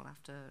first one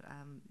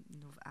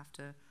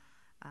after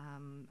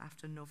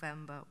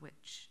November,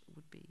 which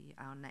would be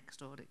our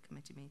next Audit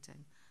Committee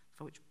meeting,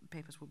 for which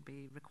papers would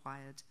be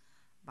required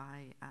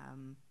by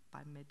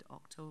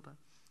mid-October.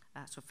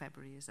 So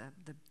February is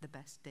the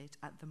best date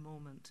at the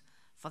moment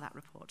for that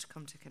report to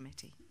come to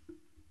committee.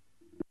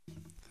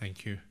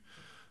 Thank you.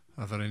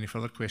 Are there any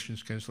further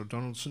questions, Councillor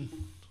Donaldson?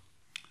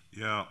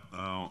 Yeah,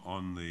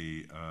 on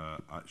the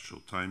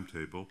actual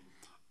timetable,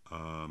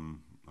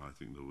 I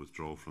think the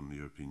withdrawal from the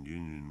European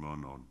Union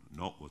one, or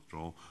not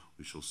withdrawal,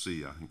 we shall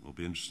see. I think will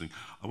be interesting.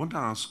 I want to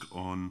ask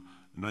on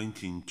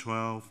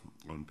 1912,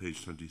 on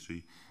page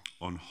 23,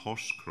 on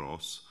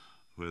Horsecross,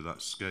 where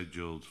that's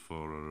scheduled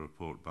for a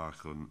report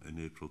back in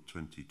April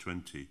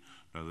 2020.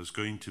 Now, there's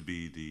going to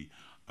be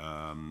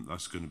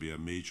that's going to be a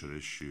major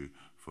issue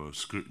for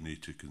scrutiny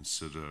to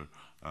consider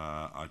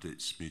at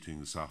its meeting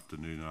this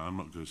afternoon. Now,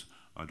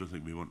 I don't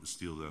think we want to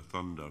steal their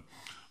thunder,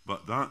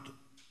 but that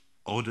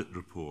audit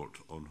report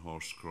on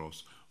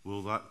Horsecross,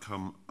 will that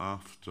come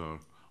after,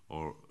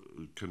 or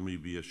can we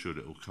be assured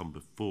it will come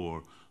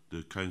before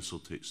the Council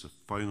takes a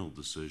final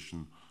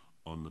decision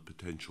on the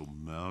potential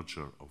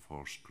merger of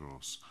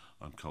Horsecross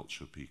and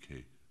Culture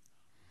PK?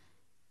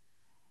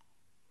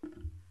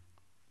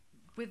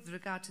 With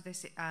regard to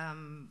this,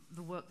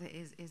 the work that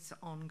is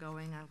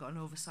ongoing, I've got an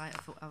oversight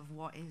of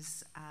what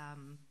is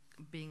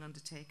being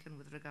undertaken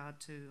with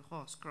regard to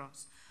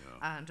Horsecross.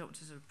 I don't want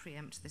to sort of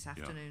preempt this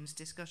afternoon's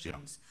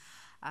discussions,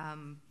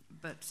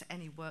 but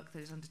any work that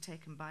is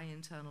undertaken by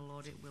internal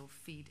audit will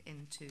feed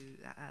into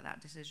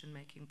that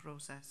decision-making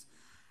process.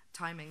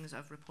 Timings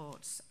of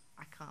reports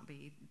I can't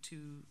be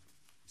too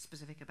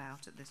specific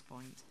about at this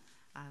point,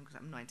 because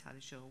I'm not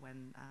entirely sure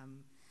when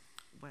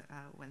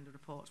the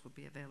reports would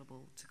be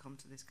available to come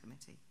to this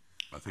committee.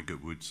 I think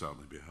it would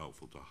certainly be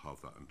helpful to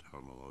have that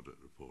internal audit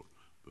report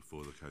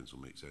before the Council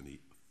makes any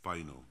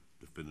final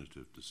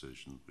definitive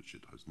decision, which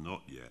it has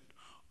not yet,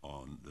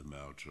 on the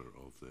merger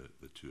of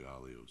the two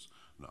ALIOs.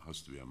 And it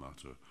has to be a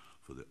matter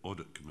for the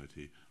Audit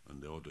Committee,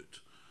 and the Audit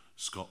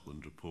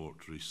Scotland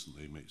report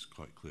recently makes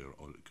quite clear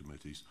audit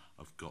committees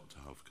have got to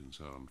have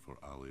concern for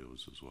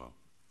ALIOs as well.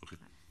 Okay.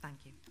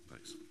 Thank you.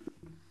 Thanks.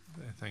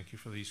 Thank you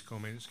for these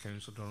comments,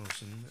 Councillor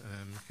Donaldson.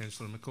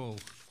 Councillor McCall.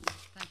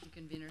 Thank you,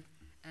 Convener.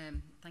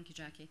 Thank you,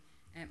 Jackie.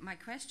 My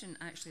question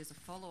actually is a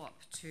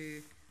follow-up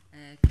to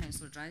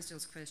Councillor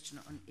Drysdale's question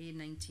on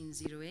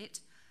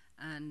A1908,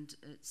 and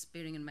it's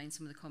bearing in mind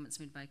some of the comments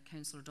made by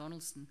Councillor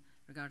Donaldson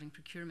regarding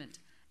procurement.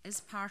 Is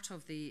part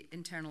of the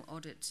internal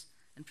audit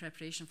in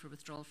preparation for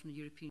withdrawal from the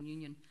European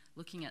Union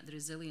looking at the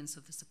resilience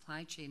of the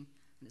supply chain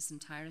in its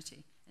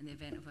entirety in the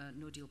event of a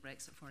no-deal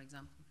Brexit, for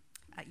example?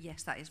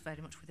 Yes, that is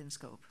very much within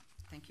scope.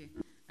 Thank you.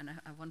 And I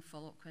have one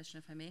follow-up question,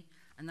 if I may,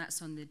 and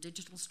that's on the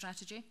digital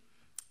strategy.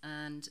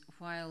 And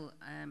while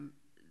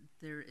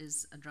there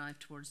is a drive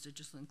towards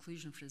digital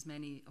inclusion for as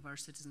many of our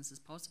citizens as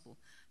possible,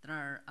 there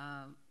are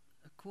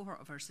a cohort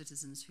of our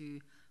citizens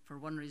who, for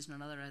one reason or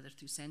another, either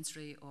through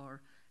sensory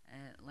or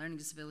learning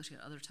disability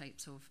or other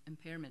types of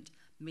impairment,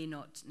 may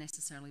not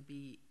necessarily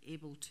be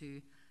able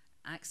to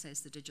access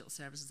the digital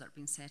services that are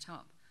being set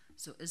up.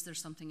 So is there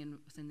something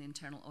within the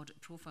internal audit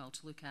profile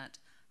to look at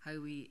how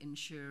we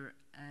ensure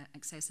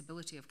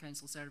accessibility of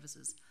council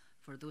services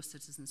for those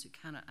citizens who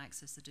cannot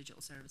access the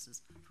digital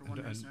services for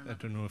one reason or another?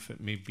 I don't know if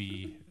it may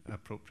be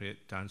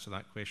appropriate to answer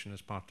that question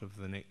as part of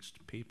the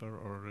next paper,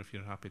 or if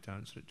you're happy to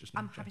answer it just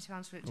now. I'm happy to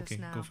answer it just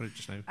now. Okay, go for it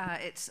just now.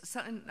 It's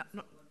certainly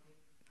not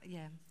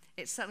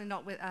it's certainly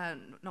not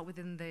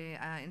within the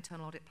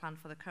internal audit plan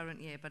for the current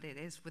year, but it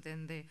is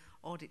within the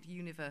audit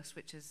universe,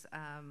 which is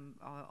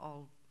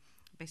all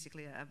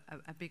basically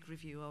a big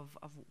review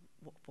of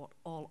what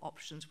all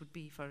options would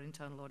be for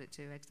internal audit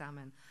to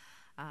examine.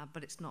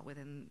 But it's not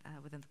within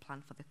the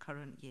plan for the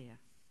current year.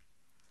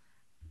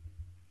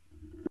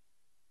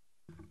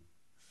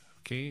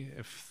 Okay,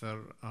 if there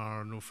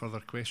are no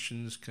further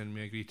questions, can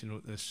we agree to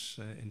note this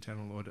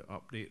internal audit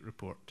update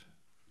report?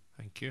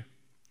 Thank you.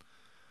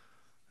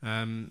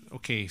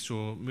 Okay,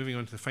 so moving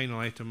on to the final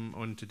item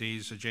on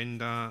today's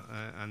agenda,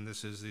 and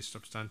this is the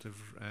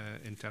substantive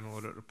internal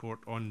audit report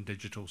on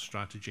digital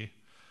strategy.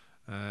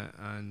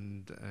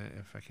 And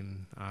if I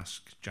can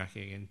ask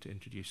Jackie again to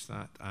introduce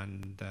that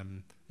and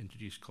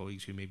introduce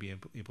colleagues who may be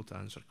able to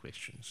answer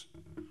questions.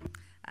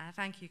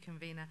 Thank you,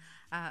 Convener.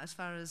 As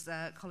far as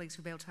colleagues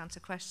who will be able to answer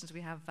questions,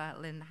 we have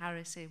Lynn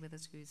Harris here with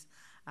us, who's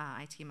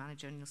IT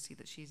manager, and you'll see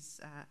that she's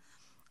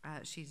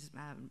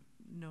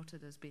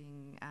noted as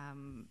being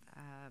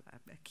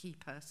a key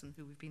person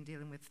who we've been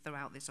dealing with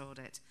throughout this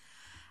audit.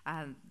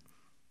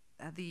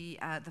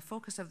 The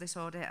focus of this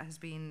audit has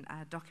been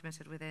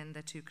documented within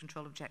the 2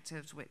 control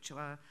objectives, which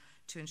are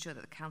to ensure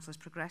that the Council is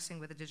progressing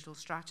with a digital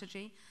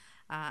strategy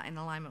in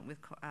alignment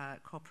with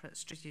corporate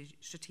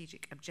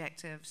strategic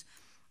objectives,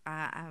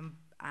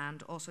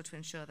 and also to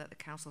ensure that the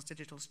Council's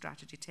digital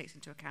strategy takes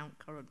into account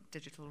current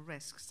digital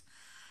risks.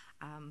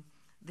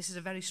 This is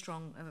a very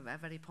strong, a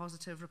very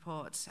positive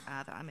report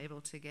that I'm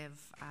able to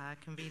give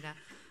Convener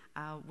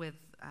with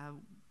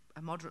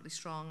a moderately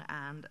strong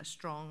and a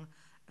strong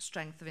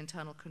strength of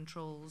internal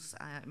controls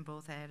in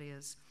both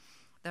areas.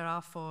 There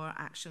are 4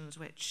 actions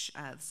which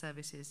the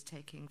service is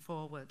taking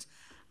forward,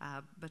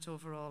 but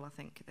overall I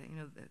think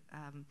that,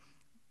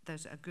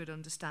 there's a good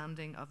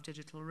understanding of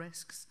digital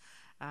risks.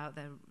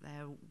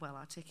 They're well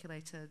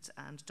articulated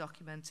and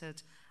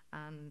documented,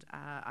 and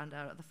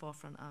are at the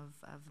forefront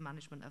of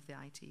management of the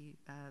IT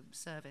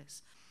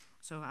service.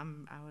 So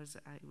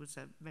it was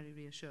very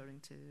reassuring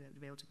to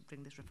be able to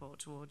bring this report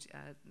to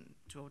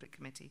Audit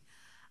Committee.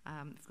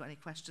 If you've got any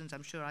questions,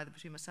 I'm sure either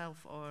between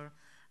myself or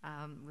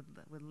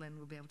with Lynn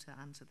we'll be able to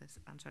answer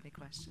any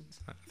questions.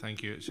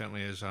 Thank you. It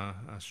certainly is a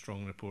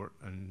strong report,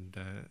 and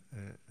I'm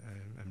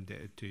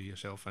indebted to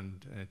yourself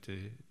and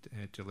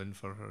to Lynn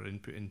for her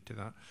input into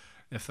that.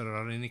 If there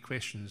are any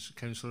questions,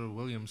 Councillor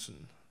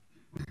Williamson.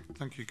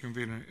 Thank you,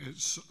 Convener.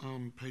 It's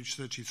on page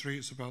 33.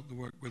 It's about the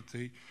work with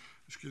the,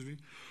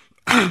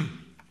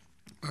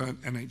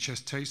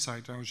 NHS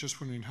Tayside. I was just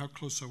wondering, how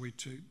close are we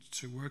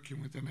to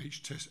working with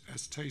NHS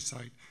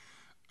Tayside,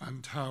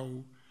 and how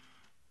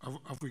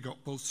have we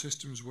got both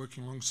systems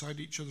working alongside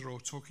each other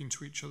or talking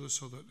to each other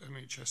so that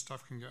NHS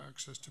staff can get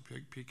access to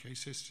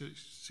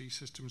PKC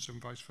systems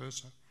and vice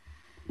versa?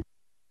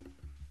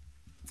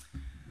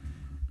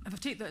 If I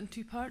take that in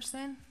 2 parts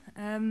then,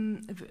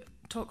 if I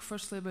talk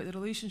firstly about the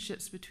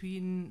relationships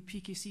between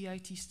PKC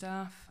IT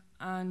staff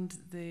and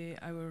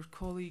our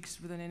colleagues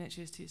within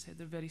NHS Tayside,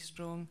 they're very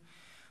strong.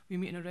 We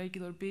meet on a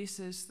regular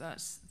basis.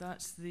 That's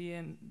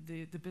the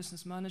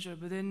business manager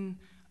within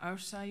our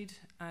side,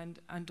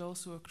 and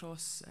also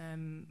across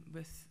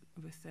with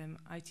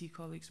IT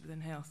colleagues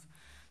within health.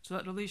 So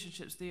that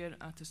relationship's there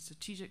at a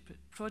strategic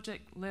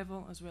project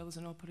level as well as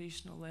an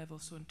operational level,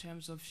 so in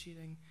terms of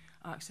sharing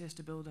access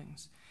to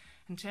buildings.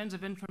 In terms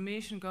of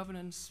information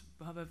governance,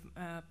 we have a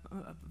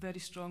very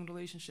strong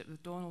relationship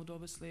with Donald,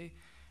 obviously,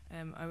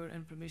 our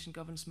information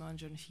governance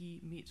manager, and he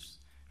meets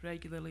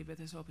regularly with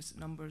his opposite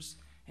numbers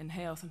in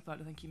health. In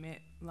fact, I think he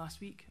met last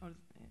week, or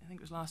I think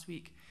it was last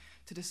week,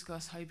 to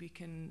discuss how we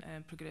can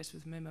progress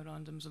with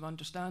memorandums of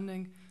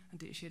understanding and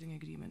data sharing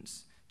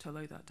agreements to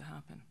allow that to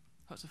happen.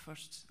 That's the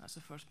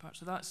first part.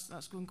 So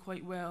that's going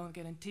quite well.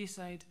 Again, in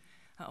Tayside,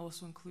 that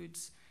also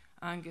includes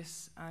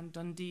Angus and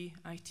Dundee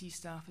IT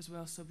staff as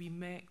well. So we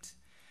met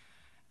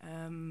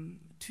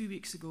 2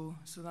 weeks ago.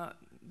 So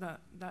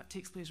that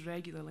takes place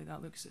regularly.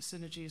 That looks at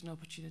synergies and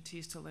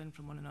opportunities to learn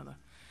from one another.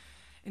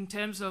 In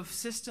terms of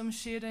system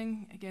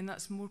sharing, again,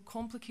 that's more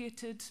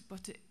complicated,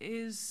 but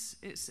it's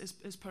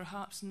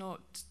perhaps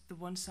not the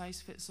one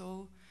size fits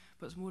all,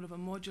 but it's more of a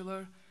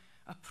modular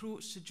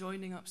approach to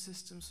joining up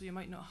systems. So you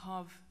might not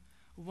have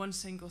one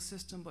single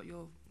system, but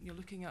you're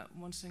looking at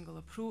one single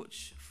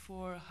approach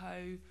for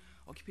how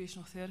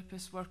occupational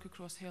therapists work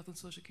across health and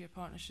social care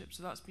partnerships.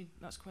 So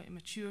that's quite a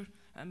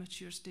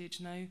mature stage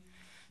now.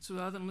 So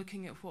rather than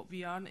looking at what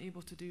we aren't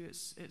able to do,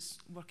 it's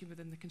working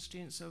within the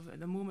constraints of, at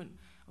the moment,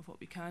 of what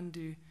we can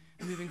do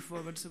moving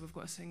forward, so we've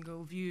got a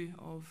single view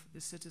of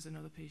the citizen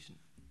or the patient.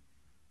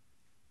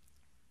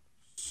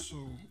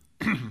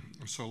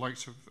 So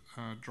likes of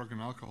drug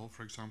and alcohol,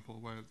 for example,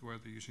 where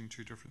they're using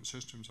 2 different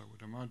systems, I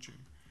would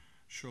imagine,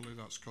 surely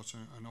that's got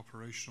an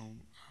operational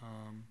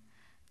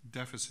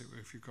deficit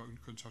if you've got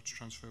going to have to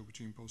transfer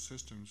between both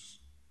systems.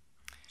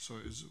 So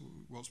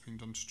what's been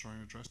done to try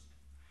and address that?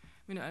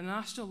 I mean, at a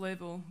national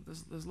level,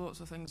 there's lots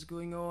of things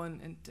going on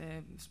in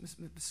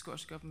with the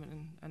Scottish Government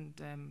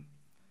and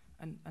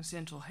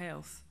Central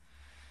Health.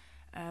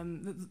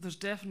 There's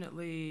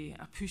definitely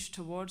a push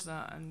towards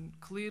that, and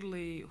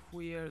clearly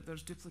where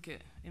there's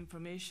duplicate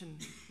information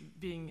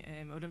being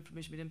or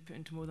information being input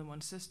into more than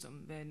one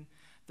system, then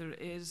there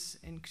is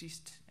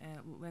increased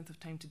length of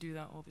time to do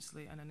that,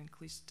 obviously, and an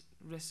increased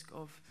risk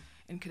of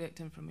incorrect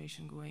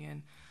information going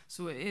in.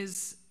 So it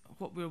is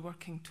what we're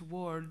working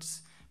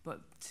towards.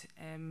 But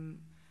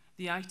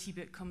the IT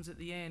bit comes at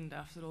the end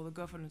after all the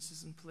governance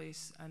is in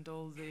place and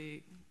all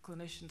the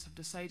clinicians have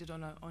decided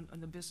on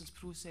the business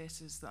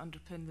processes that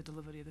underpin the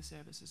delivery of the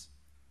services.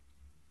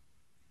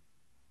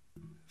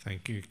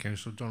 Thank you.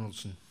 Councillor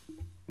Donaldson.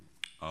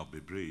 I'll be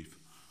brief.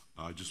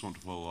 I just want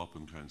to follow up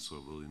on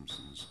Councillor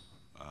Williamson's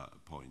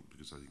point,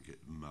 because I think it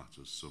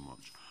matters so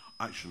much.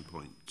 Action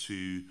point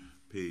 2,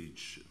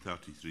 page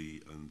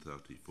 33 and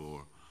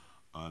 34.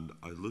 And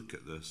I look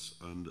at this,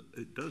 and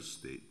it does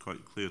state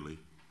quite clearly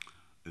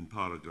in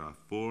paragraph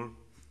 4,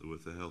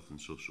 with the Health and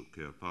Social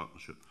Care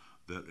Partnership,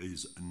 there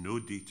is no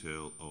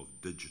detail of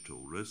digital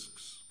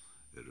risks.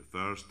 It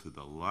refers to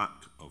the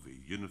lack of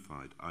a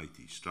unified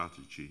IT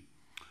strategy.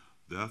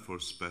 Therefore,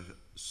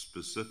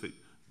 specific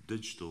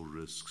digital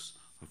risks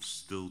have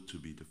still to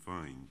be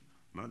defined.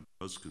 And that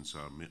does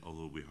concern me,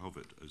 although we have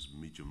it as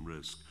medium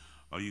risk.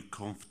 Are you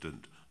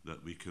confident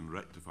that we can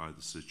rectify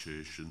the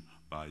situation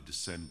by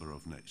December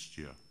of next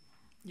year?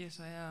 Yes,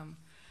 I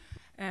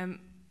am.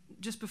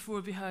 Just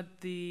before we had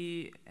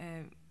the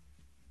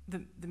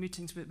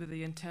meetings with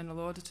the internal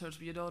auditors,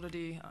 we had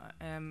already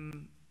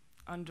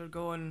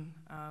undergone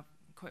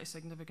quite a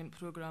significant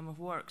programme of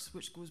works,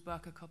 which goes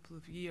back a couple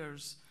of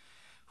years,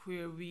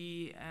 where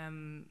we,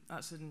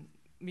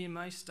 me and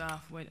my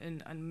staff went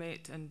in and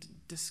met and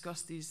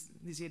discussed these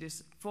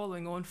areas,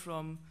 following on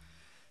from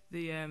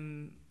the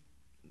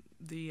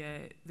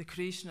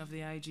creation of the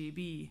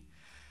IGB.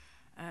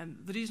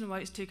 The reason why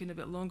it's taken a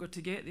bit longer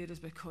to get there is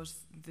because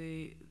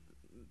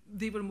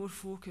they were more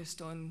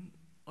focused on,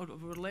 or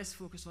were less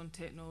focused on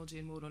technology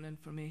and more on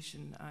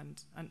information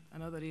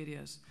and other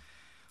areas.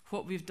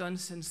 What we've done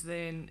since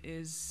then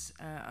is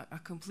a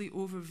complete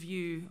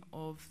overview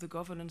of the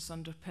governance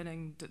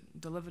underpinning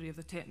delivery of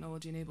the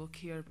technology-enabled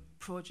care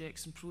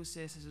projects and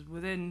processes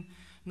within,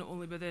 not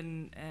only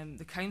within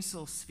the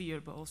council sphere,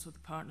 but also the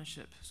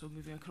partnership, so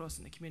moving across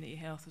into community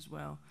health as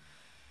well.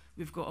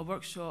 We've got a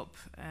workshop,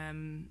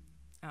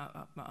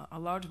 a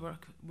large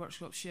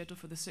workshop scheduled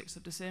for the 6th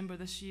of December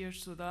this year,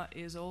 so that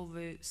is all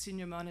the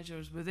senior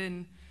managers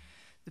within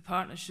the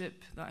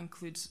partnership. That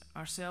includes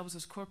ourselves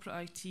as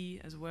corporate IT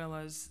as well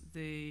as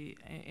the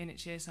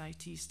NHS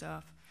IT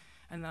staff,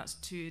 and that's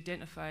to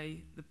identify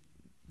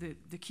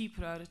the key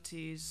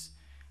priorities,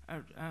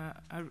 a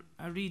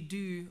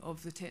redo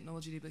of the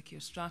technology-enabled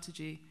care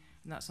strategy,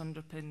 and that's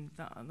underpinned,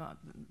 that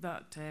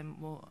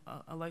will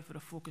allow for a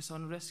focus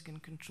on risk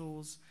and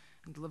controls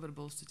and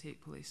deliverables to take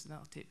place, and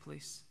that'll take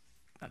place,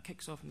 that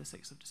kicks off on the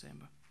 6th of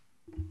December.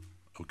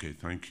 Okay,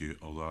 thank you,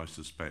 although I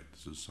suspect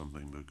this is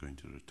something we're going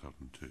to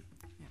return to.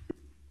 Yeah.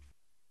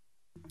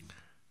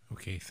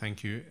 Okay,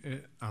 thank you.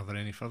 Are there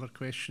any further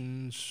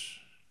questions?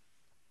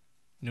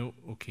 No?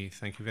 Okay,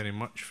 thank you very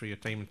much for your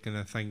time.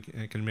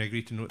 Can we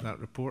agree to note that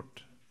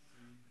report?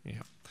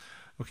 Yeah.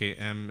 Okay,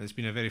 it's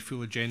been a very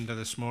full agenda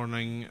this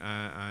morning,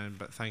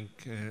 but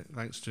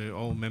thanks to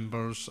all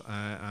members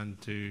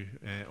and to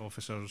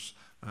officers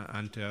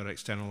and to our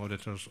external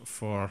auditors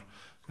for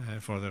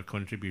their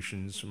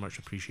contributions. Much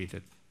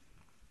appreciated.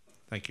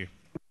 Thank you.